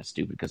it's kind of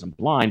stupid because I'm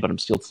blind, but I'm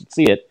still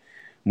see it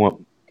more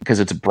because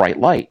it's a bright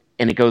light,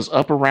 and it goes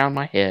up around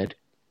my head.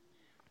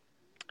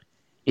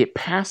 It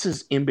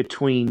passes in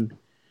between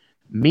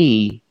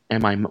me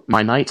and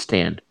my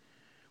nightstand,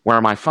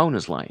 where my phone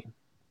is laying.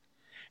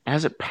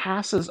 As it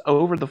passes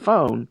over the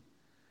phone,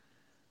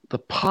 the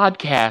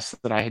podcast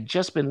that I had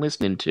just been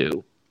listening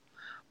to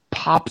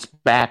pops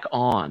back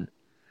on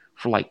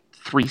for like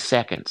 3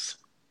 seconds.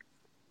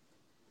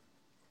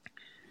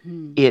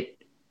 It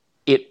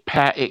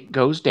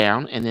goes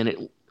down and then it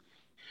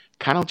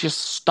kind of just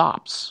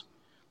stops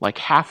like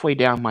halfway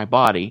down my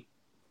body,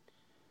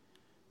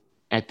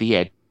 at the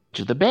edge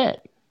of the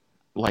bed,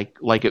 like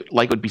it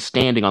would be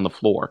standing on the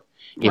floor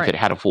if it Right.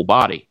 had a full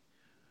body.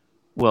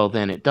 Well,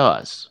 then it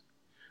does,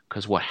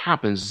 because what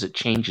happens is it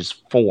changes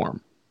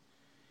form,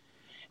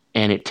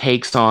 and it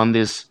takes on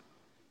this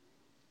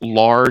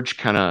large,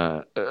 kind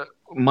of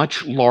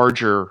much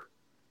larger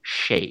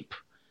shape,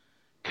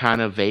 kind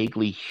of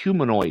vaguely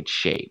humanoid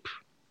shape.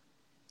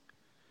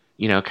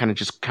 Kind of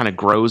just kind of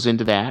grows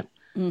into that.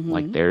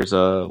 Like Mm-hmm. there's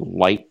a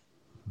light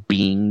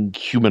being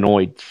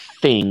humanoid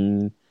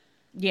thing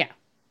Yeah.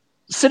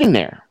 sitting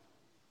there.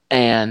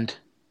 And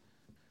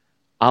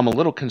I'm a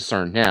little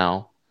concerned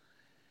now.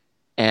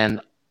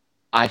 And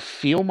I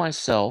feel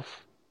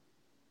myself.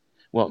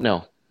 Well,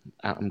 no,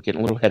 I'm getting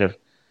a little ahead of.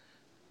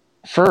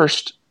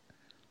 First,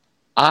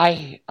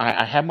 I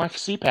have my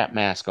CPAP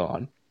mask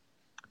on.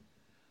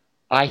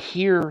 I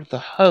hear the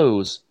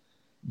hose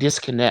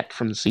disconnect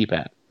from the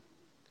CPAP.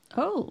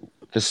 Oh.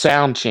 The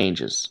sound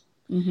changes,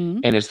 Mm-hmm.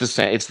 and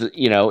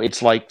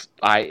it's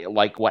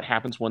like what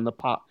happens when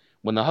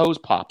the hose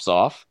pops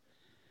off,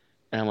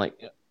 and I'm like,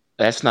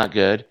 that's not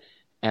good,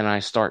 and I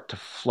start to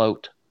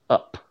float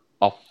up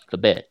off the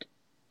bed.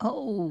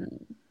 Oh.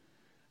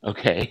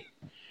 Okay,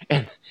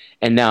 and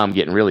and now I'm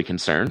getting really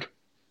concerned,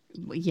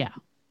 Yeah.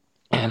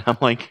 and I'm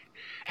like,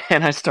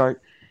 and I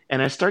start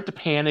to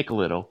panic a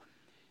little,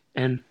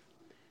 and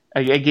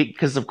I get,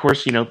 because of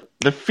course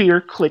the fear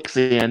clicks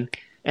in,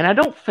 and I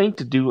don't think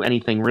to do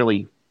anything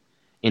really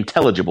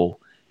intelligible,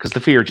 because the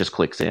fear just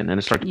clicks in, and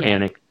I start to Yeah.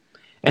 panic,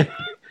 and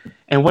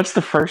and what's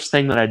the first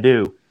thing that I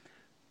do?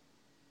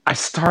 I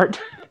start.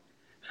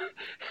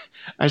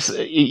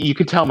 You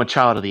can tell I'm a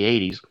child of the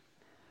 '80s.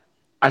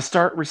 I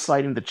start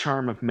reciting the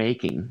charm of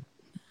making,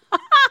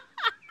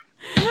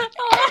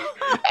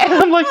 and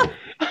I'm like,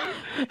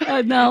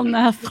 No,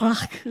 na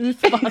frag was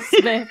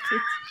wettet.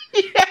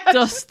 yes.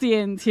 Das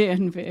tiene.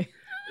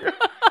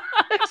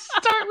 I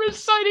start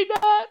reciting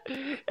that,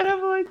 and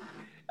I'm like,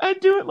 I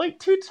do it like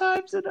 2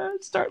 times, and I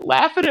start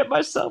laughing at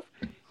myself.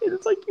 And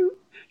it's like,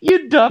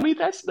 you dummy,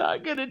 that's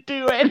not gonna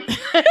do it.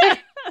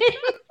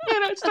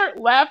 And I start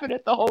laughing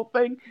at the whole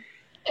thing,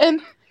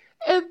 and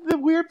the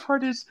weird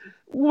part is,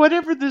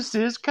 whatever this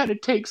is, kind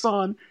of takes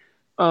on,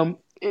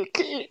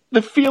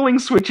 the feeling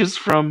switches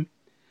from.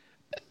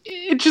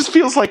 It just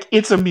feels like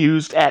it's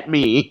amused at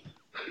me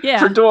for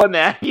Yeah. doing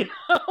that.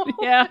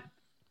 Yeah.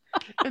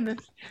 And then,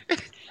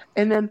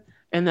 and then,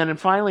 and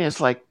finally, it's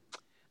like,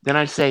 then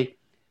I say,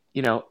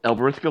 El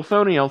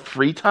Berthgilthoniel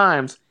 3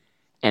 times,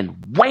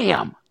 and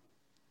wham!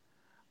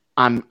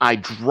 I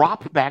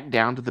drop back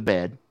down to the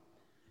bed.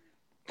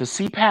 The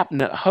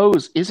CPAP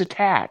hose is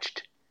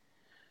attached,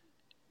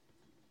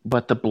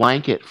 but the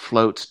blanket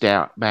floats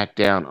back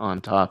down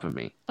on top of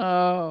me,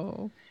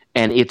 Oh.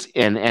 and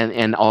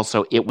and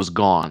also it was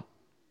gone.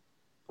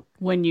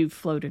 When you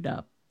floated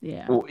up.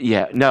 Yeah.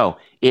 Yeah, no.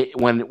 It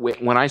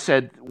when I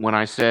said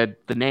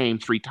the name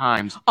 3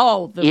 times,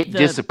 Oh, it the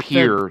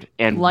disappeared,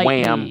 and light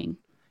wham! being.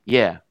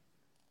 Yeah.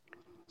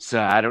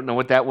 So I don't know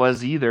what that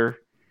was either.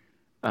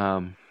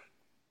 Um,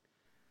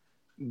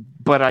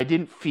 but I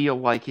didn't feel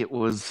like it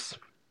was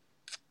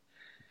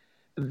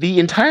the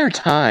entire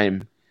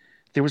time.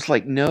 There was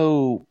like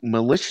no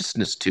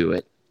maliciousness to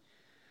it.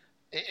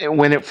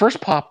 When it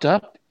first popped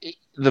up,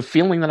 the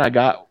feeling that I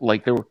got,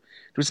 like there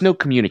was no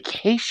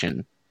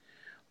communication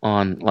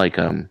on like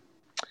a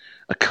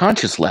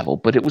conscious level,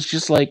 but it was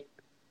just like,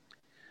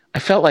 I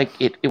felt like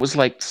it was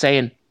like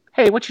saying,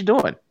 "Hey, what you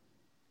doing?"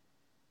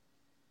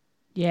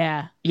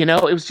 Yeah. It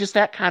was just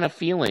that kind of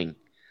feeling.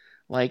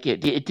 Like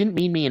it didn't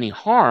mean me any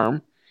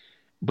harm,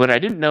 but I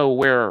didn't know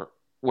where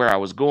I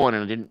was going,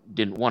 and I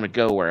didn't want to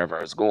go wherever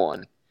I was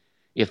going,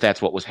 if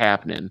that's what was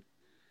happening.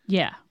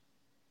 Yeah.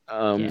 Yeah.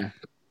 Um,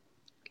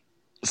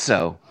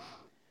 so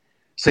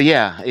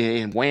yeah,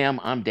 and wham,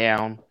 I'm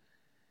down,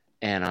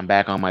 and I'm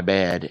back on my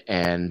bed,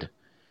 and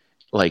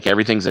like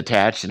everything's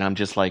attached, and I'm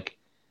just like,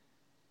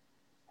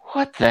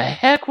 what the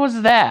heck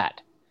was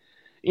that?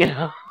 You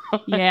know,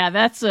 Yeah,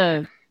 that's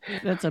a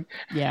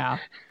yeah.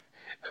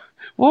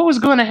 what was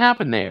going to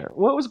happen there?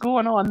 What was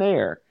going on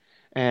there?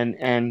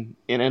 And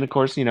of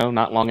course,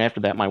 not long after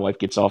that, my wife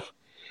gets off,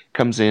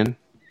 comes in,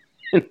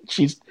 and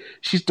she's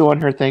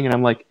doing her thing, and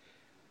I'm like,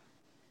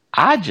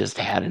 I just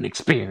had an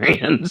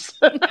experience.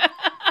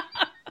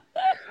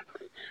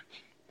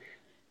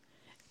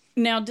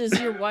 Now, does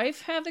your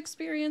wife have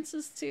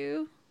experiences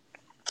too?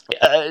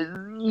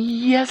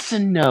 Yes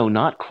and no,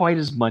 not quite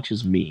as much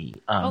as me.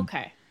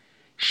 Okay.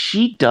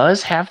 She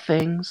does have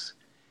things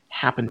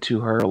happen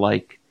to her,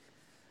 like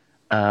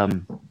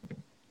um,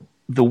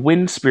 the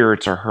wind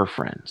spirits are her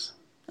friends.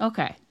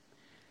 Okay.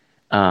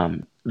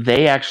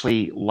 They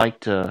actually like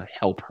to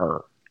help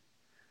her.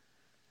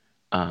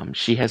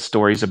 She has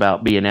stories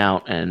about being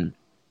out and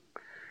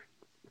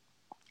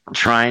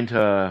trying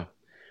to.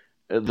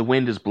 The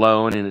wind is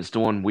blowing and it's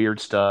doing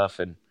weird stuff,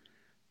 and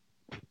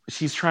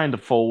she's trying to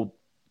fold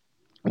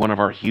one of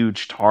our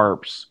huge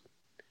tarps,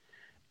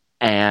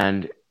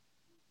 and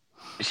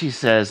she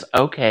says,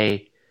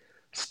 "Okay,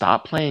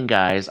 stop playing,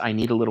 guys. I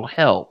need a little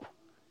help."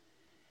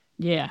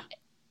 Yeah.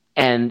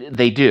 And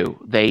they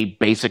do. They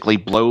basically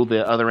blow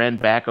the other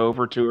end back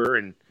over to her,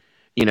 and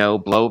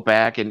blow it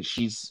back, and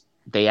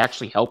they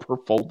actually help her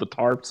fold the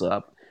tarps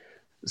up.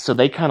 So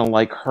they kind of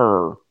like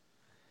her.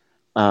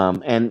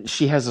 And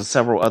she has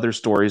several other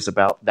stories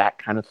about that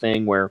kind of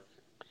thing where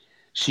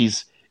she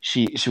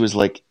was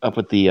like up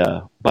at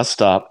the bus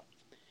stop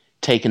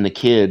taking the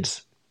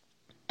kids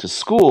to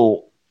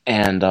school,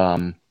 and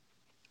a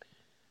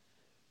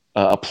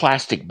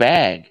plastic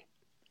bag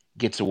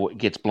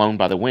gets blown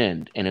by the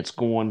wind, and it's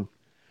going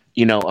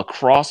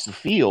across the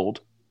field,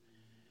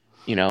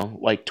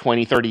 like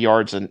 20, 30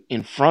 yards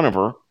in front of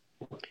her,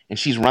 and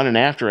she's running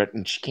after it,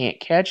 and she can't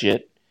catch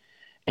it,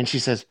 and she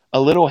says, "A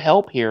little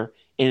help here,"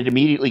 and it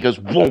immediately goes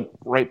whoom,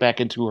 right back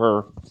into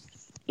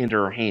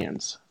her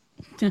hands.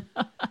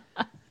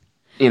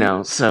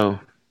 So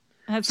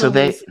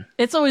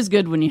it's always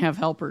good when you have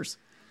helpers.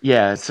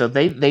 Yeah, so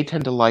they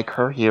tend to like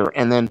her here,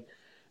 and then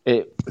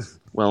if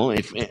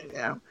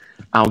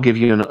I'll give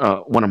you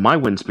one of my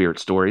wind spirit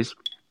stories.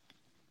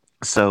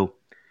 So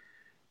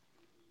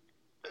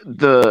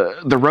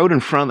the road in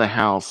front of the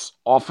house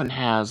often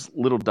has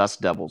little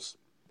dust devils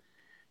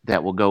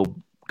that will go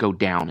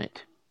down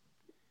it.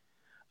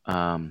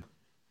 And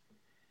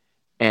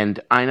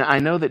I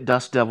know that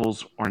dust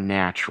devils are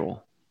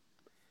natural.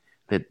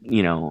 That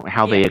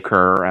how they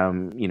occur.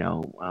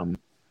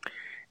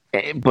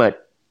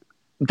 But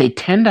they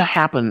tend to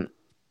happen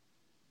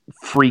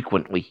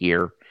frequently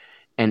here,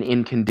 and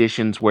in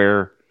conditions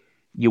where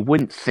you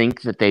wouldn't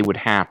think that they would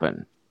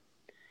happen.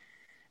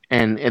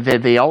 And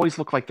they always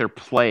look like they're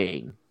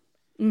playing.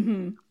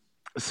 Mm-hmm.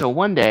 So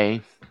one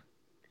day,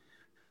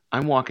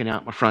 I'm walking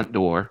out my front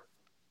door,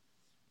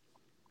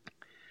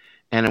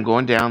 and I'm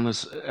going down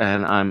this,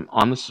 and I'm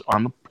on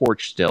the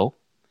porch still,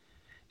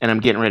 and I'm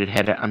getting ready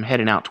to I'm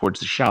heading out towards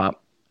the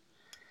shop,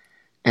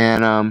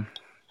 and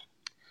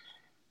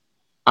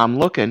I'm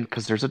looking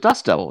because there's a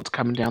dust devil. It's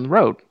coming down the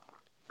road.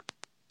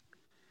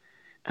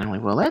 And I'm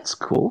like, well, that's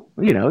cool.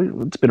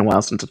 It's been a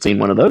while since I've seen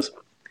one of those.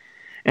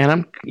 And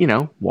I'm,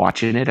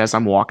 watching it as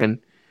I'm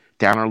walking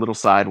down our little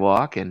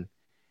sidewalk, and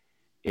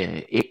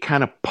it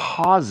kind of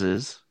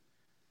pauses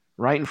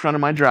right in front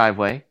of my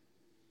driveway.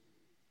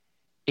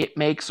 It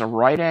makes a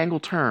right angle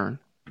turn,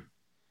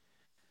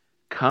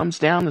 comes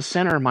down the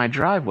center of my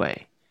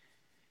driveway,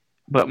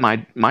 but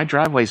my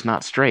driveway's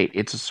not straight.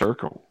 It's a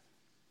circle.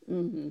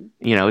 Mm-hmm.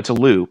 It's a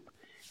loop.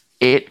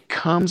 It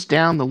comes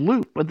down the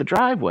loop of the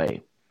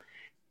driveway.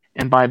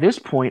 And by this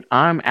point,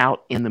 I'm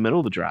out in the middle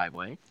of the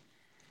driveway.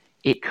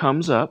 It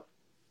comes up,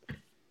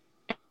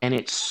 and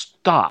it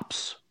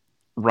stops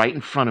right in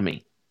front of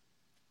me.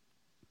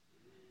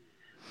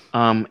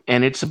 And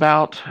it's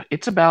about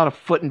a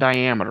foot in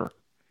diameter,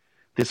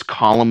 this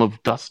column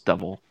of dust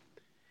devil.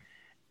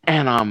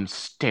 And I'm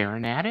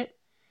staring at it,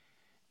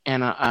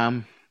 and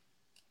I'm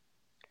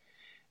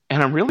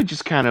really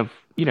just kind of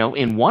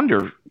in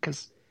wonder,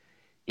 because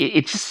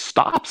it just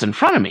stops in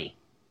front of me.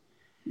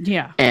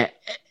 Yeah.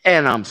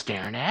 And I'm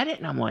staring at it,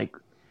 and I'm like,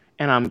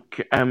 and I'm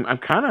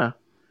kind of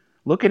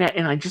looking at it,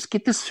 and I just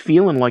get this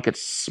feeling like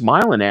it's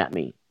smiling at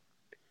me.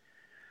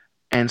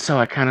 And so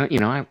I kind of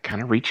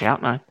reach out,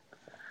 and I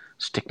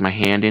stick my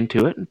hand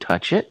into it and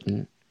touch it,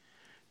 and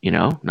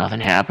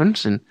nothing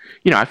happens, and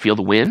I feel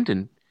the wind,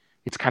 and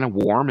it's kind of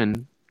warm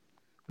and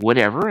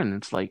whatever, and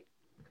it's like,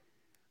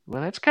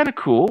 well, that's kind of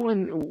cool,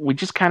 and we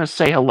just kind of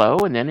say hello,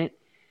 and then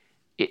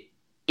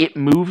it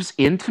moves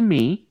into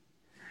me,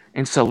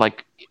 and so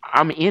like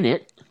I'm in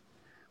it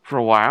for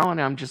a while,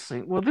 and I'm just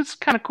saying, well, this is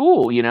kind of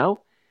cool,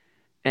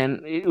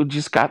 and it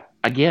just got,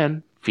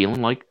 again,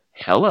 feeling like,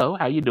 hello,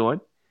 how you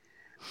doing?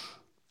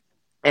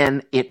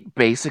 And it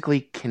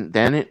basically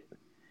it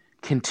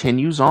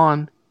continues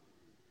on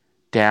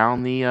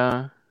down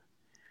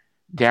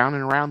down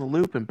and around the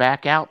loop, and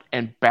back out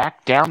and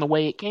back down the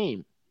way it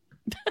came.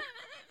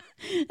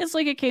 It's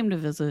like it came to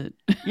visit.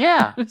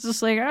 Yeah. It's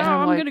just like,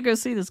 I'm going to go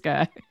see this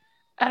guy.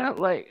 I don't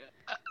like...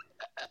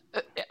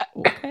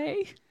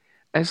 okay.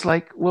 It's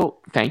like,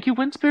 well, thank you,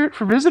 Wind Spirit,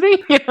 for visiting.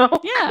 Yeah.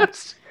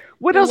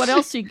 What else? What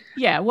else you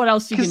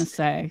going to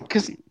say?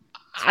 Because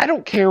I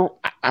don't care.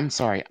 I'm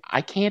sorry.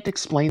 I can't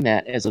explain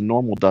that as a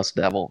normal dust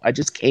devil. I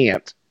just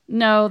can't.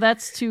 No,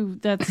 that's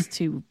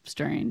too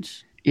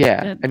strange.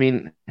 Yeah. I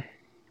mean,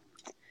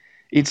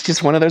 it's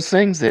just one of those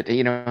things that,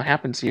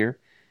 happens here.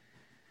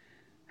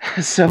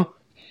 So,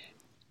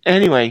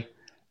 anyway,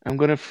 I'm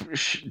going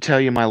to tell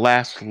you my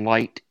last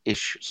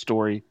light-ish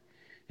story,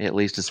 at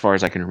least as far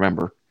as I can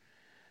remember,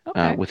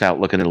 okay. Without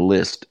looking at a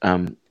list.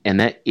 And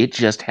that it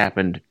just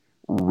happened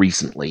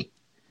recently.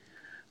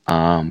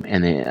 And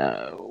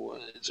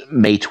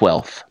May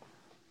 12th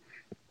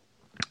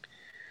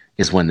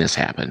is when this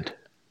happened.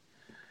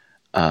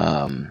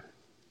 So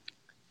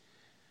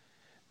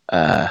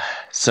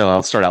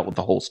I'll start out with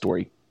the whole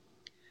story.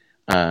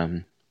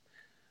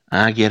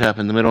 I get up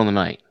in the middle of the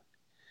night,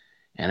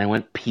 and I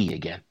went pee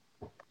again,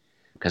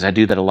 because I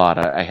do that a lot.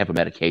 I have a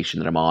medication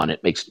that I'm on.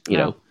 It makes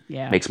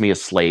makes me a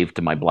slave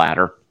to my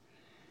bladder,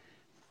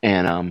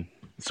 and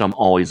so I'm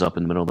always up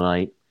in the middle of the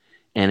night.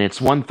 And it's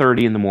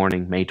 1:30 in the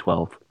morning, May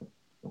 12th,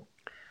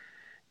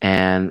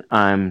 And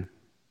I'm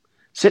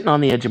sitting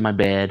on the edge of my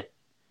bed,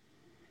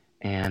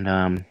 and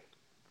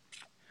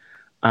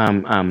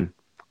I'm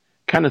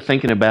kind of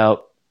thinking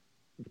about,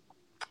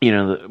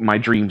 my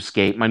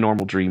dreamscape, my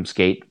normal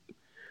dreamscape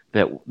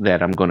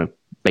that I'm going to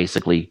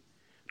basically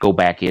go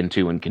back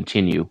into and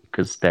continue,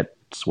 because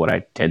that's what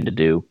I tend to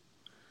do.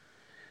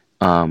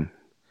 And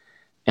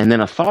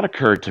then a thought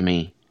occurred to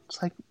me.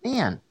 It's like,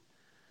 man,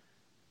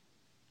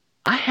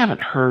 I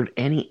haven't heard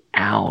any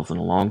owls in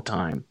a long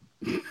time.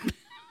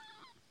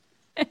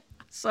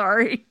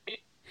 Sorry.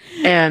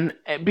 And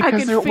I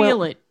because could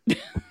feel it.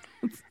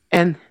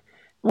 And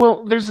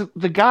well, there's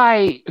the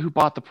guy who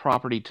bought the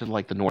property to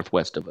like the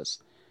northwest of us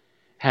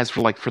has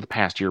for the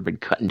past year been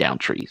cutting down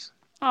trees.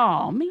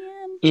 Oh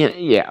man.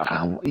 Yeah.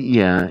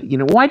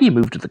 Why do you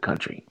move to the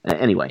country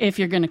anyway? If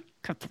you're gonna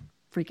cut the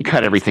freaking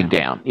cut everything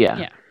down. Yeah.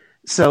 Yeah.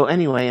 So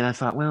anyway, and I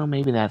thought, well,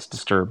 maybe that's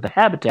disturbed the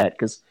habitat,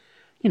 because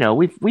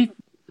we've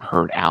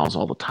heard owls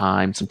all the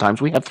time.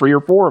 Sometimes we have 3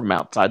 or 4 of them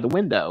outside the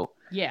window,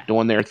 Yeah.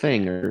 doing their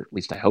thing, or at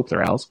least I hope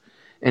they're owls.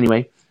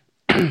 Anyway,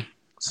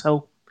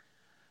 so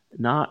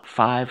not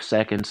 5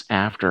 seconds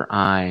after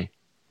I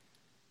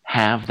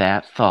have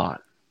that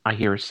thought, I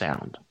hear a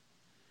sound.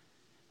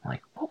 I'm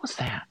like, what was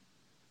that?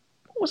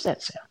 What was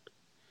that sound?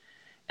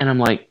 And I'm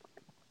like,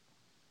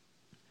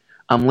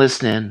 I'm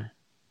listening,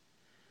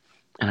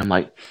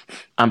 and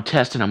I'm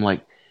testing. I'm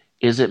like,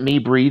 is it me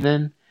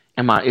breathing?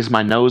 Is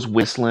my nose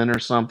whistling or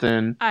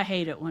something? I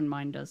hate it when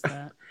mine does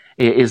that.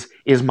 Is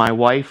my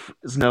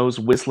wife's nose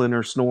whistling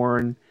or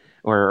snoring,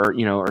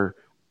 or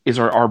is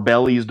our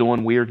bellies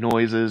doing weird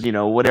noises?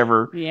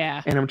 Whatever.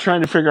 Yeah. And I'm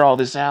trying to figure all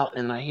this out,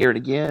 and I hear it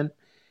again,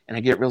 and I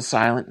get real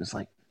silent, and it's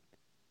like,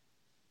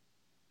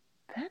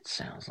 that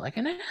sounds like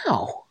an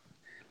owl.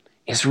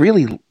 It's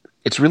really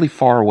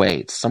far away.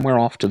 It's somewhere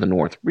off to the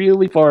north,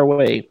 really far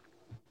away.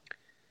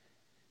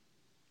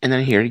 And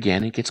then I hear it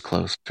again. It gets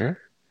closer,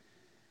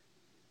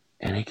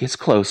 and it gets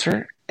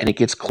closer, and it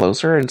gets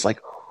closer, and it's like,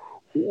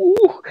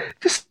 ooh,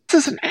 this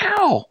is an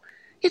owl.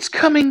 It's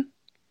coming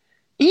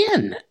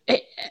in.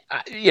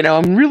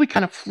 I'm really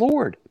kind of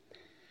floored.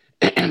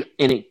 And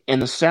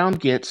the sound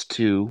gets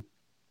to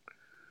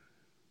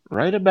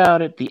right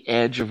about at the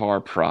edge of our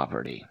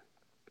property.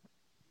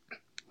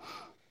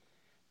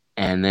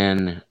 And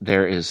then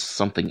there is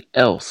something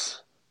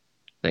else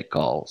that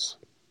calls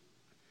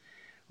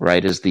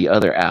right as the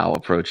other owl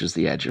approaches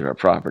the edge of our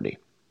property.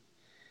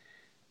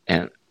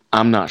 And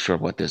I'm not sure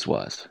what this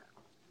was,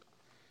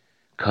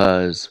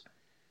 because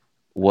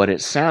what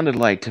it sounded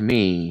like to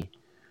me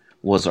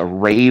was a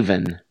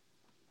raven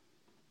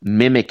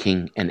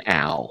mimicking an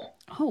owl.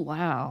 Oh,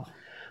 wow.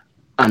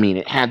 I mean,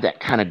 it had that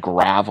kind of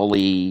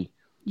gravelly,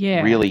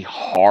 really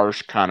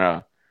harsh kind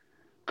of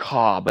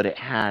caw, but it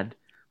had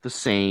the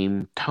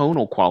same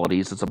tonal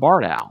qualities as a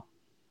barred owl.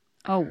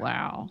 Oh,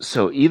 wow.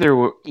 So either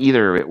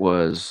it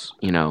was,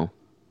 either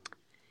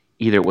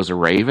it was a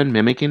raven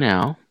mimicking an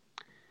owl,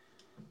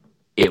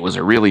 it was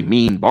a really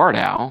mean barred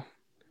owl,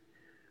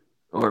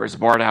 or it was a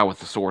barred owl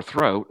with a sore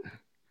throat,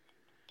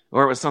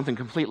 or it was something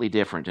completely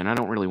different, and I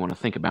don't really want to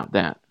think about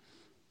that.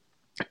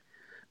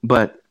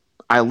 But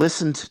I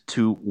listened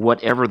to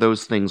whatever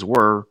those things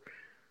were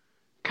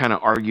kind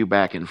of argue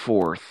back and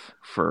forth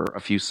for a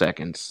few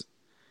seconds,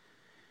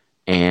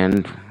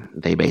 and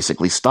they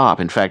basically stop.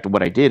 In fact,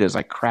 what I did is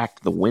I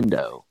cracked the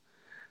window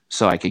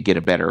so I could get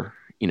a better,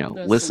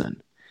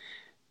 listen.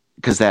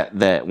 Because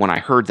that when I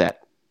heard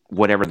that,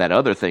 whatever that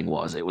other thing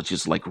was, it was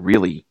just like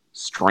really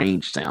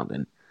strange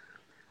sounding.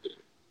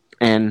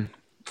 And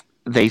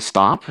they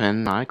stop,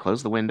 and I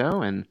close the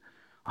window, and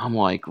I'm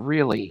like,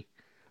 really?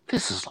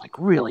 This is like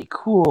really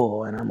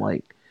cool. And I'm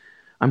like,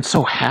 I'm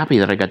so happy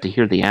that I got to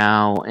hear the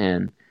owl,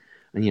 and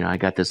I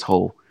got this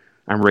whole,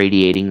 I'm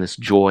radiating this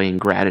joy and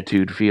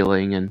gratitude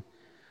feeling, and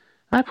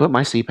I put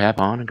my CPAP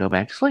on and go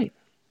back to sleep.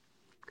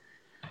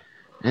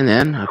 And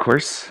then, of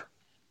course,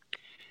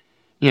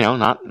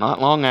 not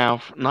long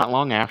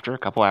after, a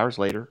couple hours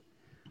later,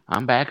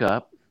 I'm back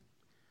up.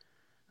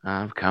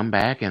 I've come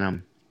back, and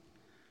I'm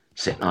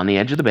sitting on the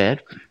edge of the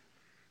bed,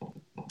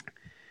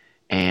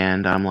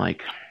 and I'm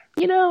like,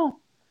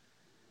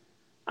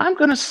 I'm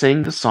going to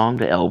sing the song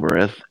to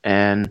Elbereth,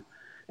 and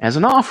as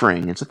an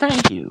offering, it's a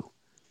thank you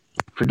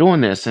for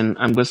doing this, and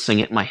I'm going to sing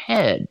it in my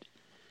head.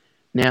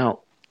 Now,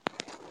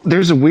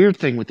 there's a weird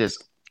thing with this.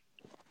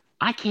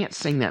 I can't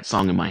sing that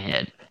song in my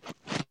head.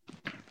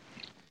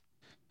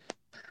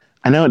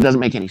 I know it doesn't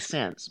make any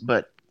sense,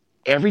 but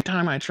every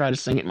time I try to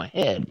sing it in my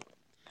head,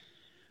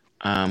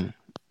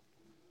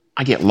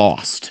 I get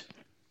lost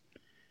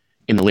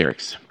in the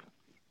lyrics.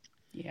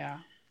 Yeah.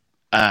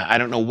 I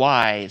don't know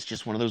why. It's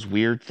just one of those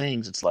weird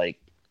things. It's like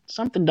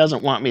something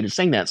doesn't want me to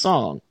sing that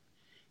song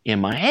in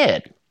my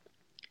head.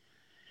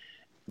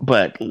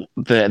 But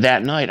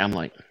that night, I'm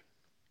like,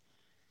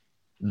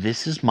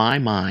 this is my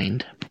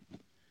mind.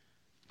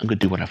 I'm going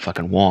to do what I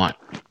fucking want.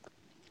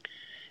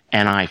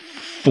 And I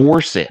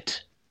force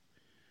it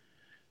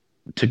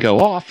to go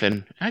off,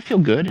 and I feel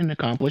good and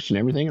accomplished and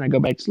everything, and I go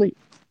back to sleep.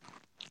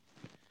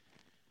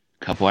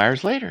 A couple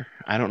hours later,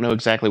 I don't know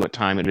exactly what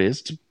time it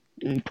is. It's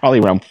probably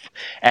around.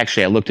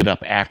 Actually, I looked it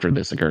up after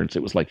this occurrence.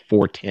 It was like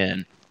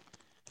 4:10,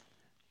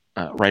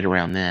 right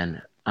around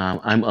then.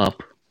 I'm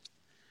up.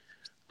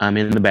 I'm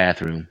in the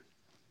bathroom,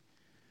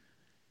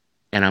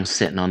 and I'm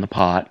sitting on the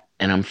pot,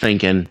 and I'm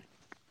thinking,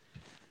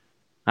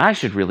 I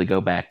should really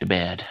go back to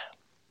bed.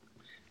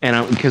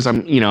 And because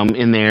I'm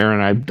in there,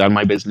 and I've done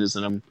my business,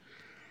 and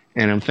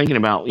I'm thinking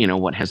about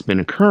what has been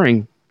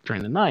occurring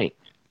during the night,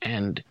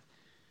 and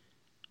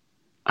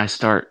I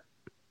start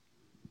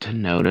to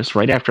notice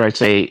right after I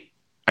say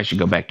I should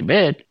go back to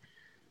bed.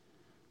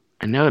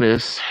 I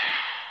notice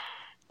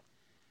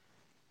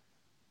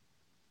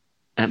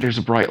that there's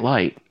a bright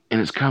light, and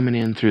it's coming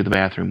in through the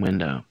bathroom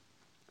window.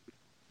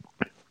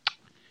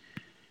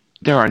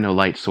 There are no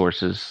light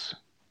sources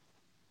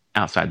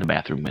outside the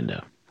bathroom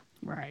window.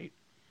 Right.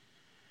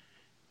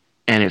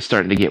 And it's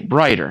starting to get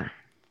brighter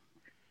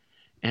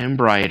and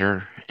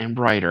brighter and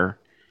brighter.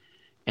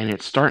 And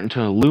it's starting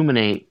to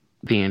illuminate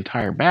the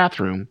entire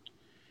bathroom.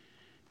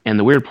 And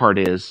the weird part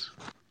is,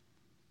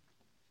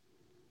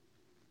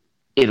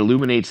 it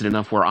illuminates it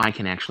enough where I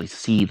can actually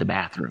see the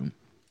bathroom.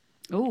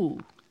 Oh.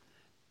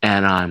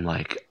 And I'm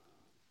like,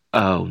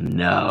 oh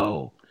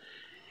no.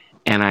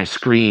 And I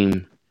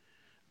scream,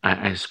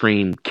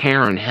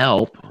 Karen,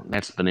 help.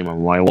 That's the name of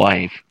my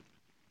wife.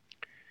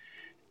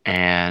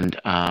 And,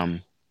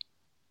 and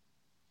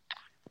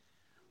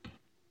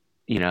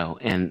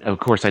of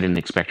course I didn't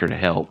expect her to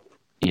help,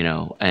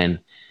 and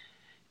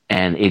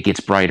it gets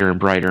brighter and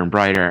brighter and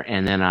brighter.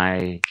 And then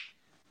I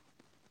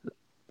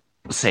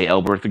say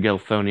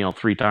Elberthogilthoniel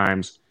 3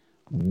 times.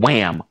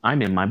 Wham!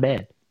 I'm in my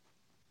bed.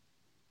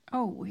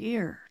 Oh,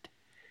 weird.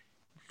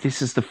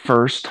 This is the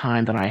first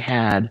time that I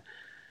had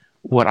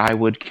what I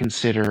would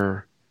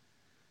consider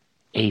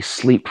a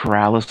sleep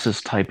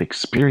paralysis type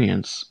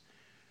experience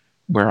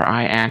where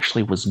I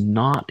actually was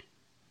not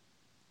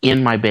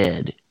in my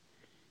bed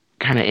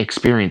kind of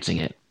experiencing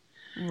it.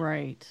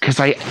 Right.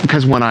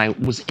 Because when I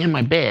was in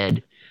my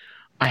bed,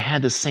 I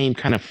had the same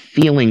kind of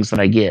feelings that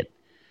I get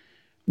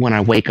when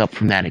I wake up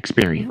from that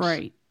experience.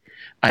 Right.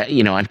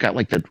 I've got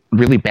like the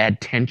really bad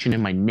tension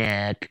in my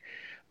neck.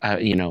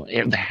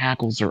 The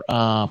hackles are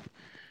up.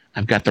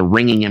 I've got the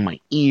ringing in my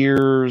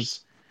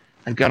ears.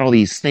 I've got all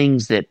these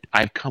things that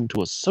I've come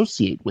to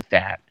associate with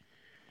that.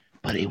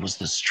 But it was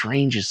the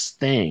strangest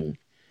thing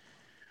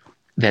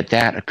that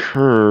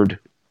occurred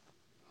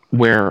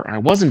where I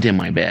wasn't in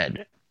my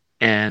bed.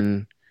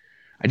 And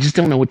I just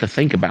don't know what to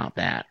think about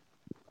that.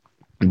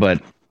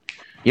 But,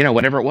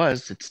 whatever it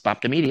was, it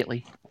stopped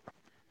immediately.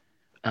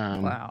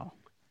 Wow.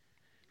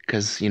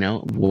 Because,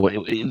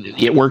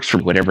 it works for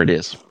whatever it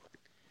is.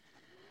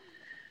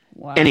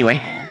 Wow.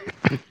 Anyway,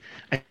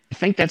 I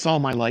think that's all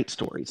my light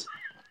stories.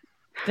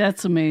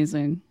 That's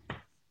amazing.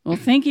 Well,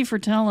 thank you for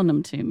telling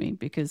them to me,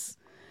 because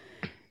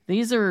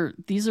these are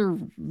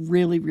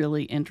really,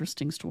 really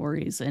interesting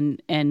stories,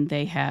 and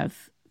they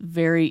have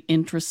very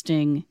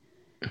interesting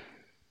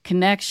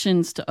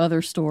connections to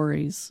other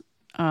stories,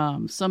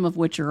 some of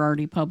which are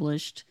already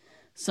published,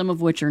 some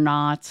of which are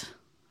not,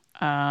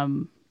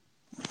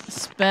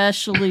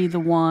 especially the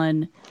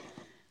one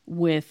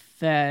with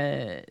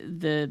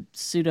the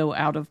pseudo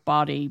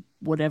out-of-body,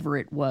 whatever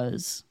it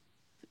was,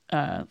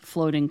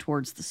 floating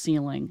towards the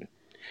ceiling.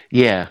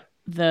 Yeah.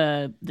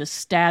 The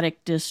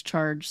static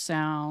discharge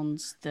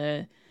sounds,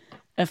 the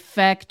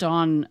effect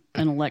on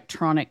an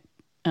electronic,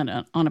 on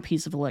a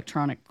piece of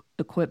electronic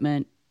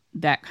equipment,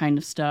 that kind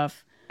of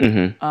stuff.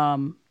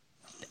 Mm-hmm.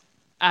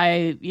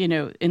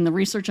 In the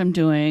research I'm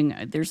doing,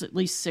 there's at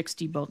least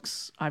 60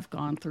 books I've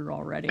gone through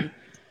already.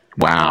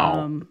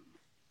 Wow.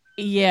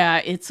 Yeah,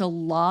 it's a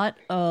lot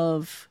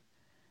of,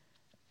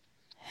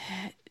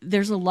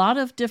 there's a lot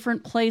of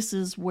different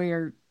places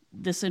where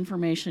this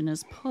information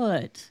is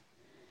put.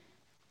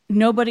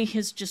 Nobody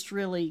has just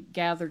really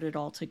gathered it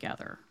all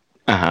together.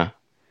 Uh-huh.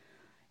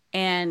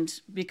 And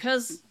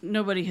because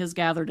nobody has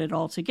gathered it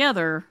all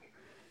together,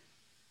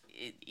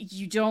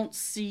 you don't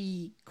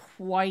see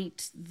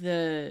quite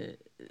the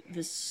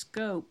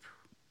scope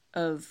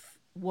of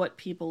what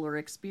people are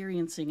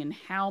experiencing and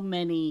how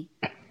many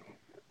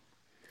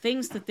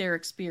things that they're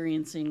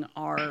experiencing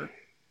are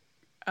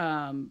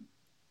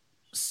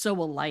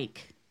so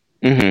alike.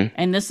 Mm-hmm.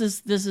 And this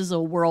is a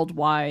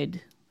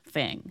worldwide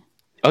thing.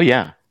 Oh,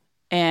 yeah.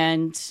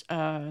 And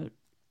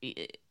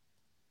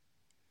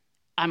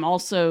I'm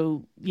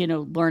also,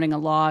 learning a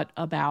lot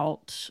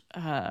about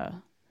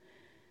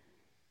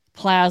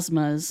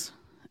plasmas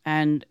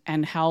and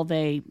how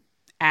they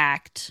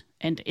act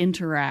and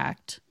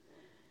interact.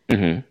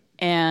 Mm-hmm.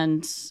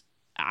 And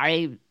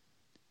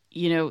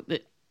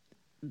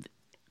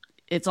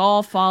it's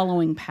all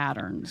following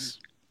patterns.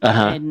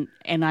 Uh-huh.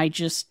 And I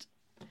just,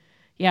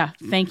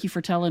 thank you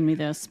for telling me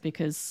this,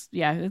 because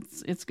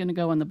it's going to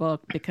go in the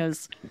book,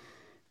 because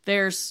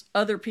there's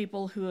other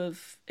people who have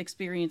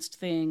experienced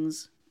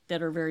things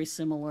that are very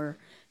similar.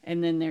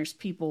 And then there's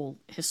people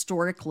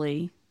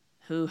historically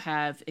who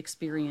have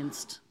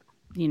experienced,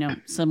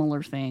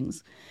 similar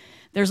things.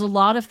 There's a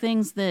lot of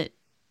things that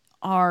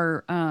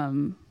are,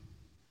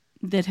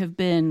 that have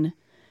been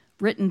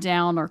written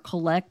down or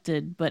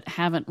collected but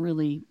haven't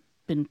really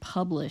been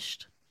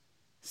published.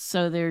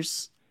 So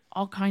there's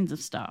all kinds of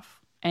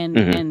stuff.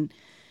 And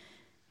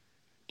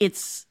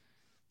it's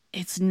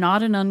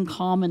not an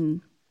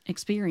uncommon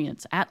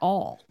experience at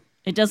all.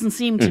 It doesn't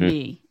seem to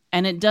be.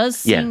 And it does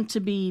seem to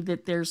be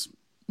that there's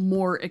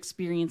more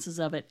experiences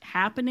of it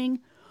happening,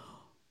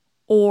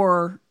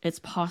 or it's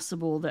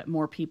possible that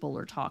more people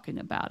are talking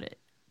about it.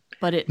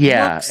 But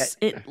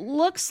it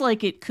looks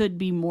like it could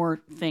be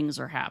more things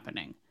are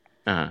happening.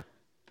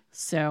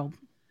 So,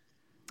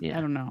 I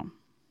don't know.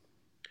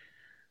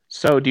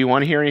 So, do you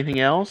want to hear anything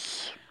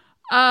else?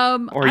 Or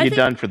are you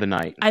done for the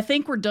night? I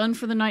think we're done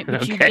for the night,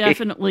 but you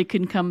definitely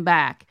can come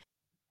back.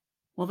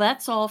 Well,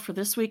 that's all for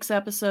this week's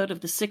episode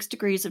of the 6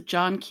 Degrees of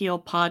John Keel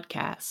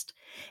podcast.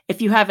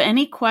 If you have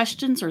any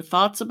questions or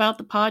thoughts about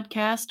the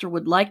podcast or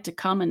would like to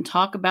come and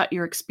talk about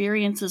your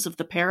experiences of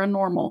the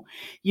paranormal,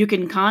 you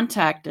can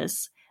contact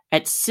us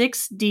at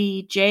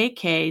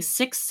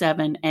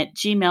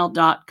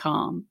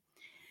 6djk67@gmail.com.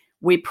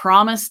 We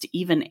promise to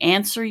even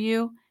answer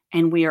you,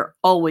 and we are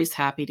always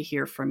happy to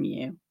hear from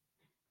you.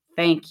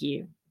 Thank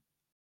you.